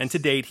for them, and to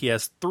date he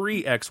has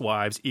 3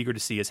 ex-wives eager to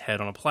see his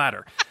head on a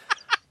platter.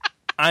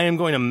 I am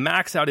going to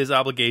max out his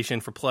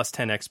obligation for plus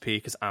 10 XP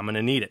because I'm going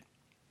to need it.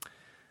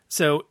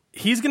 So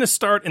he's going to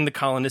start in the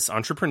colonist's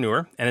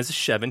entrepreneur, and as a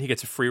Shevin, he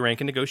gets a free rank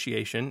in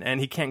negotiation,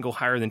 and he can't go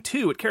higher than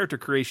 2 at character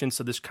creation,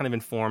 so this kind of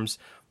informs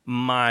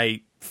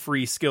my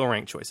free skill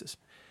rank choices.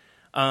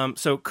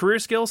 So career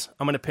skills,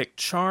 I'm going to pick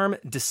charm,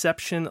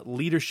 deception,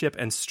 leadership,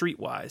 and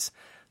streetwise.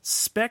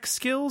 Spec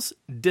skills,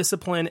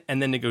 discipline, and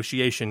then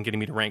negotiation, getting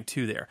me to rank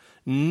 2 there.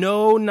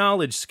 No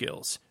knowledge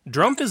skills.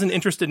 Drumpf isn't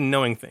interested in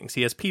knowing things.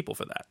 He has people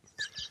for that.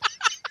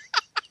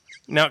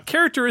 Now,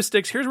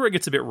 characteristics, here's where it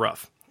gets a bit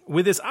rough.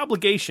 With his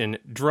obligation,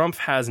 Drumpf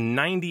has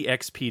 90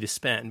 XP to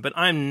spend, but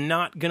I'm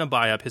not going to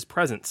buy up his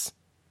presence.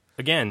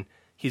 Again,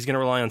 he's going to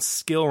rely on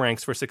skill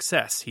ranks for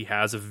success. He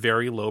has a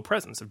very low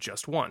presence of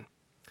just 1.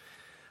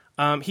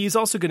 He's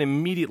also going to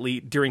immediately,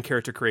 during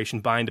character creation,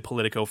 buy into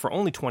Politico for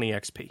only 20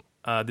 XP.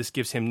 This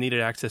gives him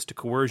needed access to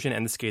coercion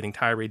and the scathing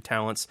tirade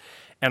talents,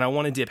 and I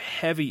want to dip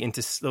heavy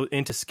into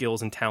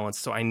skills and talents,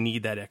 so I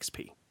need that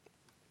XP.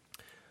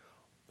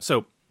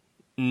 So,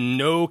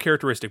 no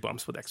characteristic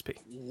bumps with XP.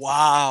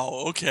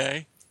 Wow,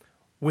 okay.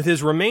 With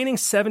his remaining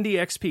 70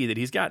 XP that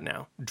he's got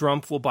now,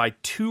 Drumpf will buy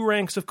 2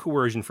 ranks of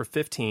coercion for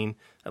 15.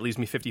 That leaves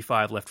me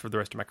 55 left for the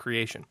rest of my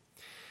creation.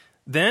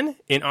 Then,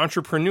 in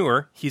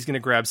Entrepreneur, he's going to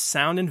grab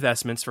Sound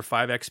Investments for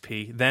 5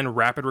 XP, then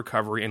Rapid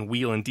Recovery and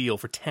Wheel and Deal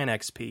for 10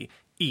 XP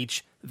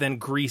each, then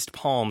Greased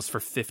Palms for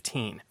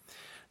 15.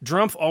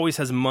 Drumpf always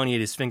has money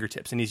at his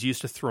fingertips, and he's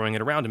used to throwing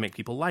it around to make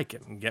people like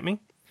him. You get me?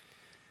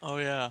 Oh,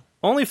 yeah.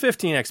 Only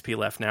 15 XP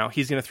left now.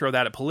 He's going to throw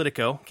that at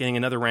Politico, getting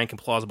another rank in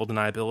Plausible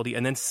Deniability,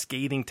 and then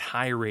Scathing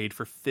Tirade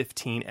for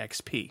 15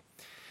 XP.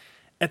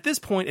 At this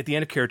point, at the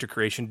end of character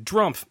creation,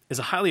 Drumpf is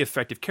a highly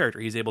effective character.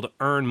 He's able to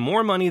earn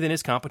more money than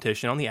his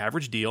competition on the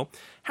average deal,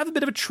 have a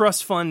bit of a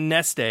trust fund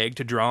nest egg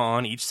to draw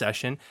on each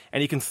session,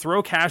 and he can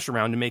throw cash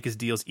around to make his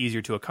deals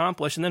easier to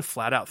accomplish, and then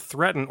flat out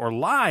threaten or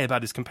lie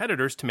about his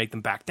competitors to make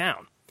them back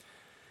down.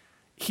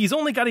 He's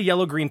only got a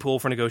yellow-green pool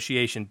for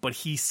negotiation, but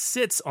he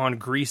sits on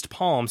Greased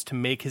Palms to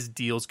make his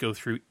deals go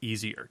through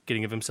easier,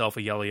 getting of himself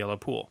a yellow-yellow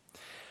pool.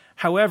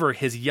 However,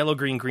 his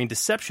yellow-green-green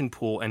deception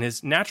pool and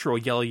his natural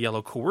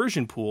yellow-yellow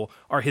coercion pool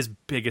are his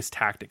biggest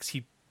tactics.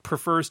 He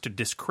prefers to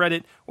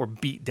discredit or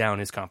beat down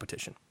his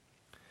competition.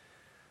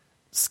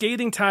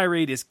 Scathing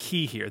Tirade is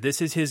key here.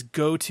 This is his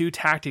go-to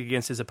tactic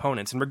against his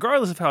opponents, and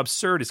regardless of how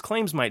absurd his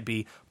claims might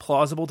be,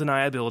 Plausible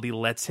Deniability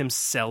lets him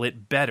sell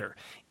it better,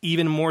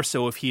 even more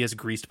so if he has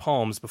greased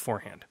palms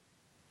beforehand.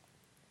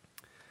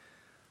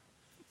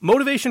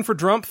 Motivation for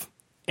Drumpf,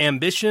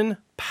 ambition,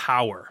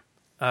 power.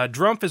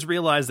 Drumpf has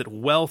realized that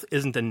wealth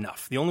isn't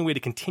enough. The only way to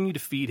continue to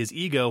feed his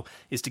ego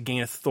is to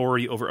gain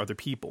authority over other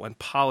people, and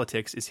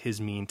politics is his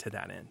mean to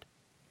that end.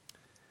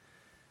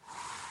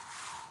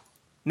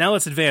 Now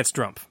let's advance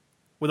Drumpf.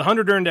 With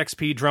 100 earned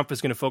XP, Drumpf is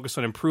going to focus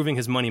on improving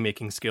his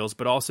money-making skills,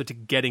 but also to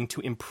getting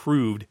to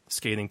improved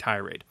Scathing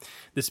Tirade.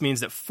 This means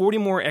that 40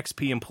 more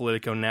XP in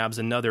Politico nabs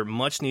another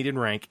much-needed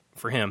rank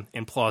for him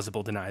in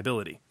Plausible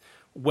Deniability.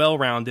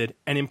 Well-rounded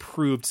and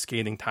improved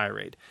Scathing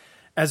Tirade.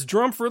 As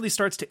Drumpf really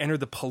starts to enter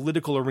the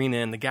political arena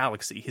in the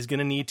galaxy, he's going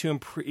to need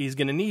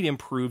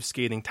improved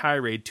Scathing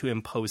Tirade to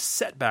impose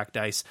setback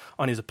dice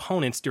on his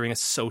opponents during a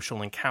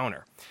social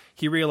encounter.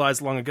 He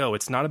realized long ago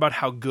it's not about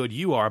how good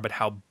you are, but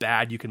how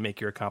bad you can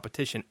make your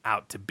competition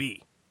out to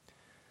be.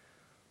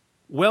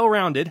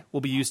 Well-rounded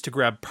will be used to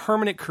grab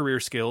permanent career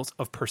skills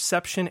of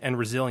perception and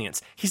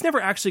resilience. He's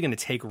never actually going to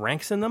take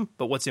ranks in them,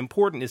 but what's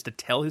important is to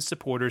tell his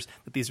supporters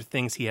that these are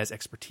things he has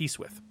expertise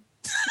with.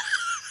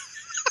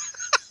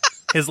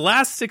 His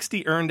last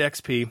 60 earned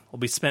XP will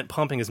be spent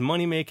pumping his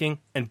money-making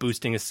and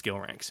boosting his skill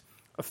ranks.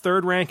 A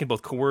third rank in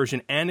both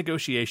coercion and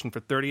negotiation for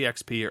 30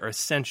 XP are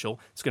essential.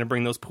 It's going to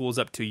bring those pools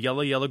up to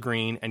yellow, yellow,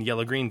 green, and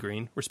yellow, green,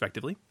 green,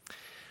 respectively.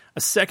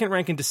 A second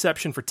rank in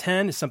deception for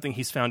 10 is something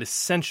he's found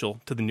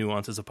essential to the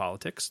nuances of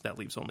politics. That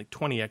leaves only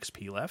 20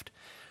 XP left,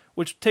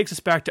 which takes us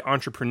back to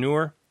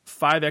entrepreneur.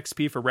 5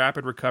 XP for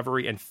rapid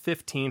recovery and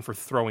 15 for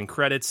throwing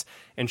credits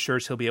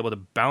ensures he'll be able to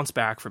bounce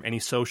back from any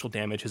social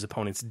damage his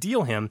opponents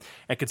deal him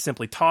and can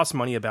simply toss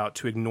money about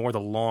to ignore the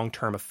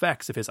long-term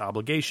effects of his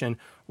obligation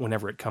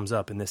whenever it comes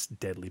up in this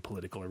deadly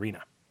political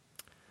arena.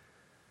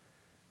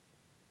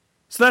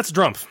 So that's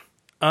Drumpf.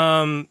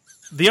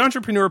 The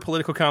entrepreneur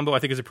political combo I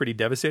think is a pretty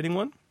devastating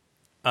one.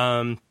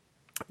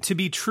 To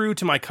be true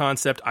to my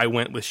concept, I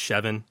went with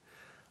Shevin.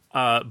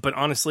 But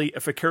honestly,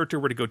 if a character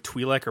were to go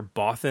Twi'lek or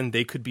Bothan,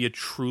 they could be a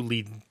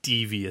truly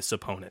devious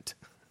opponent.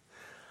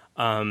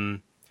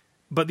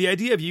 But the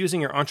idea of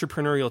using your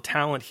entrepreneurial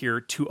talent here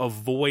to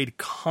avoid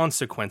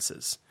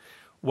consequences,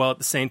 while at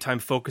the same time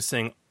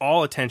focusing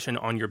all attention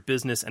on your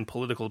business and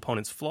political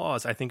opponent's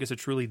flaws, I think is a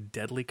truly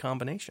deadly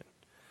combination.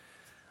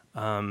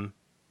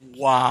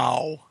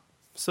 Wow.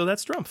 So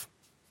that's Drumpf.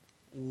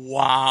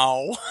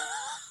 Wow.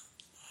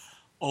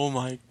 Oh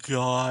my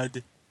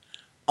god.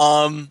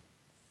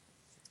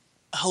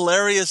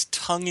 Hilarious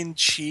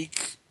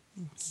tongue-in-cheek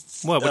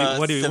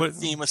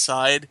theme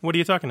aside. What are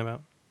you talking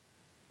about?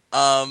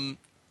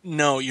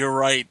 No, you're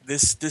right.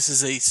 This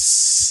is a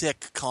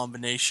sick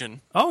combination.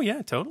 Oh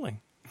yeah,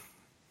 totally.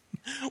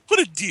 What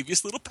a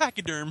devious little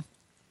pachyderm.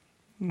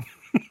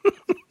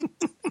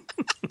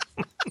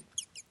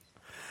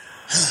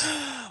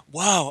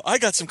 Wow, I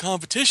got some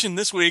competition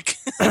this week.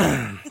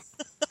 All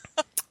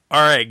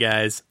right,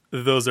 guys.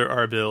 Those are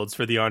our builds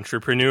for the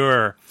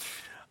Entrepreneur.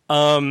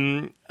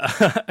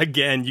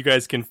 Again, you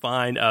guys can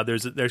find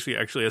there's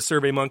actually a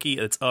Survey Monkey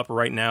that's up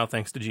right now,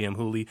 thanks to GM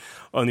Hooley,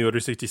 on the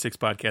Order 66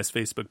 Podcast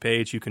Facebook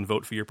page. You can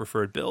vote for your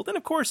preferred build, and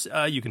of course,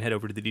 you can head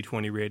over to the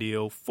D20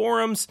 Radio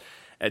forums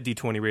at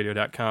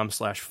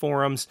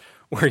d20radio.com/forums,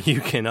 where you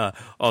can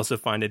also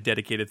find a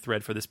dedicated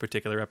thread for this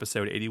particular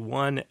episode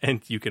 81,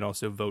 and you can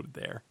also vote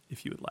there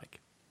if you would like.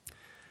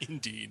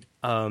 Indeed.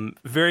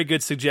 Very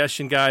good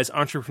suggestion, guys.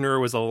 Entrepreneur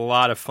was a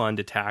lot of fun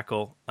to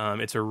tackle.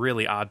 It's a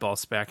really oddball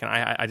spec, and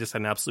I just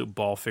had an absolute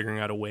ball figuring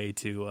out a way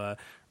to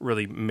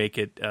really make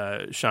it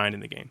shine in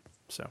the game.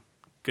 So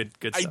good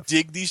stuff. I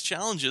dig these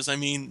challenges. I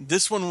mean,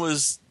 this one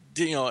was,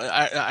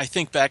 I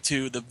think back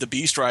to the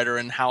Beast Rider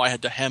and how I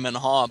had to hem and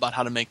haw about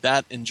how to make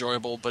that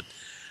enjoyable, but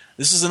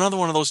this is another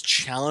one of those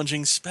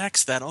challenging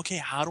specs that, okay,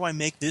 how do I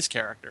make this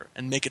character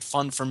and make it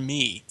fun for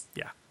me?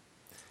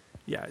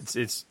 Yeah,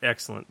 it's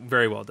excellent.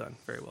 Very well done.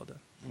 Very well done.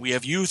 We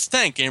have you to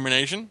thank, Gamer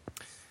Nation.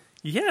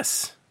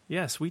 Yes,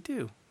 we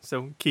do.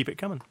 So keep it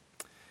coming.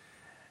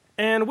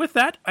 And with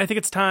that, I think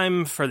it's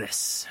time for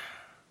this.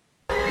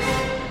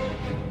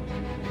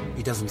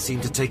 He doesn't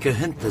seem to take a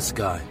hint, this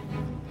guy.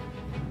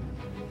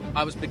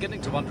 I was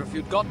beginning to wonder if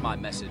you'd got my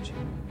message.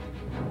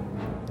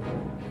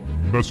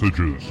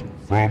 Messages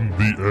from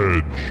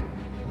the Edge.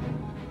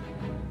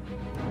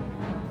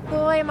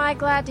 Boy, am I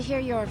glad to hear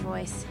your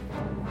voice.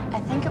 I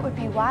think it would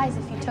be wise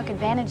if you took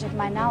advantage of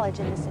my knowledge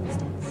in this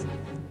instance.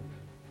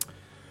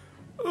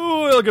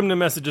 Welcome to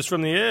Messages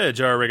from the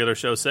Edge, our regular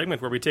show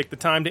segment where we take the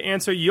time to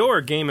answer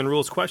your game and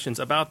rules questions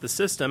about the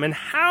system. And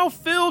how,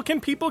 Phil,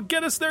 can people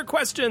get us their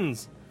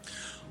questions?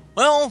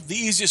 Well, the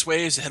easiest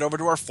way is to head over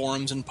to our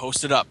forums and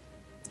post it up.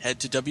 Head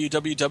to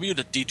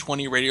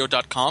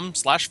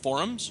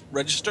www.d20radio.com/forums,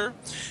 register,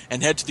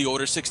 and head to the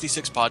Order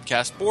 66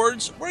 podcast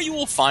boards, where you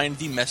will find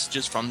the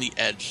Messages from the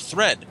Edge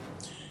thread.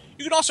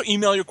 You can also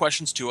email your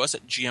questions to us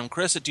at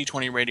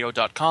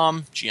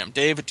gmchris@d20radio.com,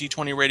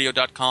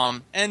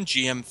 gmdave@d20radio.com, and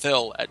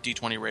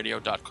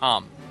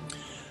gmphil@d20radio.com.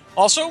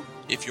 Also,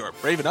 if you're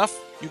brave enough,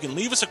 you can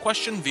leave us a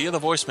question via the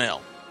voicemail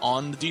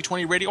on the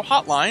D20 Radio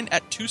hotline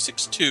at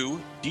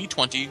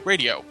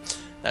 262-D20-RADIO.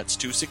 That's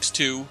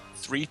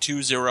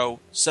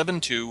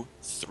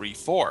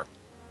 262-320-7234.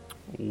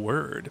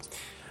 Word.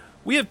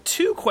 We have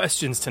two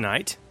questions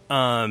tonight.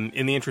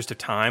 In the interest of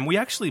time, we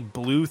actually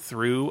blew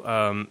through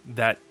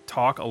that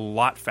talk a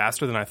lot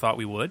faster than I thought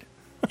we would.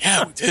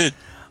 Yeah, we did.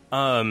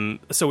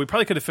 So we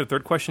probably could have fit a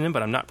third question in,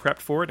 but I'm not prepped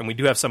for it, and we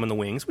do have some in the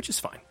wings, which is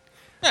fine.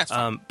 That's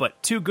fine.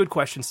 But two good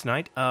questions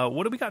tonight.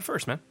 What do we got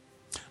first, man?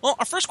 Well,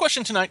 our first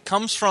question tonight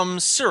comes from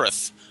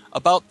Sirith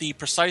about the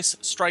precise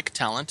strike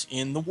talent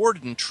in the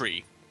Warden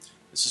tree.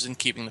 This is in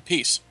Keeping the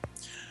Peace.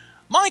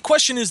 My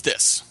question is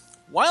this.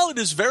 While it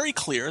is very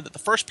clear that the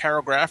first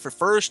paragraph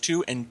refers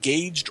to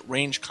engaged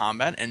ranged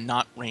combat and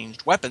not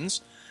ranged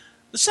weapons,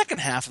 the second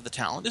half of the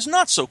talent is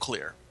not so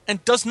clear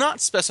and does not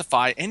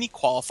specify any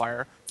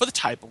qualifier for the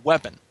type of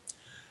weapon.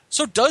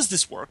 So does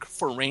this work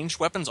for ranged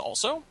weapons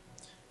also?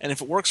 And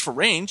if it works for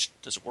ranged,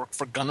 does it work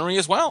for gunnery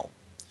as well?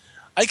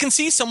 I can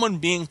see someone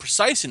being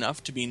precise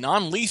enough to be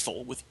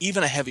non-lethal with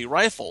even a heavy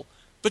rifle,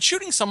 but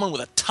shooting someone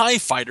with a TIE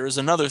fighter is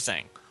another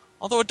thing.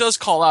 Although it does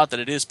call out that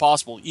it is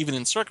possible, even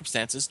in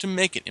circumstances, to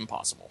make it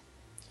impossible.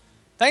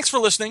 Thanks for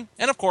listening,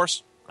 and of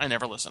course, I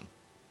never listen.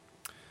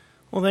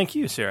 Well, thank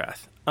you,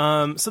 Sarath.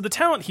 So the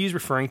talent he's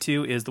referring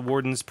to is the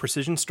Warden's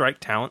Precision Strike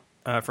talent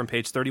from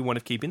page 31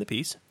 of Keeping the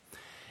Peace.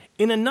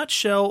 In a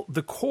nutshell,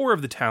 the core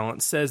of the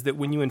talent says that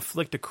when you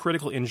inflict a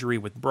critical injury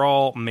with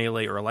brawl,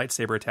 melee, or a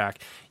lightsaber attack,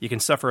 you can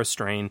suffer a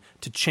strain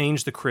to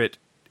change the crit,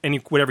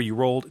 whatever you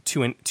rolled,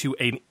 to an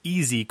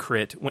easy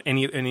crit,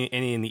 any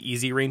in the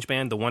easy range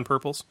band, the 1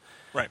 purples,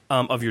 right,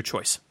 of your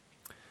choice.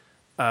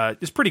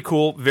 It's pretty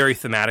cool, very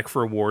thematic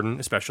for a Warden,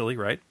 especially,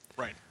 right?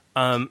 Right.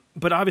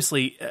 But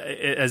obviously,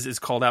 as is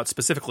called out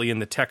specifically in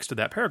the text of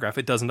that paragraph,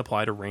 it doesn't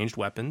apply to ranged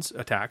weapons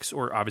attacks,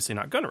 or obviously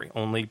not gunnery,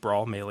 only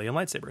brawl, melee, and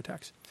lightsaber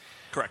attacks.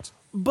 Correct.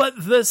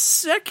 But the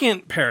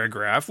second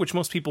paragraph, which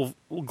most people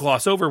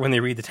gloss over when they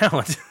read the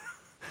talent,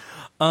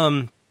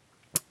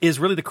 is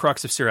really the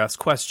crux of Sirath's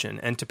question.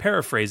 And to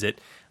paraphrase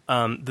it,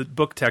 the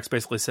book text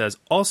basically says,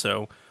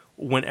 also,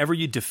 whenever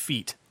you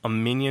defeat a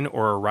minion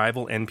or a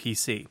rival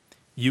NPC,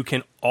 you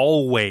can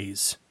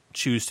always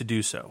choose to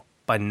do so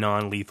by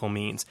non-lethal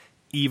means,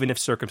 even if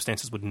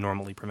circumstances would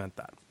normally prevent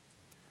that.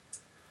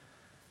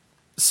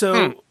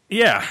 So,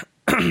 yeah.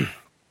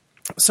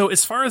 So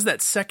as far as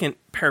that second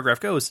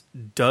paragraph goes,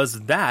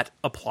 does that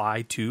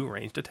apply to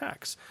ranged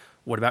attacks?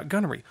 What about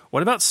gunnery?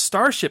 What about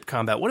starship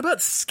combat? What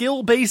about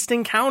skill-based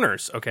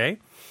encounters? Okay.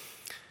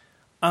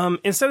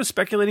 Instead of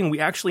speculating, we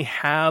actually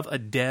have a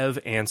dev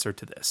answer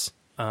to this.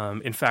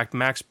 In fact,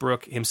 Max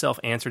Brook himself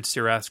answered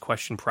Sirath's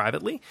question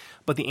privately,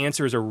 but the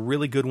answer is a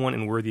really good one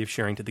and worthy of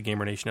sharing to the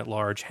Gamer Nation at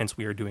large, hence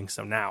we are doing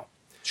so now.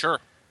 Sure.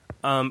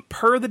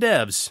 Per the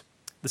devs,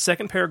 the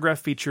second paragraph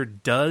feature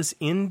does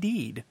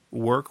indeed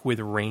work with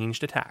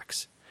ranged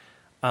attacks.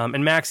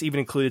 And Max even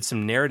included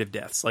some narrative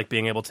deaths, like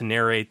being able to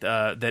narrate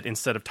that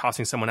instead of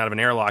tossing someone out of an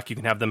airlock, you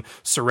can have them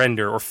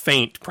surrender or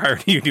faint prior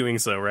to you doing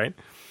so, right?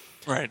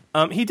 Right.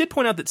 He did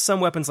point out that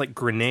some weapons like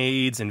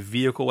grenades and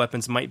vehicle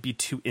weapons might be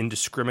too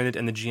indiscriminate,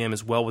 and the GM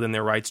is well within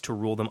their rights to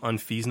rule them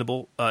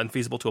unfeasible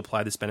to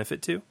apply this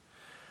benefit to,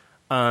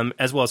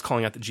 as well as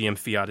calling out that GM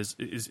fiat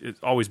is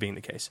always being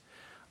the case.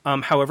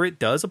 However, it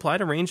does apply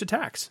to ranged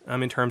attacks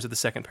in terms of the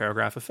second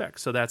paragraph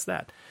effect, so that's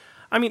that.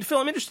 I mean, Phil,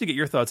 I'm interested to get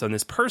your thoughts on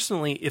this.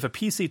 Personally, if a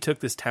PC took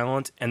this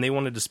talent and they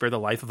wanted to spare the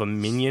life of a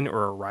minion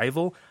or a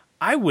rival,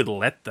 I would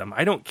let them.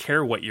 I don't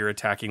care what you're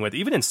attacking with,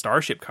 even in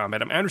Starship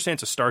combat. I mean, I understand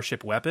it's a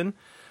Starship weapon,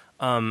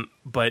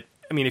 but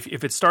I mean,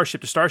 if it's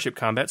Starship to Starship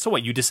combat, so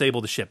what? You disable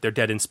the ship; they're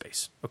dead in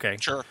space. Okay,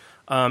 sure.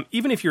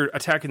 Even if you're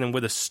attacking them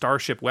with a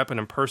Starship weapon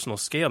on personal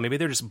scale, maybe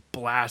they're just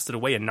blasted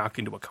away and knocked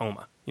into a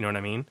coma. You know what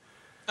I mean?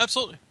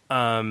 Absolutely.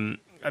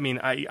 I mean,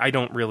 I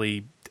don't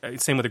really.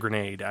 Same with a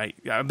grenade.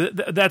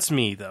 That's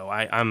me though.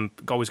 I'm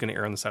always going to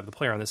err on the side of the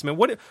player on this. I mean,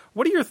 what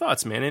are your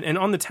thoughts, man? And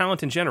on the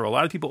talent in general, a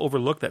lot of people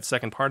overlook that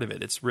second part of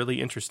it. It's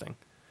really interesting.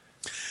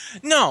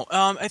 No,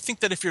 I think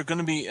that if you're going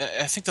to be,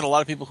 I think that a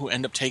lot of people who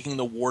end up taking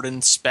the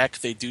Warden spec,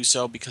 they do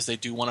so because they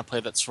do want to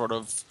play that sort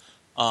of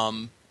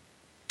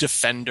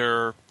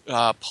defender,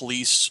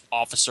 police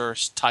officer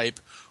type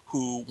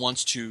who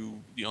wants to,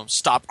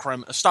 stop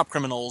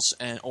criminals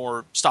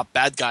or stop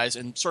bad guys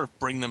and sort of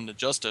bring them to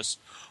justice.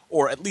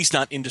 Or at least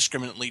not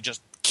indiscriminately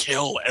just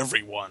kill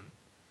everyone.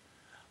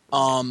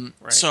 Right.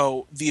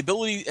 So the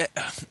ability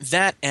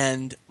that,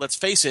 and let's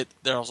face it,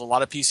 there's a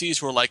lot of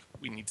PCs who are like,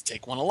 we need to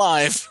take one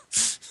alive.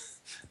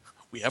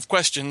 We have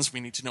questions.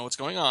 We need to know what's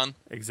going on.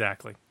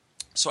 Exactly.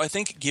 So I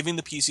think giving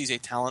the PCs a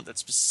talent that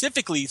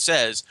specifically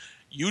says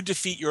you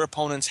defeat your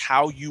opponents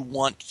how you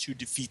want to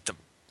defeat them.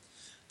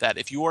 That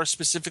if you are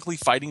specifically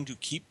fighting to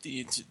keep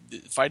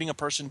fighting a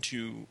person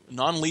to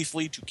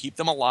non-lethally to keep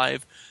them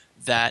alive,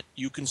 that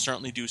you can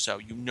certainly do so.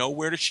 You know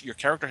where to your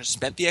character has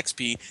spent the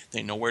XP.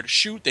 They know where to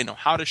shoot. They know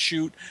how to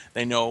shoot.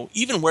 They know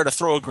even where to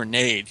throw a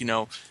grenade.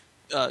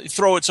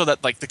 Throw it so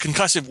that like the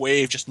concussive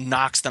wave just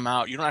knocks them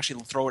out. You don't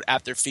actually throw it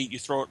at their feet. You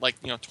throw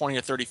it 20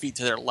 or 30 feet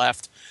to their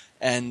left,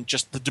 and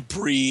just the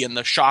debris and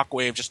the shock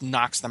wave just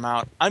knocks them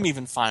out. I'm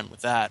even fine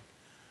with that.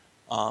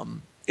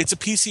 It's a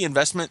PC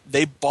investment.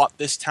 They bought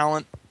this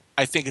talent.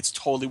 I think it's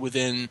totally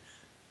within.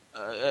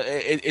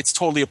 It's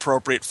totally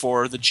appropriate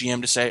for the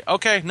GM to say,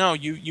 "Okay, no,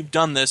 you've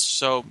done this.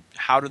 So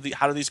how do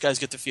these guys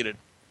get defeated?"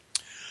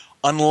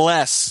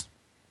 Unless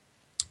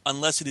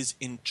it is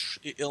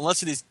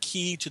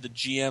key to the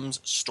GM's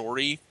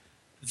story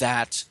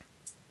that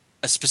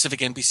a specific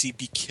NPC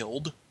be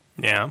killed.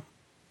 Yeah.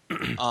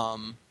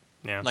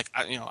 Yeah. Like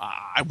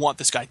I want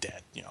this guy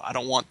dead. I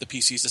don't want the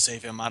PCs to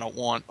save him. I don't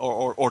want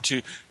or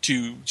to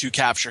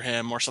capture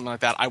him or something like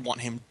that. I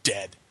want him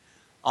dead.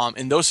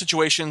 In those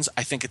situations,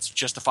 I think it's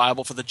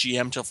justifiable for the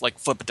GM to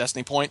flip a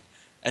destiny point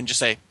and just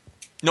say,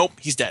 "Nope,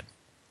 he's dead."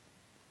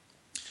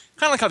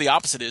 Kind of like how the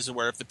opposite is,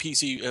 where if the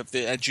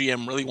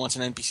GM really wants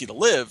an NPC to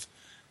live,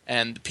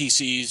 and the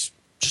PCs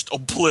just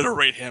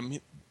obliterate him,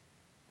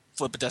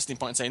 flip a destiny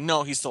point and say,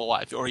 "No, he's still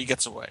alive," or he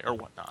gets away, or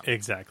whatnot.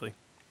 Exactly.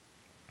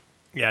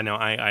 Yeah, no,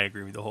 I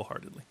agree with you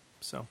wholeheartedly.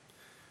 So,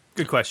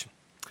 good question.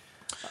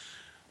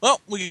 Well,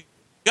 we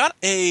got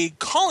a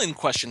call-in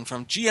question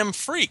from GM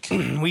Freak.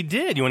 We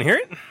did. You want to hear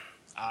it?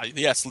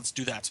 Yes, let's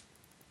do that.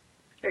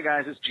 Hey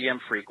guys, it's GM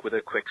Freak with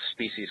a quick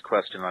species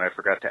question that I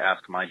forgot to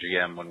ask my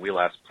GM when we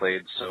last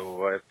played,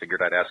 so I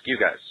figured I'd ask you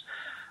guys.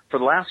 For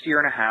the last year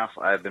and a half,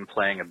 I've been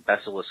playing a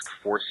Basilisk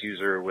Force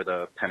user with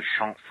a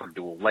penchant for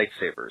dual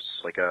lightsabers,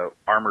 like a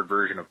armored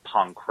version of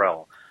Pong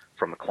Krell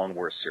from the Clone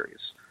Wars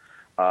series.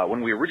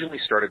 When we originally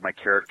started my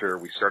character,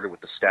 we started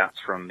with the stats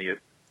from the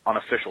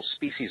unofficial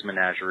species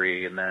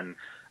menagerie and then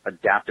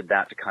adapted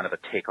that to kind of a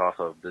takeoff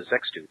of the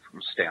Zextu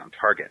from Stay on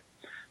Target.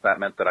 That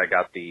meant that I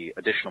got the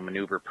additional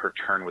maneuver per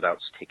turn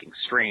without taking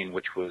strain,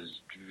 which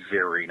was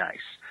very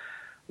nice.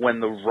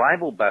 When the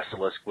rival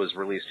Basilisk was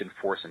released in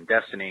Force and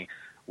Destiny,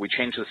 we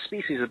changed the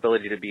species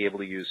ability to be able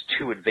to use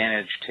 2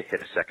 advantage to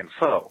hit a second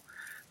foe.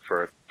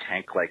 For a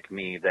tank like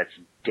me, that's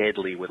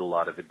deadly with a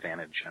lot of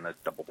advantage and a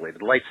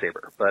double-bladed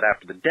lightsaber. But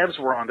after the devs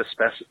were on to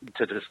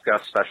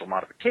discuss special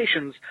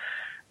modifications,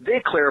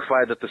 they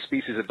clarified that the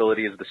species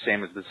ability is the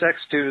same as the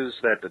Zextu's,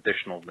 that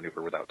additional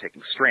maneuver without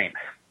taking strain.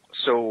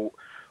 So,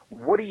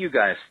 what do you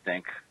guys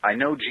think? I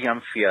know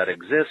GM Fiat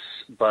exists,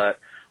 but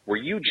were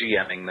you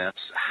GMing this?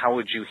 How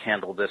would you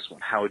handle this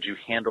one? How would you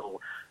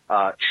handle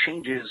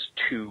changes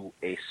to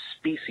a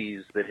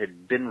species that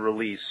had been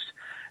released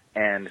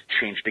and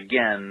changed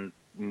again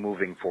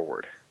moving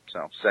forward?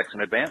 So, sex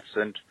in advance,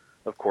 and,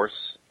 of course,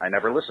 I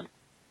never listen.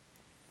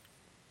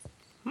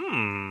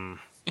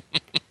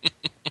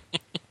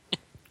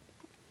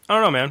 I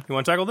don't know, man. You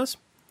want to tackle this?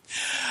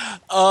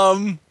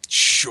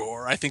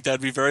 Sure. I think that'd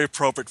be very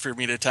appropriate for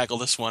me to tackle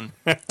this one.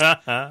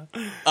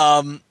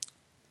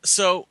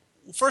 So,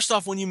 first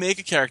off, when you make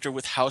a character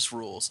with house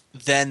rules,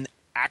 then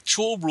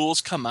actual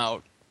rules come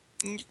out,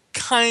 and you're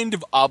kind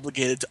of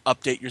obligated to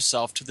update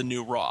yourself to the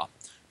new raw,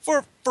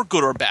 for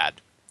good or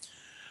bad.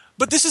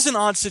 But this is an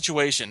odd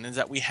situation, is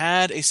that we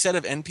had a set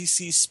of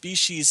NPC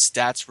species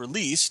stats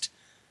released,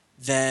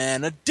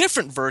 then a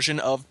different version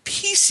of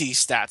PC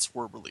stats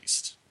were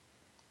released.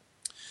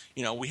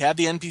 You know, we had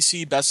the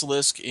NPC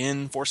Basilisk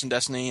in Force and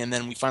Destiny, and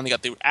then we finally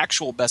got the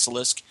actual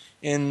Basilisk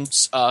in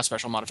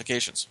Special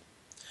Modifications.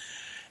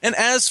 And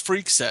as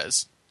Freak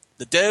says,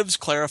 the devs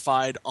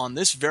clarified on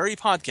this very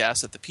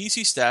podcast that the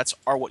PC stats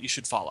are what you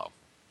should follow.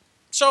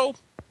 So,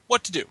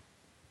 what to do?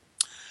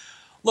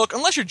 Look,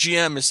 unless your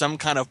GM is some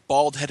kind of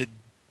bald-headed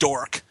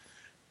dork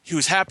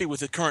who's happy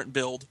with the current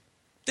build,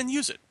 then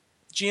use it.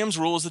 GM's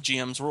rule is the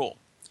GM's rule.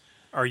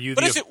 Are you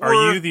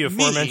the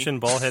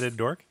aforementioned bald-headed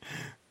dork?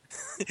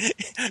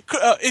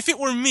 If it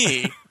were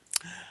me,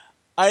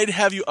 I'd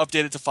have you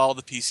update it to follow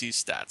the PC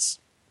stats.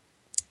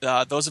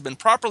 Those have been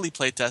properly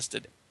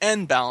play-tested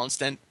and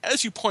balanced, and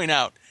as you point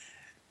out,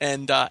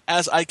 and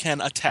as I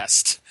can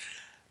attest,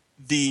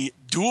 the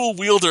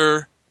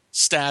dual-wielder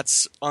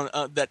stats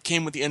that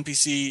came with the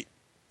NPC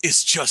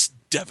is just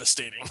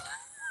devastating.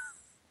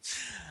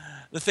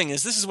 The thing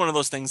is, this is one of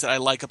those things that I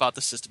like about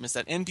the system, is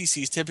that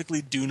NPCs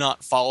typically do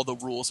not follow the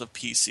rules of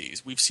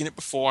PCs. We've seen it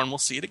before, and we'll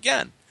see it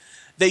again.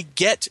 They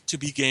get to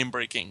be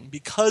game-breaking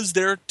because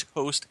they're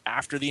toast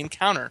after the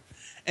encounter.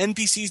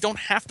 NPCs don't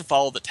have to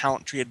follow the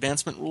talent tree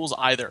advancement rules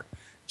either.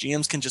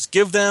 GMs can just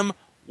give them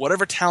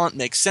whatever talent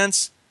makes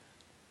sense,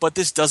 but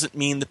this doesn't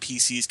mean the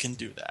PCs can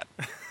do that.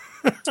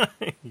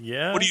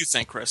 Yeah. What do you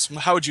think, Chris?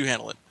 How would you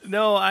handle it?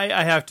 No,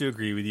 I have to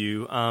agree with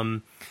you.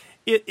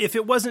 If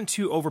it wasn't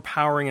too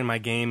overpowering in my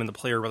game and the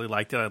player really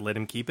liked it, I'd let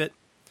him keep it.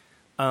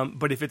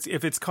 But if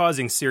it's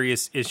causing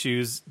serious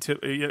issues to,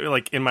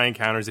 like in my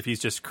encounters, if he's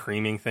just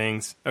creaming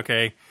things,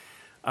 okay,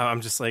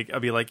 I'm just like,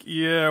 I'll be like,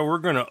 yeah, we're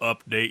gonna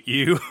update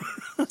you.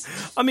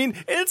 I mean,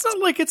 it's not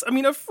like it's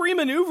a free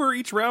maneuver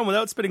each round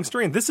without spending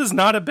strain. This is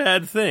not a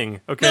bad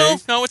thing, okay?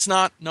 No, it's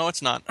not. No,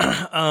 it's not.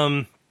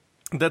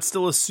 That's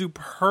still a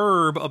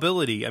superb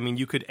ability. I mean,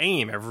 you could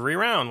aim every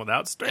round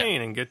without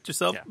strain and get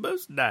yourself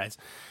boost dice,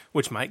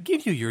 which might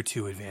give you your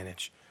 2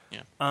 advantage.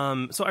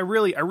 Yeah. So I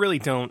really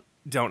don't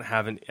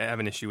have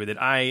an issue with it.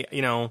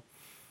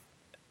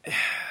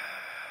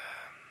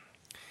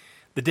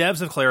 The devs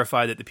have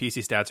clarified that the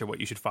PC stats are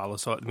what you should follow.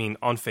 So, I mean,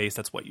 on face,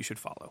 that's what you should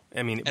follow.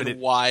 I mean,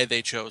 why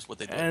they chose what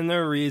they did. And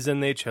the reason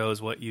they chose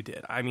what you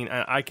did. I mean,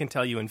 I can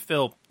tell you, and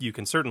Phil, you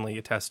can certainly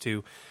attest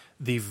to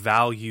the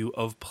value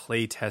of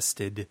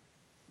play-tested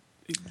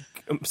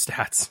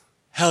stats.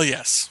 Hell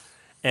yes.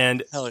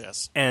 And hell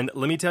yes. And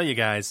let me tell you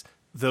guys,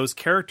 those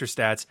character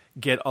stats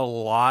get a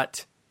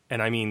lot,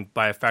 and I mean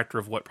by a factor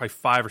of what, probably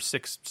 5 or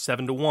 6,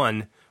 7 to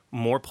 1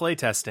 more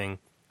playtesting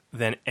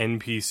than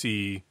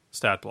NPC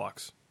stat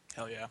blocks.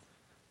 Hell yeah.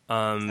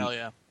 Hell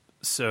yeah.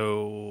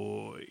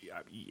 So,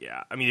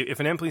 yeah. I mean,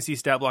 if an NPC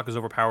stat block is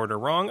overpowered or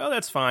wrong,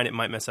 that's fine. It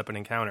might mess up an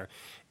encounter.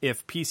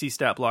 If PC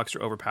stat blocks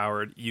are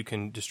overpowered, you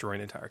can destroy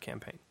an entire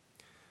campaign.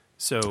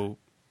 So,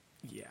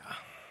 yeah.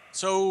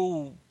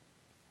 So,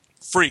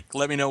 Freak,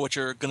 let me know what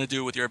you're going to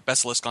do with your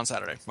Basilisk on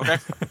Saturday, okay?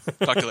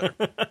 Talk to you later.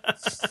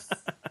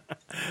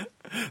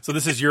 So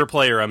this is your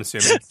player, I'm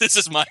assuming. This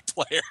is my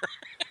player.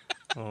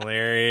 Well,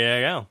 there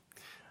you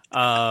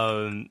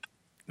go.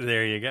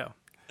 There you go.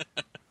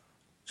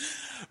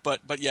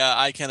 But yeah,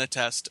 I can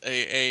attest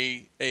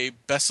a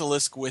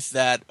Basilisk with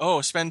that.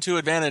 Spend 2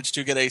 advantage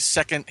to get a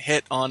second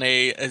hit on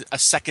a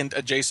second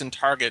adjacent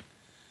target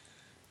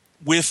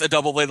with a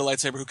double-bladed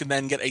lightsaber, who can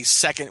then get a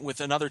second with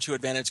another 2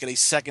 advantage, get a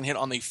second hit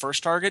on the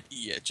first target.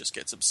 Yeah, it just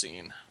gets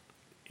obscene.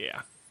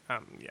 Yeah,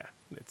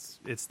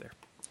 it's there.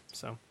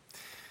 So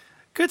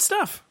good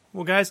stuff.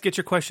 Well, guys, get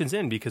your questions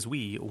in because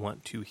we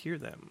want to hear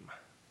them.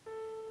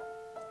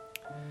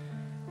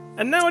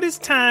 And now it is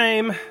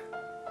time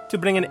to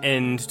bring an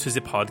end to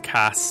the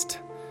podcast.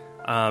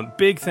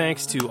 Big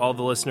thanks to all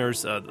the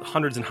listeners,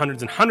 hundreds and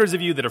hundreds and hundreds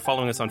of you that are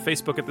following us on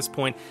Facebook at this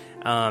point,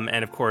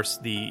 and of course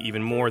the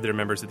even more that are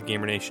members of the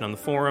Gamer Nation on the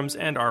forums,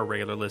 and our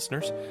regular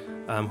listeners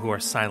who are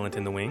silent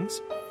in the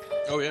wings.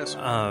 Oh, yes.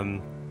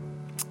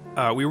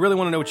 We really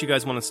want to know what you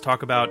guys want us to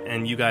talk about,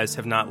 and you guys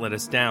have not let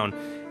us down.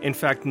 In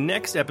fact,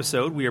 next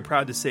episode, we are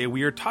proud to say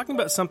we are talking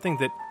about something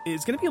that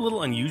is going to be a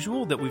little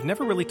unusual that we've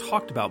never really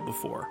talked about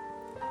before.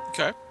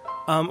 Okay.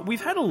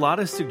 We've had a lot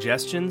of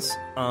suggestions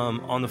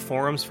on the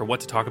forums for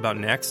what to talk about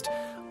next.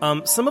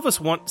 Some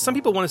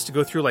people want us to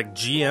go through like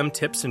GM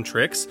tips and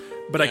tricks,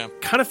 but I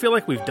kind of feel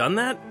like we've done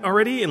that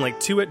already in like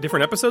 2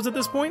 different episodes at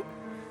this point.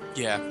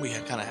 Yeah, we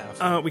kind of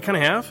have. We kind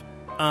of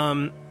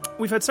have.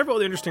 We've had several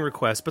other interesting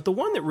requests, but the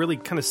one that really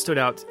kind of stood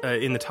out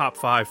in the top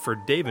 5 for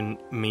Dave and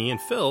me and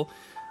Phil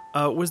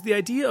was the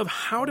idea of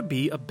how to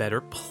be a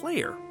better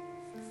player.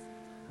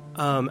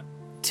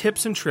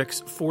 Tips and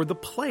tricks for the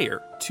player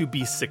to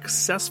be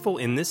successful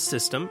in this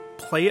system,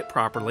 play it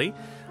properly,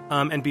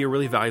 and be a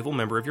really valuable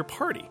member of your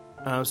party.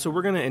 So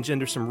we're going to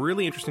engender some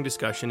really interesting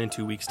discussion in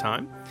 2 weeks'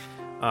 time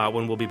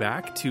when we'll be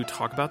back to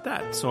talk about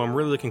that. So I'm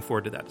really looking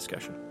forward to that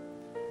discussion.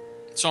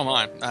 So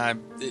am I.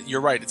 You're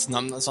right. It's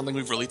not something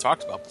we've really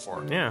talked about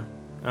before. Yeah.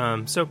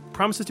 So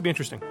promises to be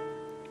interesting.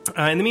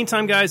 In the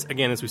meantime, guys,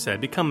 again, as we said,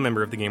 become a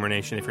member of the Gamer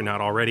Nation if you're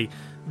not already.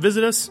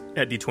 Visit us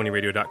at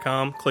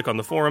d20radio.com, click on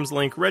the forums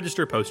link,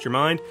 register, post your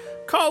mind,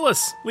 call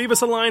us, leave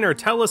us a line, or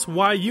tell us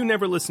why you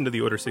never listened to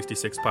the Order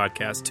 66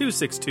 podcast,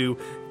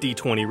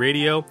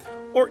 262-D20radio,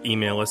 or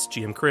email us,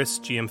 GM Chris,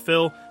 GM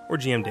Phil, or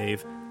GM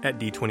Dave at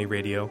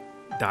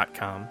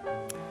d20radio.com.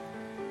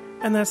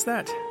 And that's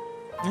that.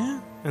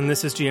 Yeah. And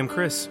this is GM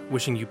Chris,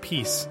 wishing you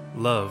peace,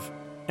 love,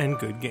 and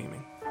good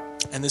gaming.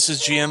 And this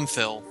is GM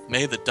Phil.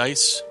 May the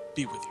dice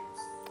be with you.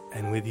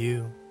 And with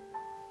you.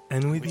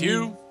 And with, with you.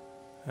 you.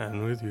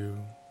 And with you.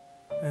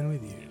 And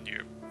with you. And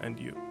you. And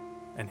you.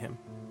 And him.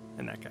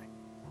 And that guy.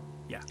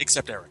 Yeah.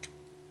 Except Eric.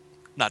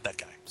 Not that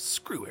guy.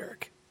 Screw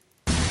Eric.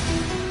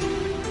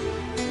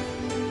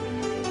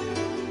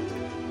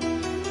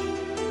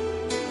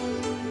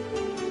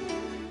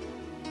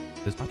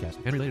 This podcast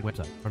and related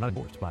website are not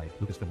endorsed by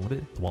Lucasfilm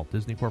Limited, the Walt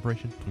Disney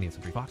Corporation, 20th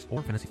Century Fox,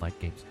 or Fantasy Flight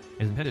Games.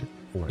 It is intended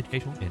for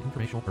educational and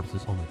informational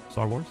purposes only.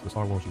 Star Wars, the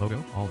Star Wars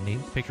logo, all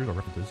names, pictures, or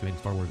references to any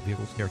Star Wars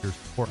vehicles, characters,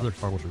 or other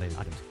Star Wars-related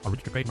items are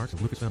registered trademarks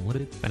of Lucasfilm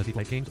Limited, Fantasy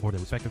Flight Games, or their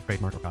respective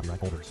trademark or copyright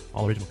holders.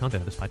 All original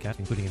content of this podcast,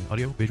 including any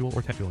audio, visual,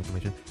 or textual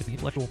information, is the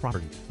intellectual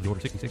property of the Order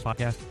 66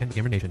 podcast and the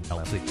Gamer Nation,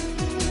 LLC.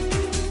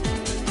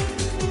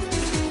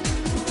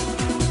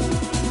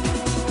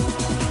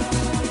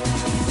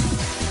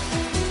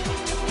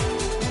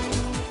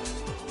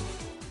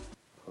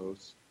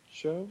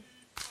 Show?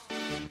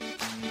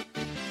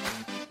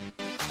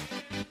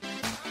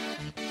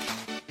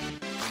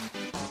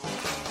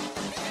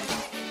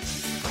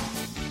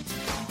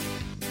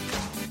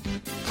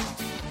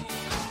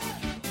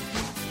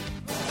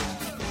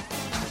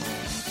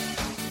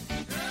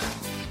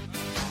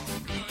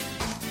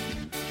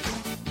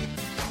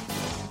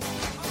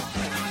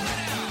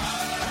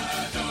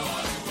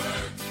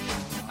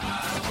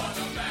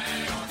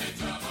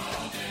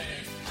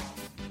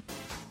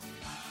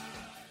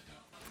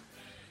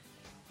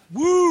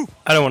 Woo!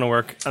 I don't want to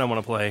work. I don't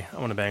want to play. I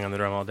want to bang on the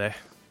drum all day.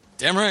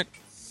 Damn right.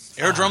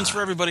 Air drums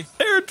for everybody.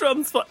 Air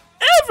drums for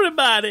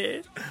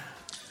everybody!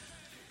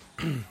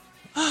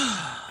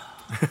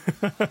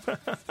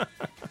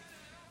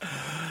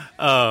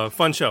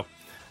 Fun show.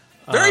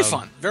 Very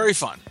fun. Very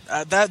fun.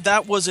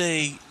 That was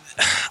a...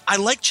 I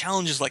like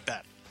challenges like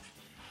that.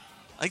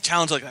 I like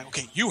challenges like that.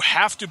 Okay, you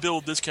have to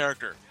build this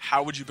character.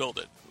 How would you build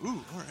it? Ooh,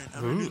 all right.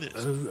 I'm going to do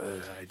this.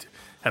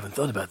 I haven't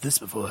thought about this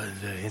before.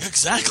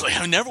 Exactly.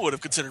 I never would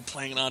have considered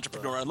playing an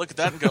entrepreneur. I'd look at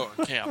that and go,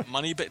 okay,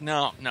 money, but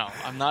no,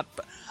 I'm not.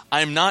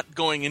 I'm not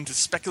going into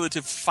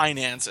speculative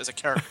finance as a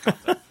character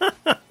concept.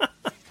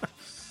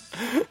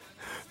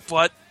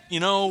 But you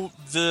know,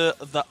 the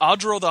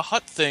Audro the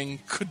Hutt thing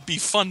could be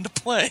fun to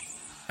play.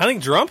 I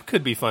think Drump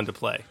could be fun to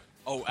play.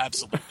 Oh,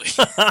 absolutely.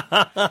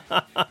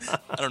 I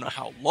don't know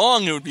how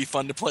long it would be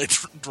fun to play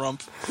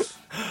Drump.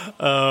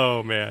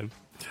 Oh man.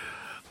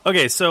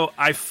 Okay, so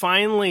I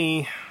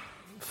finally,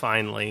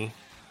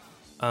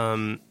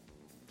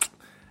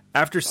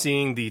 after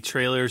seeing the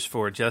trailers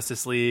for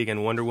Justice League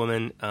and Wonder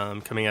Woman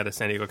coming out of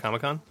San Diego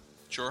Comic-Con,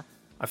 sure,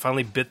 I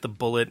finally bit the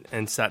bullet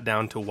and sat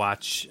down to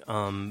watch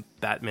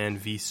Batman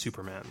v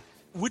Superman.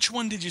 Which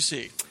one did you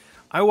see?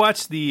 I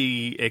watched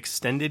the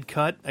extended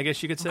cut, I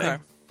guess you could say.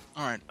 Okay.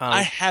 All right.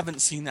 I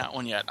haven't seen that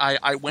one yet.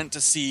 I went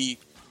to see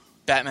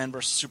Batman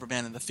vs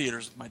Superman in the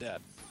theaters with my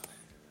dad.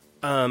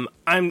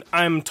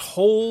 I'm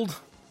told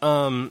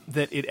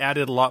that it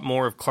added a lot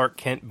more of Clark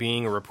Kent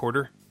being a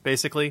reporter,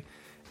 basically,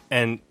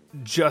 and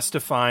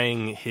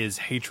justifying his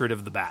hatred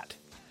of the Bat.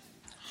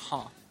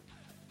 Huh.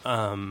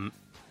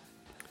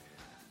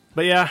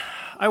 But yeah,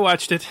 I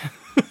watched it.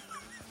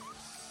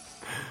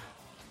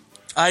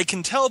 I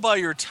can tell by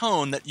your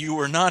tone that you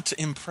were not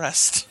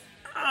impressed.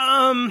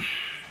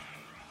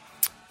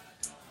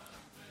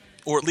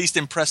 Or at least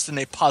impressed in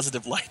a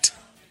positive light.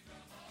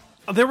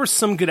 There were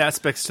some good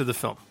aspects to the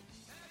film.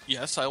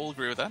 Yes, I will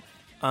agree with that.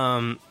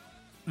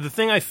 The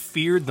thing I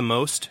feared the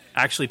most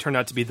actually turned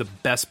out to be the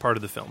best part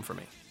of the film for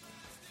me.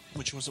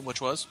 Which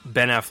was?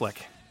 Ben Affleck.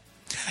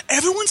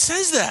 Everyone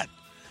says that.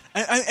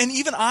 And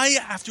even I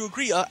have to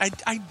agree.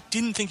 I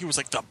didn't think he was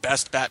like the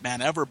best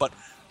Batman ever, but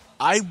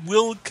I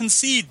will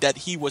concede that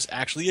he was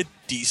actually a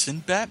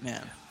decent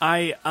Batman.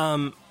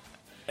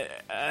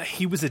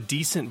 He was a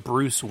decent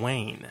Bruce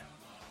Wayne.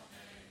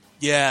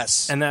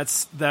 Yes. And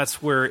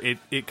that's where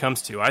it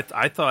comes to.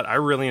 I thought I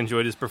really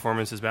enjoyed his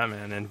performance as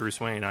Batman and Bruce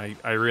Wayne.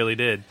 I really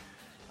did.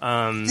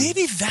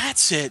 Maybe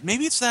that's it.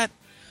 Maybe it's that.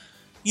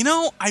 You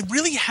know, I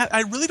really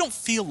don't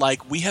feel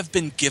like we have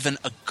been given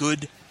a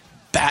good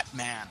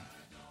Batman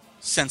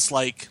since,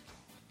 like,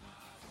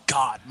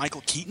 God,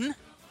 Michael Keaton?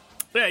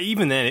 Yeah,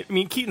 even then, I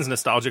mean, Keaton's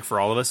nostalgic for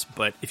all of us,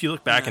 but if you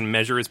look back and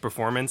measure his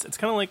performance, it's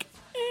kind of like,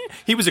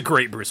 he was a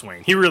great Bruce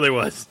Wayne. He really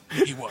was.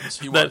 He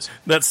was.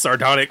 That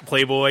sardonic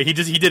playboy. He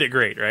did it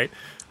great, right?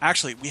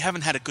 Actually, we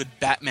haven't had a good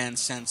Batman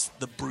since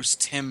the Bruce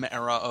Timm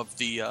era of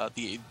the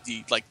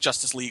like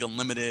Justice League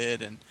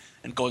Unlimited and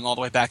going all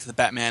the way back to the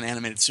Batman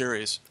animated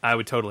series. I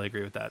would totally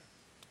agree with that.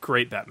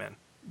 Great Batman.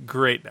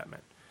 Great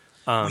Batman.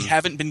 We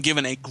haven't been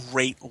given a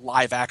great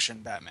live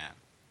action Batman.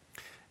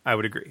 I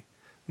would agree.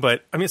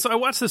 But I mean, so I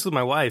watched this with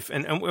my wife,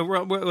 and I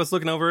was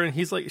looking over, and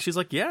she's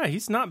like, yeah,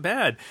 he's not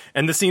bad.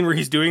 And the scene where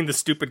he's doing the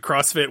stupid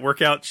CrossFit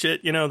workout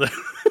shit,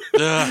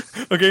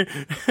 okay,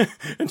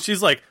 and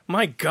she's like,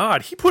 my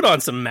God, he put on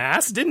some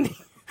mass, didn't he?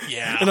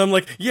 Yeah. And I'm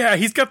like, yeah,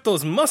 he's got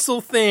those muscle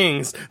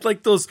things,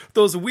 like those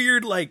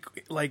weird like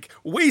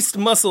waist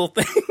muscle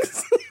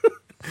things.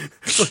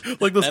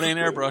 Like those, that ain't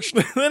airbrush.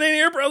 That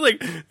ain't airbrush. Like,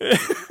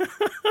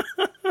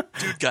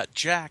 dude got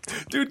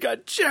jacked. Dude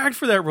got jacked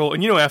for that role.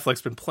 And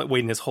Affleck's been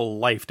waiting his whole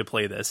life to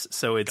play this,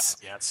 so it's.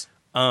 God, yes.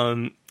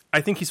 I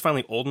think he's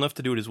finally old enough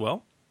to do it as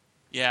well.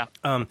 Yeah.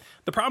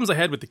 The problems I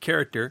had with the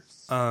character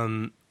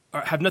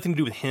have nothing to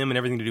do with him and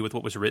everything to do with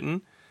what was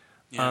written.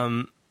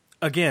 Yeah.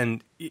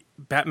 Again,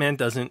 Batman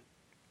doesn't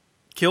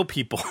kill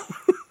people.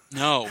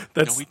 No,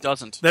 he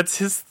doesn't. That's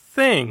his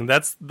thing.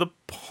 That's the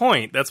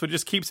point. That's what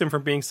just keeps him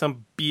from being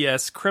some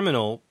BS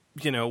criminal,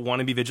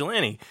 wannabe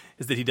vigilante,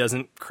 is that he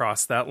doesn't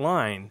cross that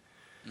line.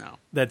 No.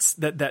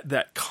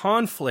 That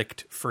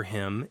conflict for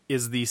him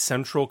is the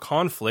central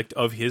conflict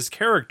of his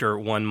character,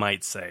 one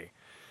might say.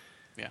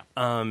 Yeah.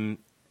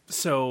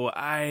 So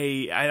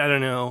I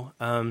don't know.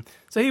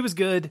 So he was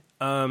good.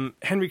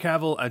 Henry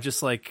Cavill,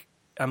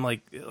 I'm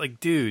like,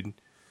 dude,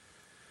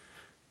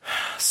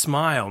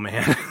 smile,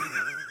 man.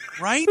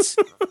 Right?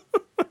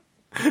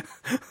 I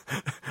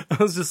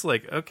was just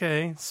like,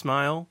 okay,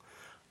 smile.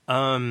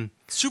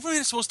 Superman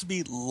is supposed to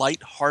be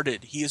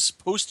lighthearted. He is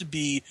supposed to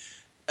be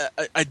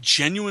a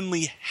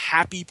genuinely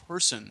happy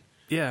person.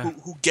 Yeah.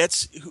 Who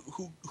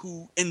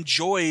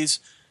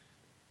enjoys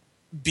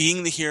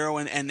being the hero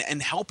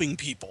and helping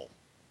people.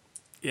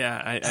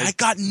 Yeah, I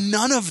got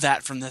none of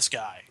that from this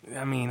guy.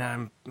 I mean,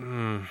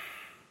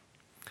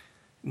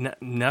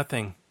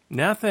 nothing.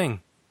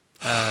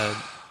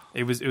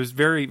 It was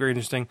very, very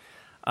interesting.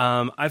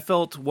 I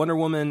felt Wonder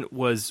Woman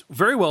was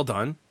very well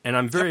done, and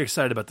I'm very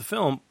excited about the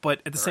film. But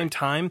at the same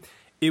time,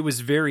 it was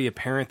very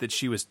apparent that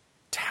she was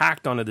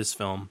tacked onto this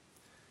film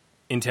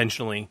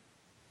intentionally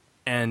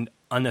and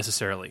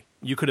unnecessarily.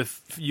 You could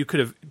have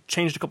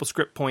changed a couple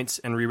script points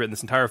and rewritten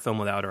this entire film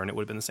without her, and it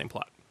would have been the same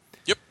plot.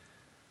 Yep.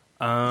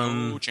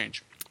 No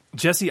change.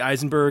 Jesse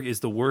Eisenberg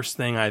is the worst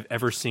thing I've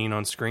ever seen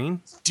on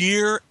screen.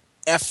 Dear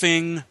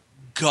effing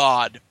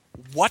God,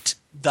 what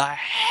the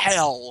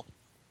hell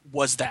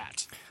was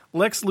that?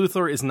 Lex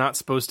Luthor is not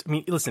supposed to... I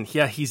mean, listen,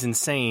 yeah, he's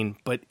insane,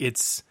 but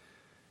it's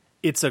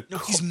a... No,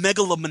 he's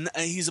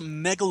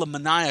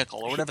megalomaniacal,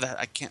 or whatever that...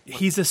 I can't...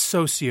 He's a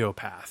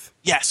sociopath.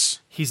 Yes.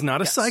 He's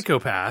not a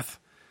psychopath.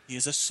 He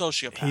is a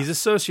sociopath. He's a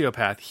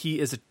sociopath. He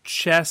is a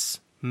chess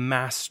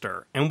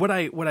master. And what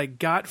I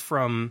got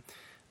from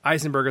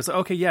Eisenberg is,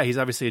 okay, yeah, he's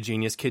obviously a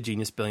genius, kid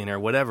genius, billionaire,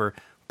 whatever,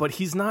 but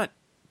he's not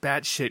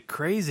batshit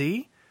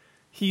crazy.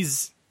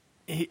 He's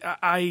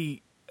not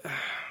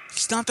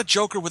the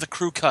Joker with a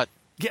crew cut.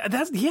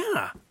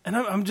 Yeah, and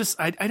I'm just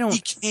I don't.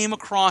 He came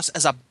across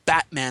as a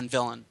Batman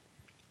villain.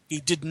 He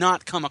did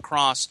not come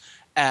across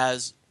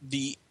as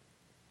the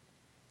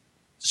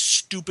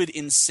stupid,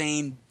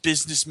 insane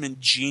businessman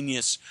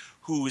genius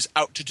who is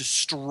out to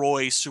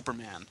destroy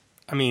Superman.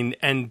 I mean,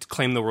 and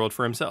claim the world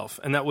for himself,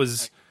 and that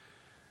was,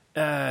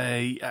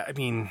 I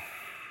mean,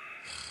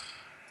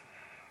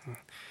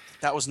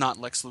 that was not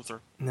Lex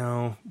Luthor.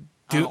 No.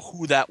 I don't know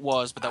who that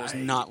was, but that was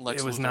not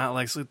Lex Luthor. It was not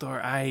Lex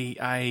Luthor.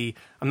 I'm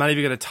not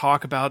even going to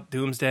talk about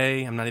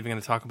Doomsday. I'm not even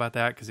going to talk about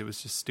that because it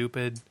was just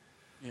stupid.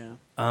 Yeah.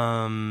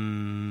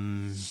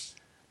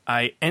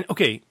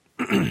 Okay.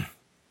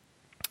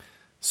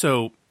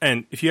 So,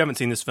 and if you haven't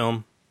seen this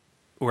film,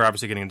 we're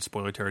obviously getting into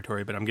spoiler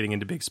territory, but I'm getting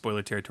into big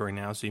spoiler territory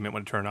now, so you might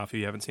want to turn it off if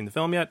you haven't seen the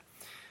film yet.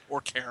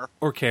 Or care.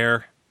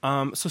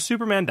 So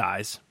Superman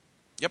dies.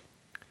 Yep.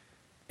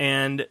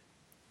 And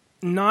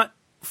not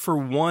for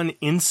one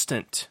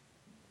instant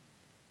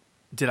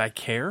did I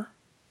care?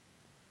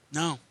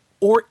 No.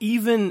 Or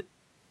even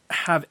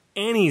have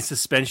any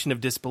suspension of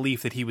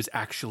disbelief that he was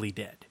actually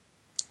dead.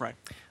 Right.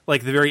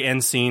 Like the very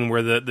end scene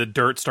where the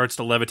dirt starts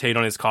to levitate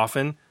on his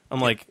coffin.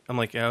 I'm like,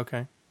 yeah,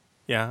 okay.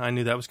 Yeah, I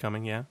knew that was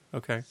coming. Yeah,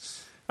 okay.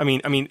 I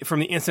mean, from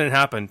the instant it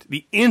happened,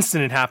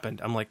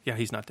 I'm like, yeah,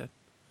 he's not dead.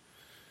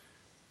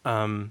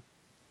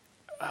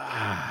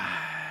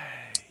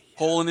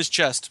 Hole in his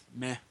chest.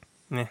 Meh.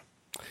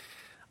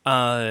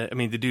 I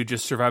mean, the dude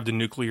just survived a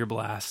nuclear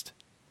blast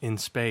in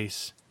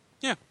space.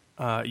 Yeah.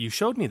 You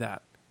showed me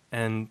that.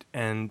 And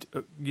a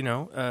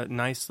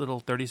nice little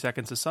 30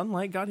 seconds of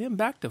sunlight got him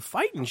back to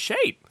fighting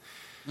shape.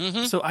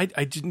 Mm-hmm. So I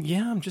didn't,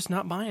 I'm just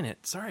not buying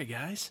it. Sorry,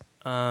 guys.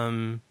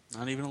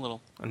 Not even a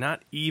little.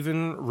 Not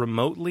even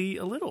remotely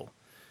a little.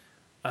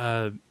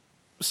 So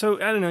I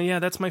don't know. Yeah,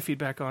 that's my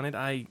feedback on it.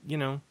 I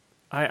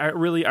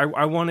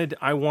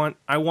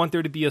want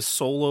there to be a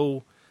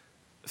solo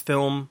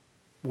film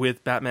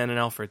with Batman and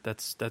Alfred.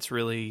 That's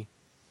really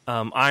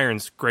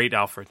Irons. Great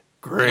Alfred.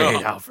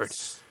 Alfred.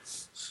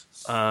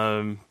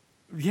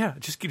 Yeah,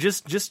 just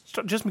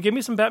give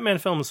me some Batman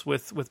films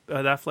with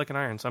Affleck and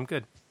Irons. I'm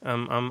good.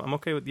 I'm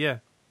okay with yeah.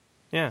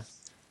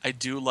 I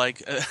do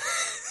like.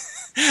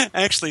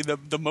 Actually,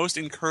 the most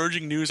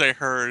encouraging news I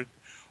heard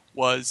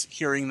was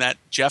hearing that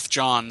Jeff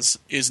Johns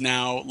is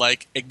now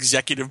like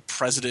executive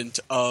president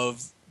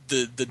of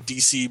the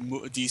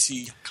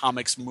DC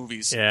Comics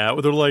movies. Yeah,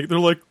 they're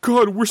like,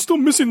 God, we're still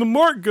missing the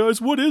mark,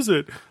 guys. What is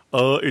it?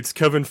 It's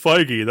Kevin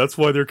Feige. That's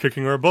why they're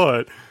kicking our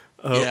butt.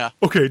 Yeah.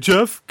 Okay,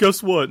 Jeff,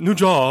 guess what? New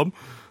job.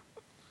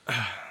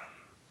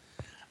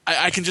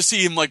 I can just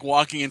see him like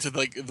walking into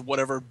like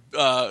whatever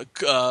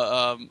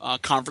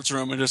conference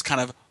room and just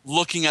kind of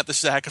looking at the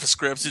stack of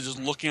scripts and just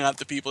looking at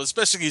the people,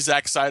 especially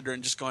Zack Snyder,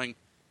 and just going,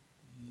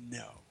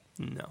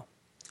 No.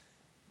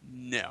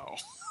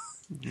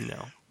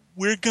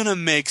 We're gonna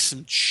make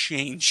some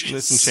changes.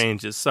 There's some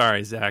changes.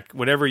 Sorry, Zach.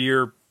 Whatever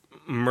your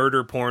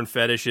murder porn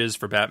fetish is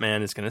for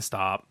Batman is gonna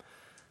stop.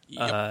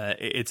 Yep.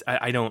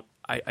 I don't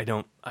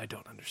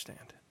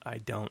understand.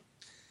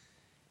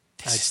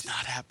 This is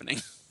not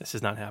happening. This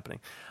is not happening.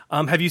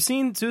 Have you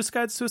seen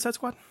Suicide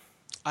Squad?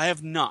 I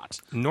have not.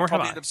 Nor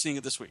Probably have I. end up seeing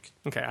it this week.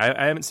 Okay,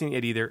 I haven't seen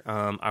it either.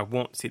 I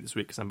won't see it this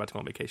week because I'm about to go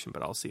on vacation,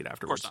 but I'll see it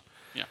afterwards. Of course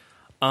not.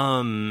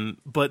 Yeah.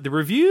 But the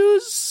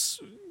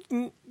reviews,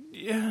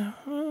 yeah.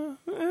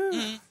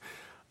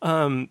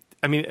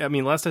 I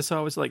mean, last I saw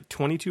it was like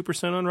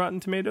 22% on Rotten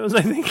Tomatoes,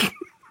 I think.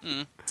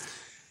 You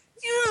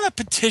know that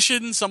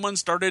petition someone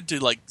started to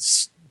like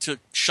to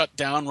shut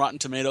down Rotten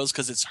Tomatoes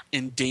because it's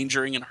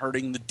endangering and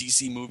hurting the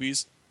DC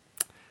movies?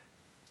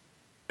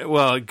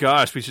 Well,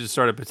 gosh, we should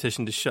start a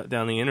petition to shut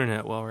down the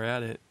internet while we're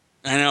at it.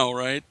 I know,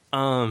 right?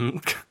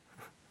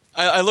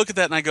 I look at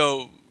that and I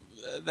go,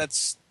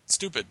 that's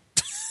stupid.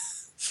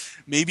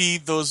 Maybe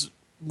those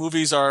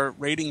movies are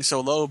rating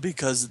so low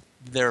because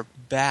they're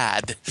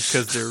bad.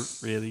 Because they're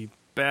really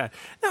bad.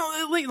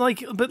 No,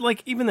 but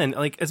even then,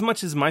 like as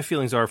much as my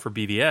feelings are for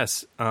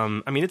BVS,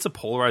 I mean it's a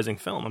polarizing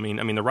film. I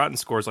mean the Rotten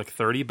score is like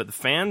 30, but the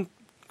fan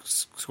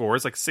score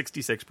is like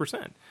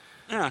 66%.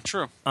 Yeah,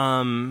 true.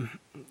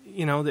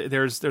 You know,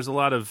 there's a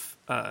lot of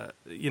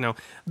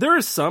there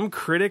are some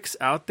critics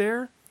out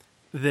there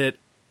that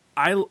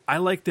I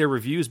like their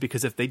reviews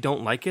because if they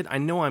don't like it, I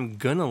know I'm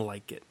gonna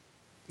like it.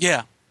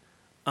 Yeah.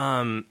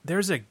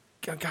 There's a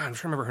God, I'm trying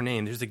to remember her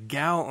name. There's a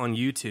gal on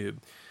YouTube,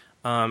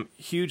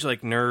 huge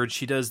like nerd.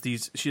 She does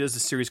this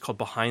series called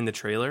Behind the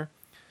Trailer.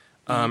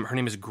 Her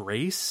name is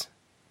Grace.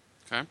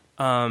 Okay.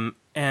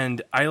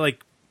 And I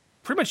like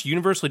pretty much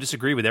universally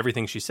disagree with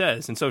everything she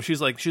says. And so she's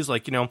like,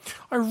 I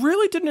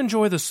really didn't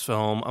enjoy this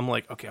film. I'm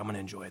like, okay, I'm going to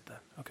enjoy it then.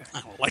 Okay.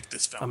 I don't like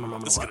this film.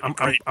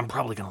 I'm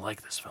probably going to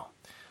like this film.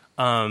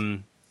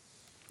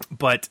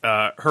 But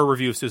her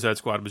review of Suicide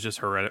Squad was just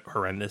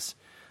horrendous.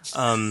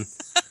 And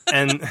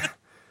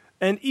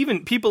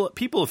even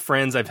people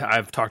friends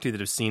I've talked to that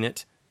have seen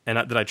it and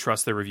that I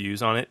trust their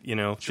reviews on it,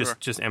 Sure.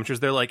 just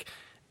amateurs, they're like,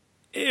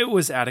 it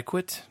was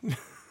adequate.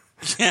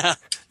 Yeah,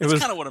 it's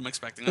kind of what I'm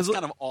expecting. That's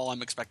kind of all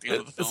I'm expecting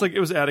out of the film. It's like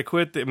it was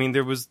adequate. I mean,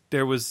 there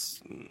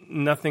was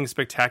nothing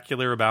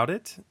spectacular about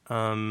it.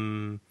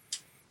 The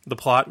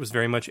plot was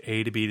very much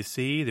A to B to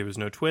C. There was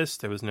no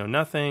twist. There was no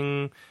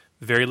nothing.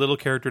 Very little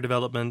character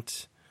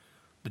development.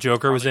 The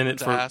Joker was in it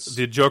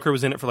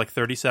for like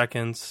 30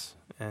 seconds,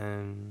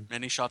 and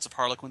many shots of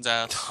Harlequin's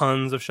ass.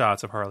 Tons of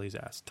shots of Harley's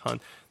ass.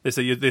 They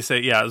say,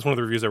 yeah. It was one of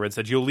the reviews I read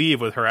said you'll leave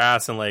with her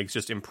ass and legs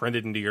just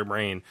imprinted into your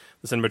brain.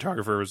 The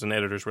cinematographers and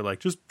editors were like,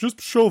 just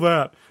show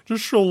that.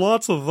 Just show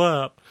lots of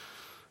that.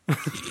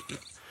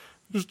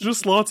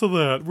 just lots of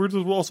that.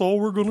 That's all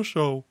we're going to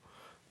show.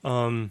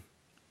 I've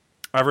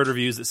read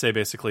reviews that say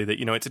basically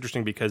that it's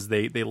interesting because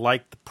they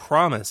like the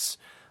promise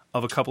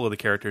of a couple of the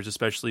characters,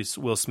 especially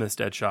Will Smith's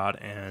Deadshot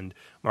and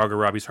Margot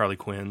Robbie's Harley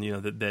Quinn,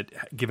 that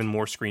given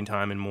more screen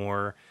time and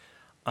more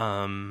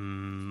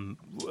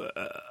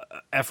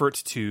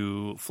effort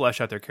to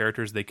flesh out their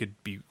characters, they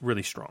could be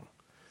really strong.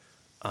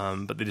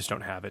 But they just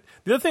don't have it.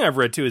 The other thing I've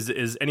read, too,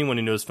 is anyone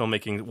who knows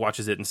filmmaking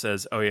watches it and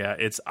says, oh, yeah,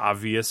 it's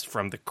obvious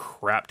from the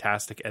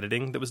craptastic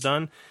editing that was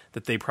done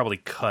that they probably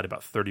cut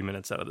about 30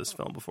 minutes out of this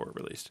film before it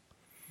released.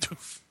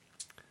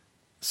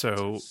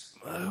 So,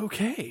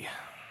 okay.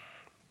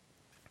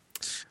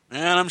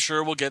 And I'm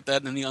sure we'll get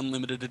that in the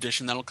unlimited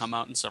edition that'll come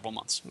out in several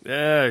months.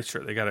 Yeah,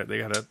 sure. They gotta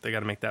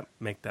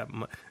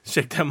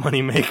shake that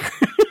money maker.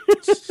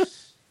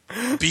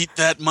 Beat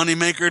that money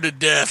maker to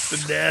death.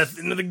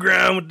 Into the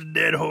ground with the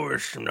dead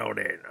horse. No,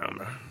 that.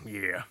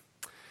 Yeah.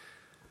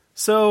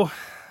 So,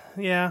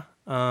 yeah.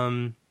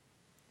 I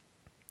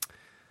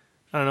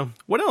don't know.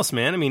 What else,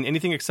 man? I mean,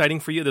 anything exciting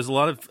for you? There's a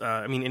lot of,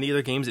 any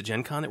other games at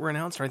Gen Con that were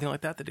announced or anything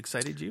like that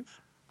excited you?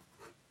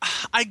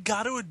 I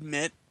got to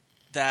admit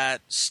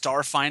that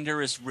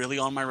Starfinder is really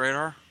on my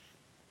radar,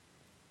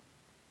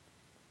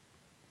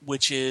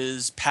 which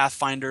is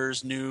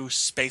Pathfinder's new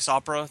space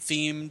opera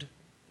themed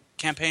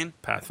campaign.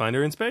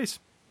 Pathfinder in space.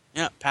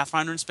 Yeah,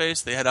 Pathfinder in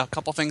space. They had a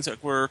couple things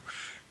that were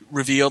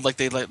revealed, like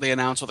they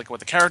announced what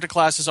the character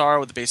classes are,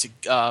 what the basic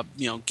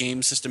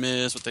game system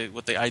is,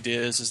 what the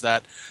idea is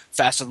that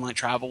faster than light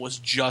travel was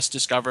just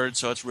discovered,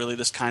 so it's really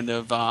this kind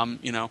of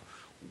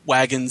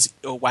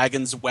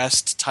wagons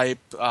west type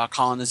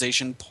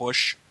colonization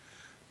push.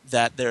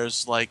 That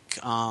there's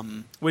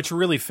which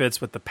really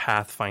fits with the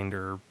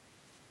Pathfinder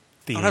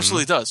theme. It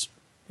absolutely does.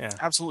 Yeah,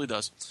 absolutely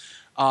does.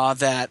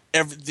 that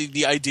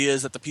the idea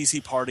is that the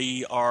PC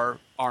party are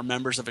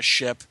members of a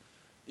ship.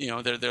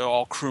 They're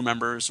all crew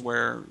members,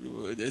 where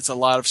it's a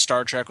lot of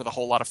Star Trek with a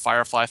whole lot of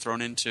Firefly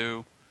thrown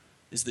into.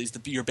 Is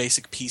your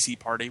basic PC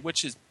party,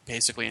 which is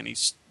basically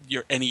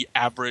any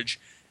average,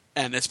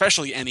 and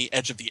especially any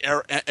Edge of the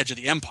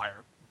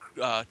Empire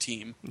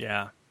team.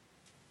 Yeah,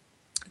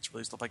 it's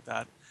really stuff like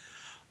that.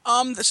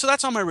 So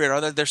that's on my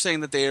radar. They're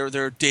saying that they're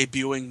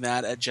debuting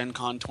that at Gen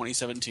Con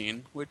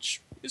 2017, which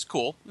is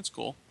cool. It's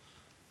cool.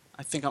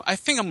 I think I'm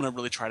going to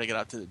really try to get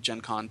out to Gen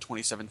Con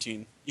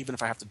 2017, even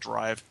if I have to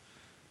drive.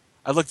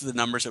 I looked at the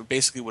numbers. It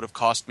basically would have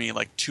cost me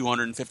like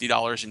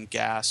 $250 in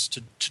gas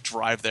to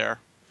drive there.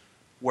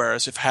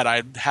 Whereas if had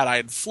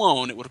I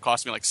flown, it would have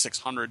cost me like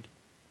 $600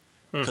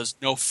 because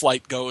no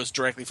flight goes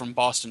directly from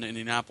Boston to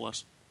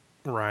Indianapolis.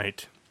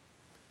 Right.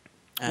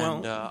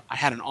 And I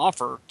had an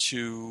offer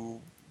to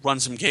run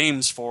some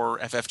games for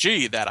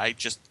FFG that I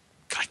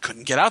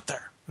couldn't get out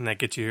there. And that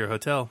gets you your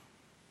hotel.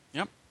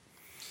 Yep.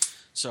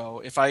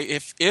 So if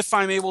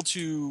I'm able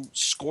to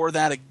score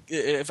that,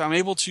 if I'm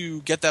able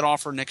to get that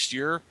offer next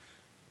year,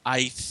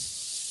 I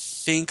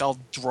think I'll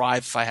drive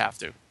if I have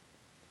to.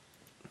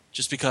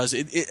 Just because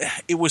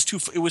it was too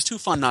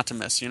fun not to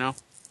miss,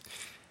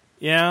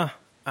 Yeah.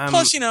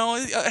 Plus,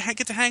 I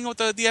get to hang out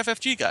with the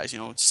FFG guys,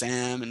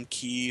 Sam and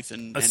Keith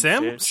and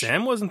Sam. Fitch.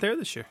 Sam wasn't there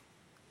this year.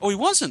 Oh, he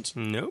wasn't?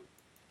 Nope.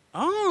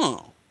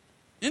 Oh,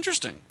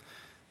 interesting.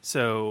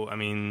 So, I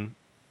mean,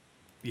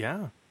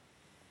 yeah.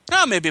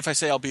 Maybe if I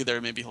say I'll be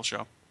there, maybe he'll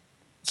show.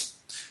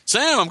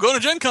 Sam, I'm going to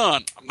Gen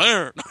Con. I'm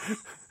there.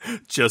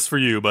 Just for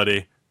you,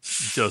 buddy.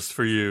 Just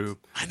for you.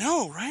 I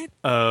know, right?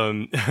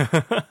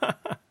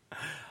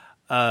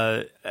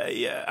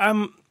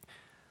 Yeah,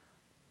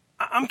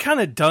 I'm kind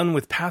of done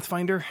with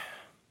Pathfinder.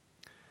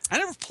 I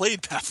never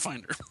played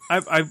Pathfinder.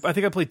 I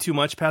think I played too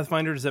much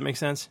Pathfinder. Does that make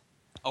sense?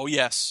 Oh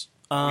yes.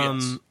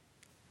 Yes.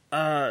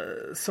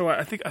 So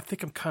I think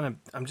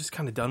I'm just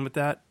kind of done with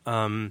that.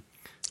 I'm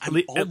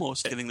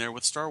almost getting there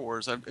with Star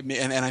Wars, and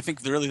I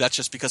think really that's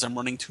just because I'm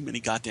running too many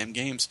goddamn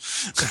games.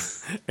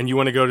 And you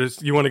want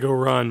to go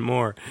run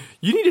more.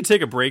 You need to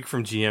take a break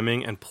from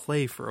GMing and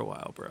play for a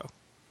while, bro.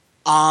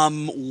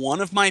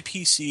 One of my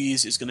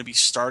PCs is going to be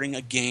starting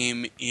a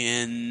game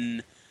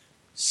in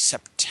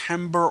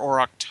September or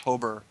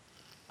October.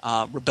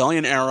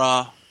 Rebellion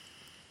era,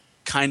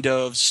 kind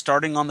of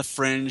starting on the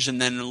fringe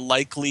and then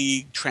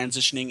likely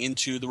transitioning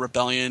into the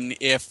Rebellion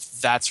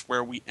if that's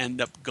where we end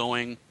up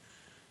going.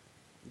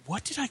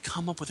 What did I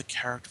come up with a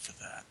character for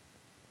that?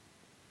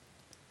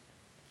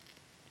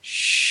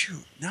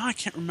 Shoot, now I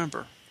can't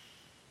remember.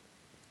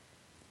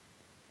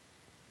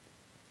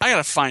 I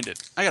gotta find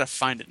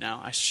it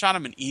now. I shot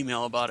him an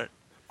email about it.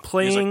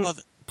 Playing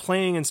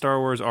in Star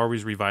Wars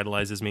always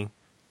revitalizes me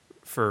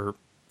for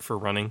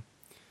running.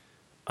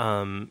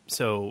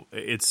 So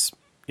it's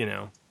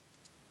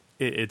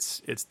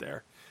it's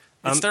there.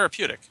 It's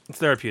therapeutic. It's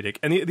therapeutic.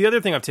 And the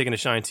other thing I've taken a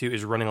shine to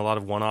is running a lot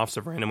of one-offs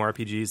of random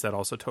RPGs. That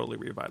also totally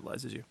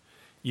revitalizes you.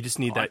 You just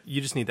need that.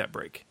 You just need that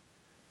break.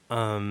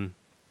 But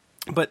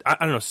I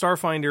don't know.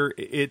 Starfinder.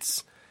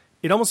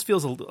 It almost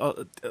feels a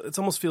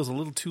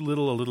little too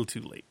little, a little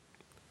too late.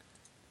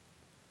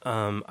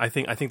 I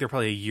think they're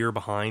probably a year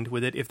behind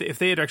with it. If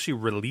they had actually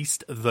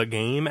released the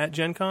game at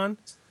Gen Con,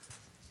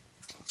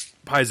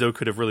 Paizo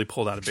could have really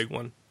pulled out a big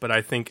one. But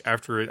I think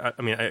after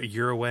a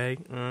year away,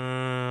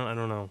 I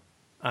don't know.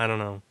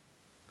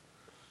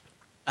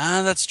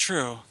 That's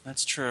true.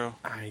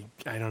 I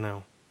don't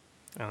know.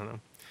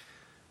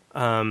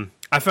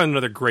 I found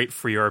another great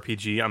free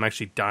RPG. I'm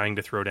actually dying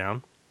to throw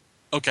down.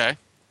 Okay.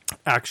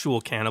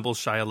 Actual Cannibal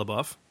Shia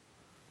LaBeouf.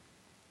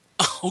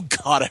 Oh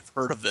God, I've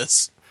heard of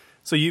this.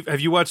 So have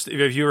you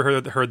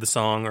ever heard the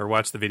song or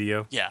watched the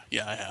video? Yeah,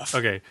 I have.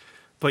 Okay,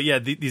 but yeah,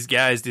 these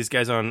guys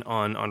on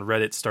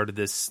Reddit started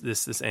this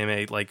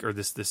AMA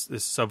this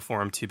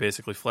subforum to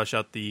basically flesh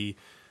out the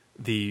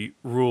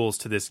rules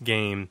to this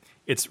game.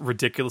 It's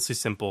ridiculously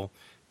simple.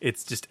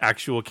 It's just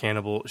actual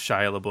Cannibal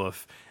Shia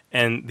LaBeouf,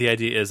 and the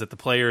idea is that the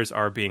players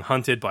are being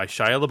hunted by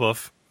Shia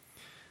LaBeouf,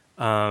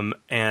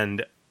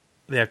 and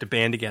they have to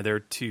band together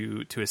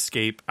to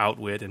escape,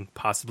 outwit, and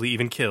possibly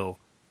even kill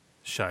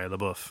Shia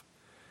LaBeouf.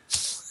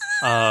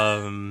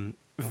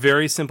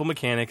 Very simple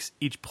mechanics.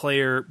 Each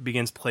player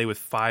begins play with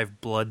 5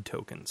 blood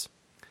tokens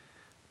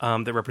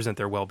that represent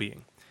their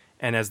well-being.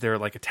 And as they're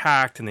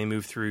attacked and they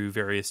move through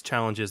various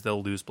challenges,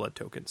 they'll lose blood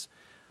tokens.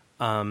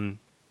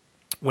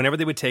 Whenever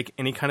they would take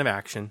any kind of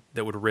action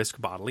that would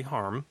risk bodily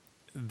harm,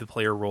 the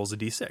player rolls a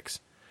d6.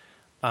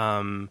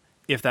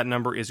 If that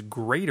number is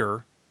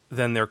greater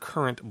than their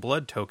current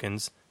blood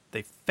tokens,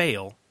 they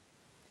fail,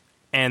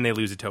 and they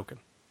lose a token.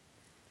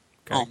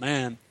 Okay? Oh,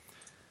 man.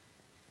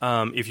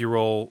 If you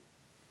roll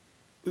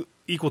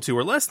equal to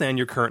or less than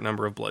your current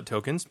number of blood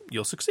tokens,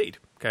 you'll succeed,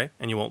 okay?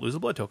 And you won't lose a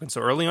blood token. So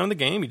early on in the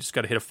game, you just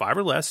got to hit a 5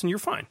 or less, and you're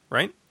fine,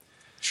 right?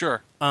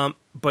 Sure.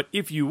 But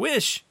if you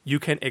wish, you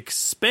can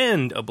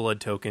expend a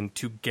blood token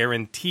to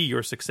guarantee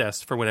your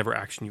success for whatever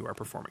action you are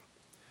performing.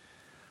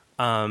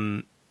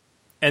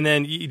 And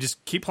then you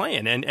just keep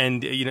playing,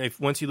 and if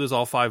once you lose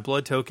all 5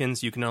 blood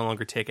tokens, you can no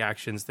longer take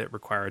actions that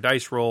require a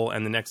dice roll,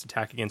 and the next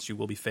attack against you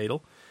will be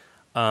fatal.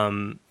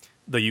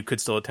 Though you could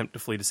still attempt to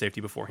flee to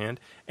safety beforehand.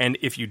 And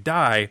if you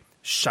die,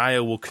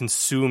 Shia will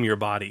consume your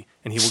body,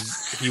 and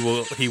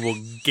he will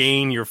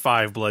gain your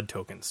 5 blood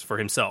tokens for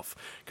himself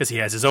because he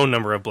has his own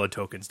number of blood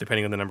tokens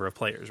depending on the number of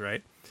players,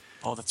 right?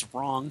 Oh, that's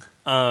wrong.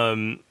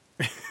 And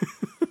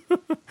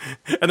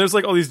there's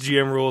like all these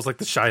GM rules, like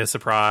the Shia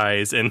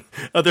surprise and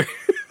other.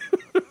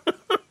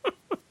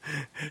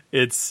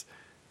 It's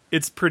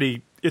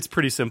pretty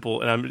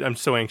simple, and I'm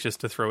so anxious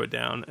to throw it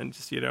down and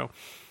just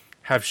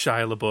have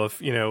Shia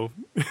LaBeouf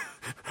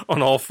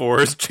on all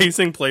fours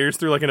chasing players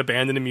through like an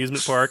abandoned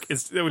amusement park.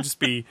 It would just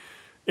be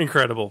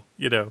incredible,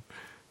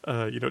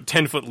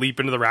 10-foot leap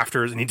into the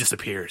rafters and he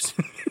disappears.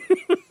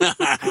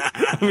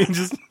 I mean,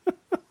 just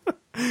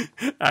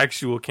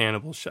actual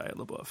cannibal Shia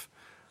LaBeouf.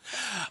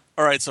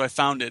 All right, so I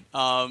found it.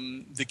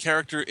 The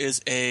character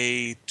is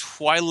a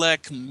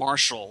Twi'lek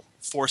Marshal,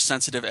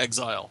 Force-sensitive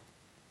exile.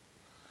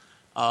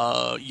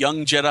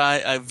 Young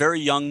Jedi, a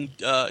very young,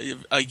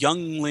 a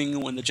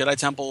youngling when the Jedi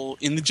Temple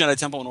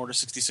when Order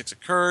 66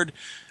 occurred.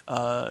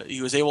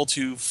 He was able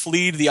to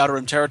flee to the Outer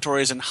Rim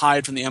territories and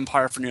hide from the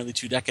Empire for nearly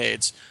 2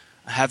 decades.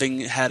 Having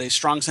had a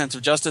strong sense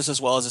of justice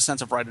as well as a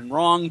sense of right and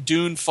wrong,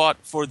 Dune fought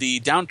for the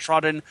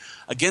downtrodden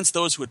against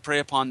those who would prey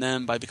upon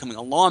them by becoming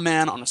a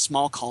lawman on a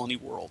small colony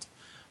world.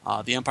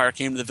 The Empire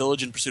came to the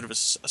village in pursuit of a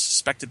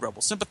suspected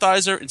rebel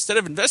sympathizer. Instead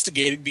of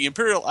investigating, the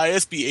Imperial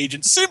ISB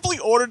agents simply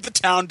ordered the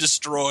town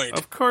destroyed.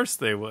 Of course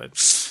they would.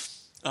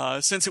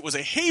 Since it was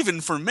a haven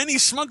for many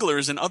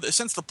smugglers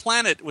since the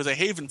planet was a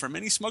haven for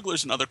many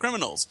smugglers and other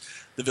criminals.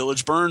 The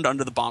village burned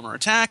under the bomber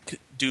attack.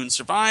 Dune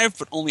survived,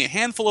 but only a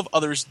handful of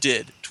others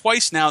did.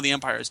 Twice now the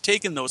Empire has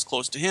taken those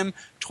close to him.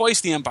 Twice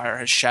the Empire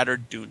has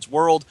shattered Dune's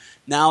world.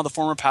 Now the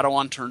former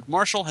Padawan turned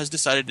Marshal has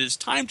decided it is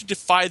time to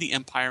defy the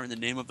Empire in the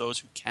name of those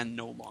who can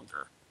no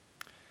longer.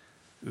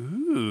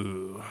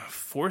 Ooh,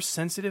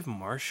 Force-sensitive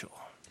Marshal.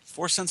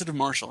 Force-sensitive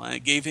Marshal.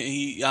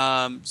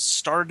 And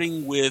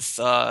starting with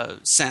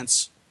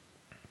Sense,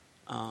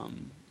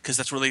 because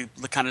that's really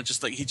the kind of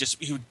just like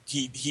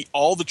he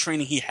all the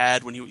training he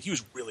had when he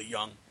was really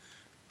young,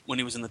 when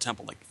he was in the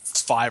temple, like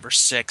 5 or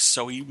 6.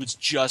 So he was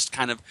just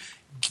kind of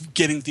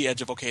getting to the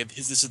edge of, okay,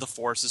 this is the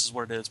Force, this is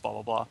what it is, blah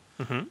blah blah.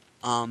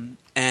 Mm-hmm.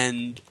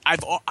 And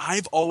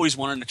I've always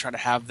wanted to try to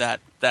have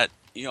that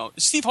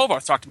Steve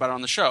Hovarth talked about it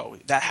on the show,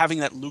 that having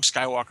that Luke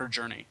Skywalker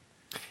journey.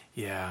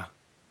 Yeah.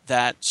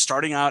 That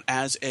starting out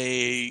as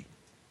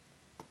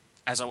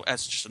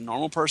just a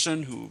normal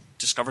person who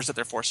discovers that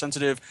they're Force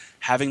sensitive,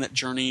 having that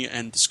journey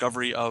and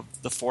discovery of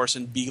the Force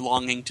and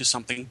belonging to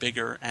something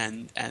bigger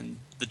and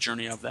the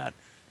journey of that.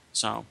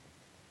 So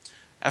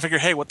I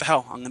figured, hey, what the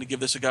hell? I'm going to give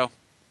this a go.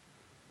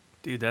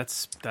 Dude,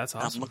 that's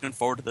awesome. I'm looking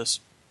forward to this.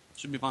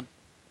 Should be fun.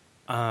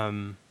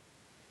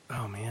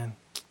 Oh man,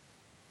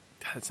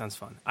 that sounds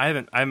fun. I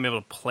haven't been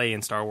able to play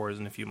in Star Wars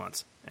in a few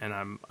months, and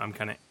I'm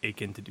kind of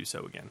aching to do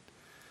so again.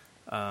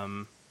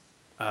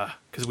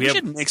 Because we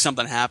should make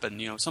something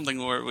happen,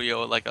 something where we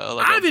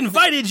I've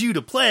invited you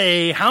to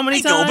play how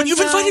many times? But you've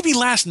invited me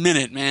last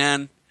minute,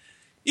 man.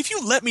 If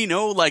you let me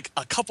know like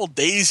a couple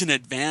days in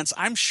advance,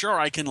 I'm sure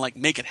I can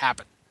make it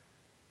happen.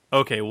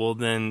 Okay, well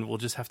then we'll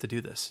just have to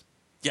do this.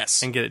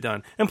 Yes, and get it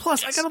done. And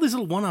plus, I got all these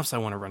little one-offs I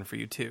want to run for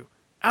you too,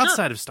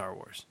 outside of Star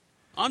Wars.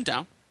 I'm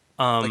down.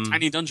 Like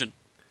Tiny Dungeon.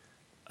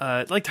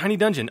 Like Tiny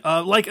Dungeon.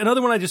 Like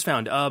another one I just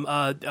found.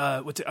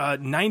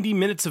 90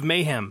 Minutes of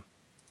Mayhem.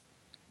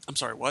 I'm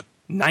sorry, what?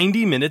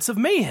 90 Minutes of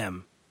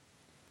Mayhem.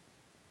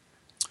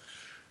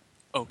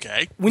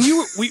 Okay.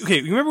 You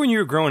remember when you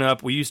were growing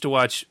up? We used to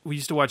watch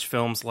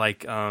films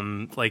like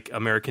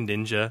American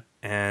Ninja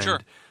and sure.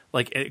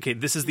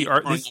 This is the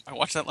art. I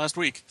watched that last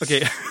week.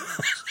 Okay.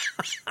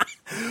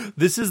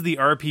 This is the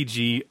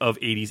RPG of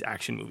 80s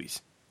action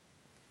movies.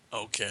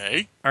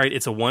 Okay. All right,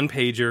 it's a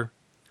one-pager.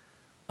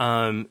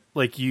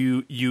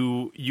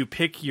 You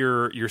pick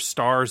your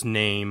star's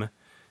name,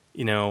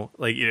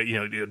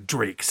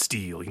 Drake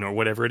Steele, or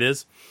whatever it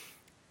is.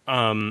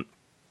 And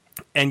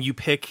you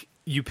pick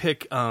your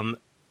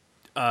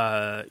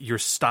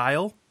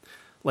style,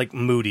 like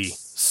moody,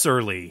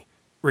 surly,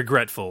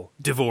 regretful,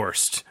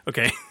 divorced.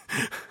 Okay.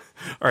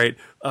 All right.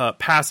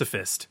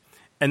 Pacifist.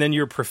 And then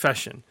your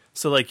profession.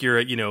 So you're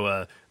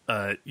a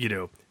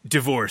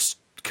divorced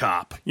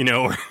cop,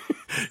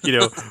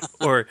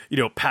 or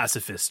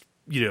pacifist,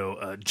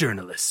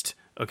 journalist.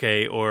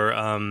 Okay. Or,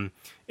 in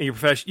your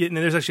profession, and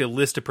there's actually a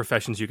list of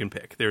professions you can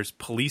pick. There's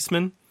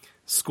policeman,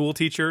 school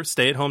teacher,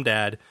 stay-at-home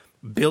dad,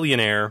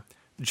 billionaire,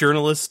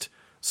 journalist,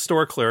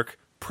 store clerk,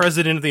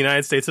 president of the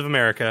United States of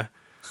America,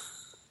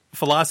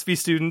 philosophy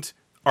student,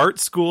 art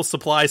school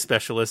supply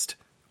specialist,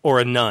 or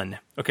a nun.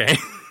 Okay.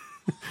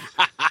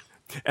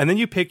 And then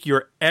you pick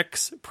your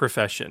X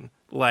profession,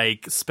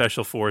 like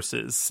special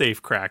forces,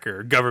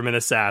 safecracker, government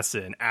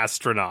assassin,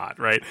 astronaut,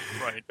 right?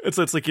 Right. It's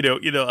like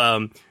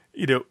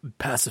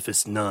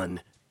pacifist nun,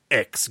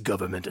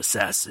 ex-government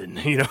assassin,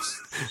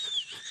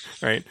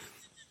 right?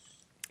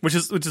 which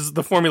is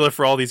the formula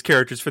for all these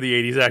characters for the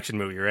 80s action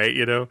movie, right?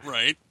 You know,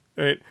 right?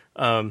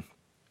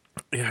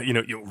 Yeah, you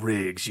know,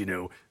 Riggs, you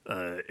know,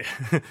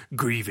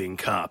 grieving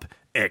cop,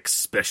 ex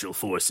special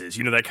forces,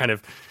 you know, that kind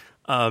of,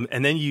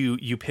 and then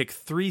you pick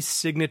 3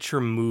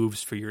 signature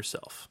moves for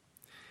yourself,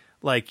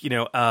 like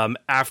eating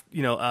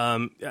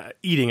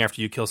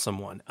after you kill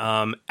someone,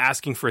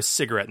 asking for a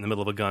cigarette in the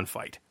middle of a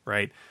gunfight,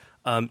 right?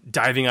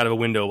 Diving out of a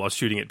window while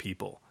shooting at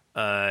people,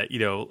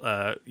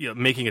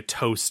 making a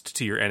toast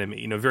to your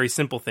enemy, you know, very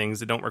simple things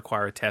that don't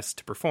require a test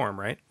to perform,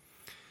 right?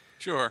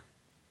 Sure.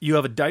 You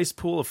have a dice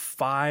pool of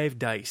 5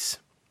 dice.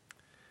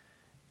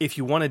 If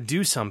you want to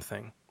do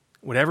something,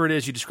 whatever it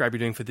is you describe you're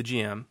doing for the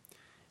GM,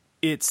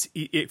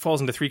 it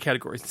falls into 3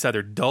 categories. It's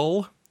either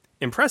dull,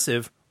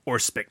 impressive, or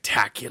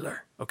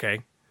spectacular, okay?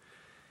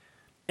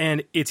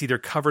 And it's either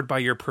covered by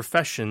your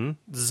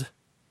professions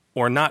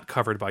or not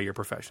covered by your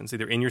professions,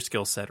 either in your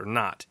skill set or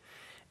not.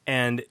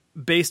 And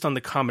based on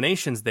the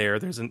combinations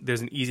there's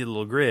an easy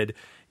little grid.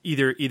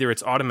 Either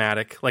it's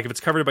automatic, like if it's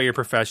covered by your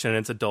profession and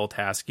it's a dull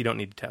task, you don't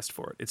need to test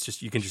for it. It's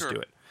just, you can just do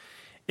it.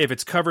 If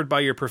it's covered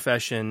by your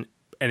profession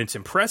and it's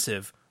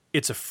impressive,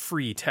 it's a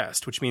free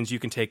test, which means you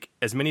can take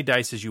as many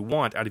dice as you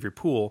want out of your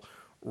pool,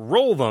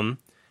 roll them,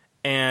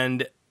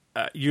 and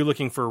you're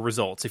looking for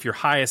results. If your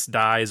highest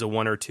die is a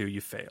 1 or 2,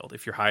 you failed.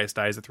 If your highest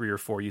die is a 3 or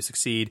 4, you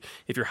succeed.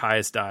 If your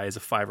highest die is a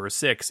 5 or a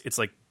 6, it's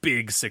like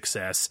big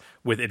success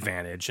with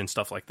advantage and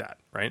stuff like that,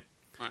 right?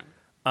 Right.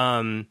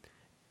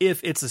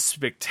 If it's a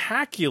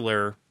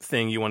spectacular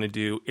thing you want to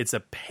do, it's a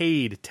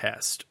paid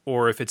test.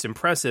 Or if it's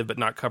impressive but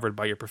not covered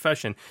by your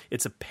profession,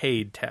 it's a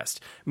paid test.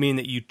 Meaning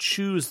that you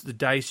choose the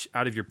dice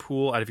out of your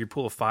pool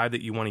of 5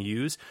 that you want to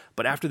use,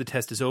 but after the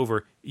test is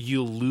over,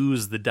 you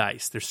lose the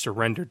dice. They're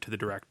surrendered to the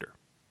director.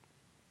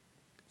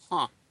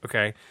 Huh.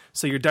 Okay?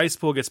 So your dice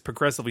pool gets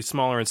progressively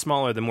smaller and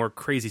smaller the more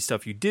crazy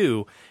stuff you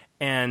do,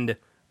 and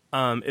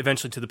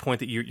eventually to the point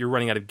that you're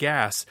running out of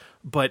gas.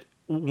 But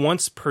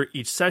once per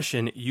each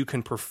session, you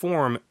can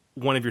perform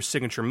one of your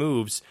signature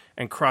moves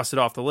and cross it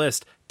off the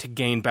list to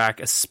gain back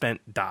a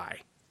spent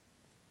die.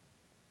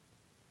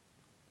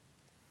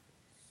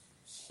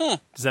 Huh.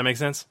 Does that make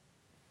sense?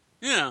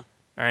 Yeah.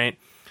 All right.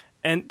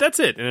 And that's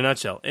it in a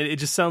nutshell. It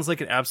just sounds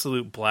like an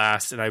absolute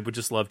blast, and I would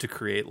just love to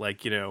create,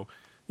 like, you know,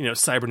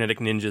 cybernetic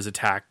ninjas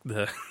attack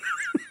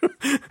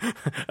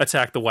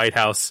the White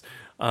House,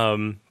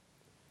 and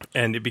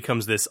it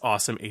becomes this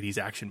awesome 80s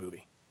action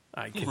movie.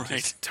 I can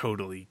just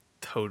totally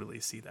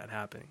see that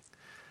happening.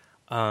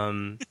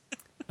 And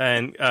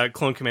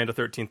Clone Commando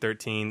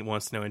 1313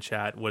 wants to know in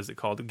chat, what is it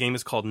called? The game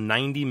is called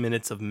 90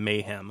 Minutes of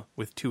Mayhem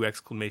with 2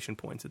 exclamation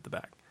points at the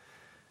back,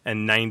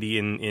 and 90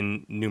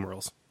 in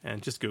numerals.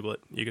 And just Google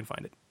it; you can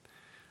find it.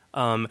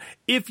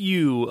 If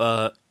you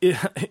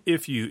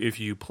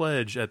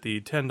pledge at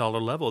the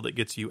 $10 level, that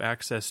gets you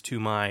access to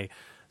my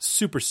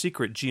super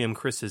secret GM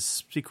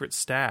Chris's Secret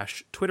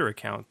Stash Twitter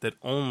account that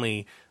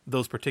only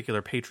those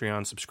particular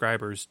Patreon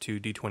subscribers to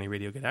D20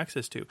 Radio get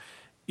access to,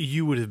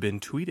 you would have been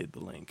tweeted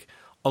the link,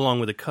 along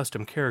with a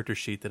custom character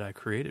sheet that I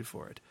created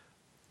for it.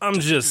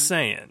 I'm just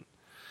saying.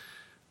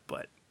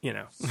 But, you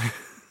know.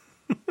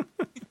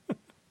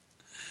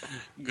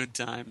 Good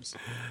times.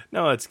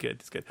 No, it's good.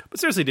 It's good. But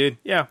seriously, dude,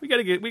 yeah, we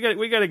gotta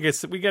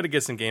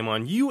get some game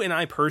on. You and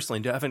I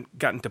personally haven't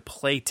gotten to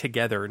play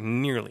together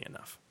nearly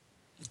enough.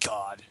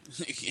 God,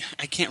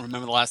 I can't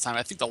remember the last time.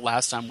 I think the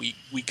last time we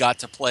got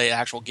to play an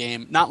actual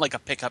game, not like a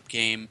pickup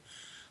game,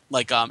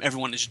 like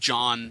Everyone is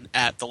John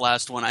at the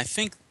last one. I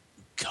think,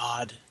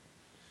 God,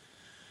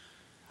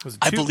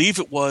 I believe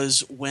it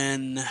was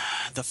when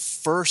the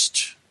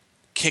first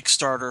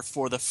Kickstarter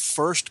for the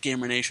first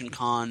Gamer Nation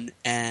Con,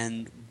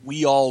 and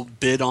we all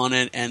bid on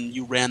it, and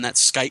you ran that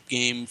Skype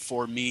game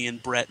for me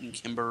and Brett and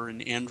Kimber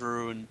and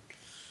Andrew and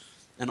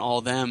all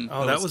of them.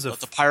 Oh, that was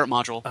the pirate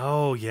module.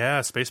 Oh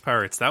yeah, Space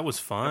Pirates. That was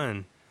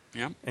fun.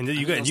 Yeah, and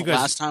you guys. The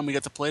last time we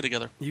got to play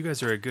together. You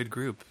guys are a good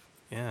group.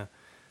 Yeah.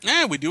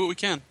 Yeah, we do what we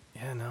can.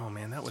 Yeah, no,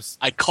 man, that was.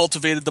 I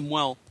cultivated them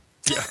well.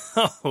 Yeah.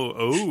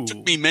 Oh. It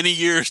took me many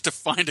years to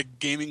find a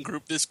gaming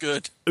group this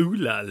good. Ooh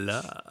la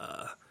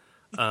la.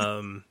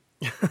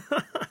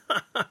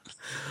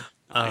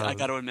 I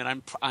got to admit,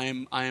 I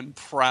am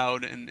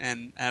proud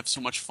and have so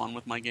much fun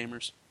with my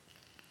gamers.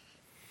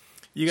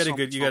 You got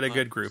a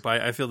good group.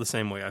 I feel the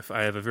same way.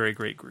 I have a very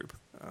great group.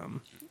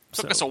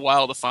 Took us a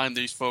while to find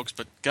these folks,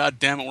 but god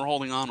damn it, we're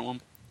holding on to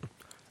them.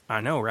 I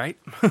know, right?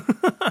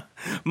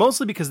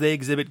 Mostly because they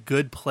exhibit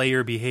good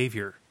player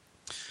behavior,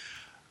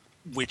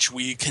 which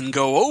we can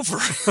go over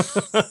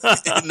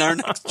in our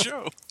next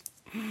show.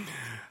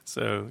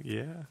 So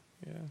yeah.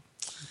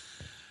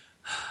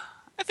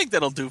 I think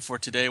that'll do for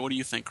today. What do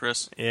you think,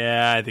 Chris?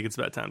 Yeah, I think it's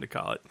about time to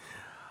call it.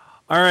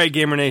 All right,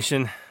 Gamer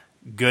Nation,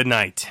 good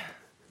night.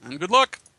 And good luck.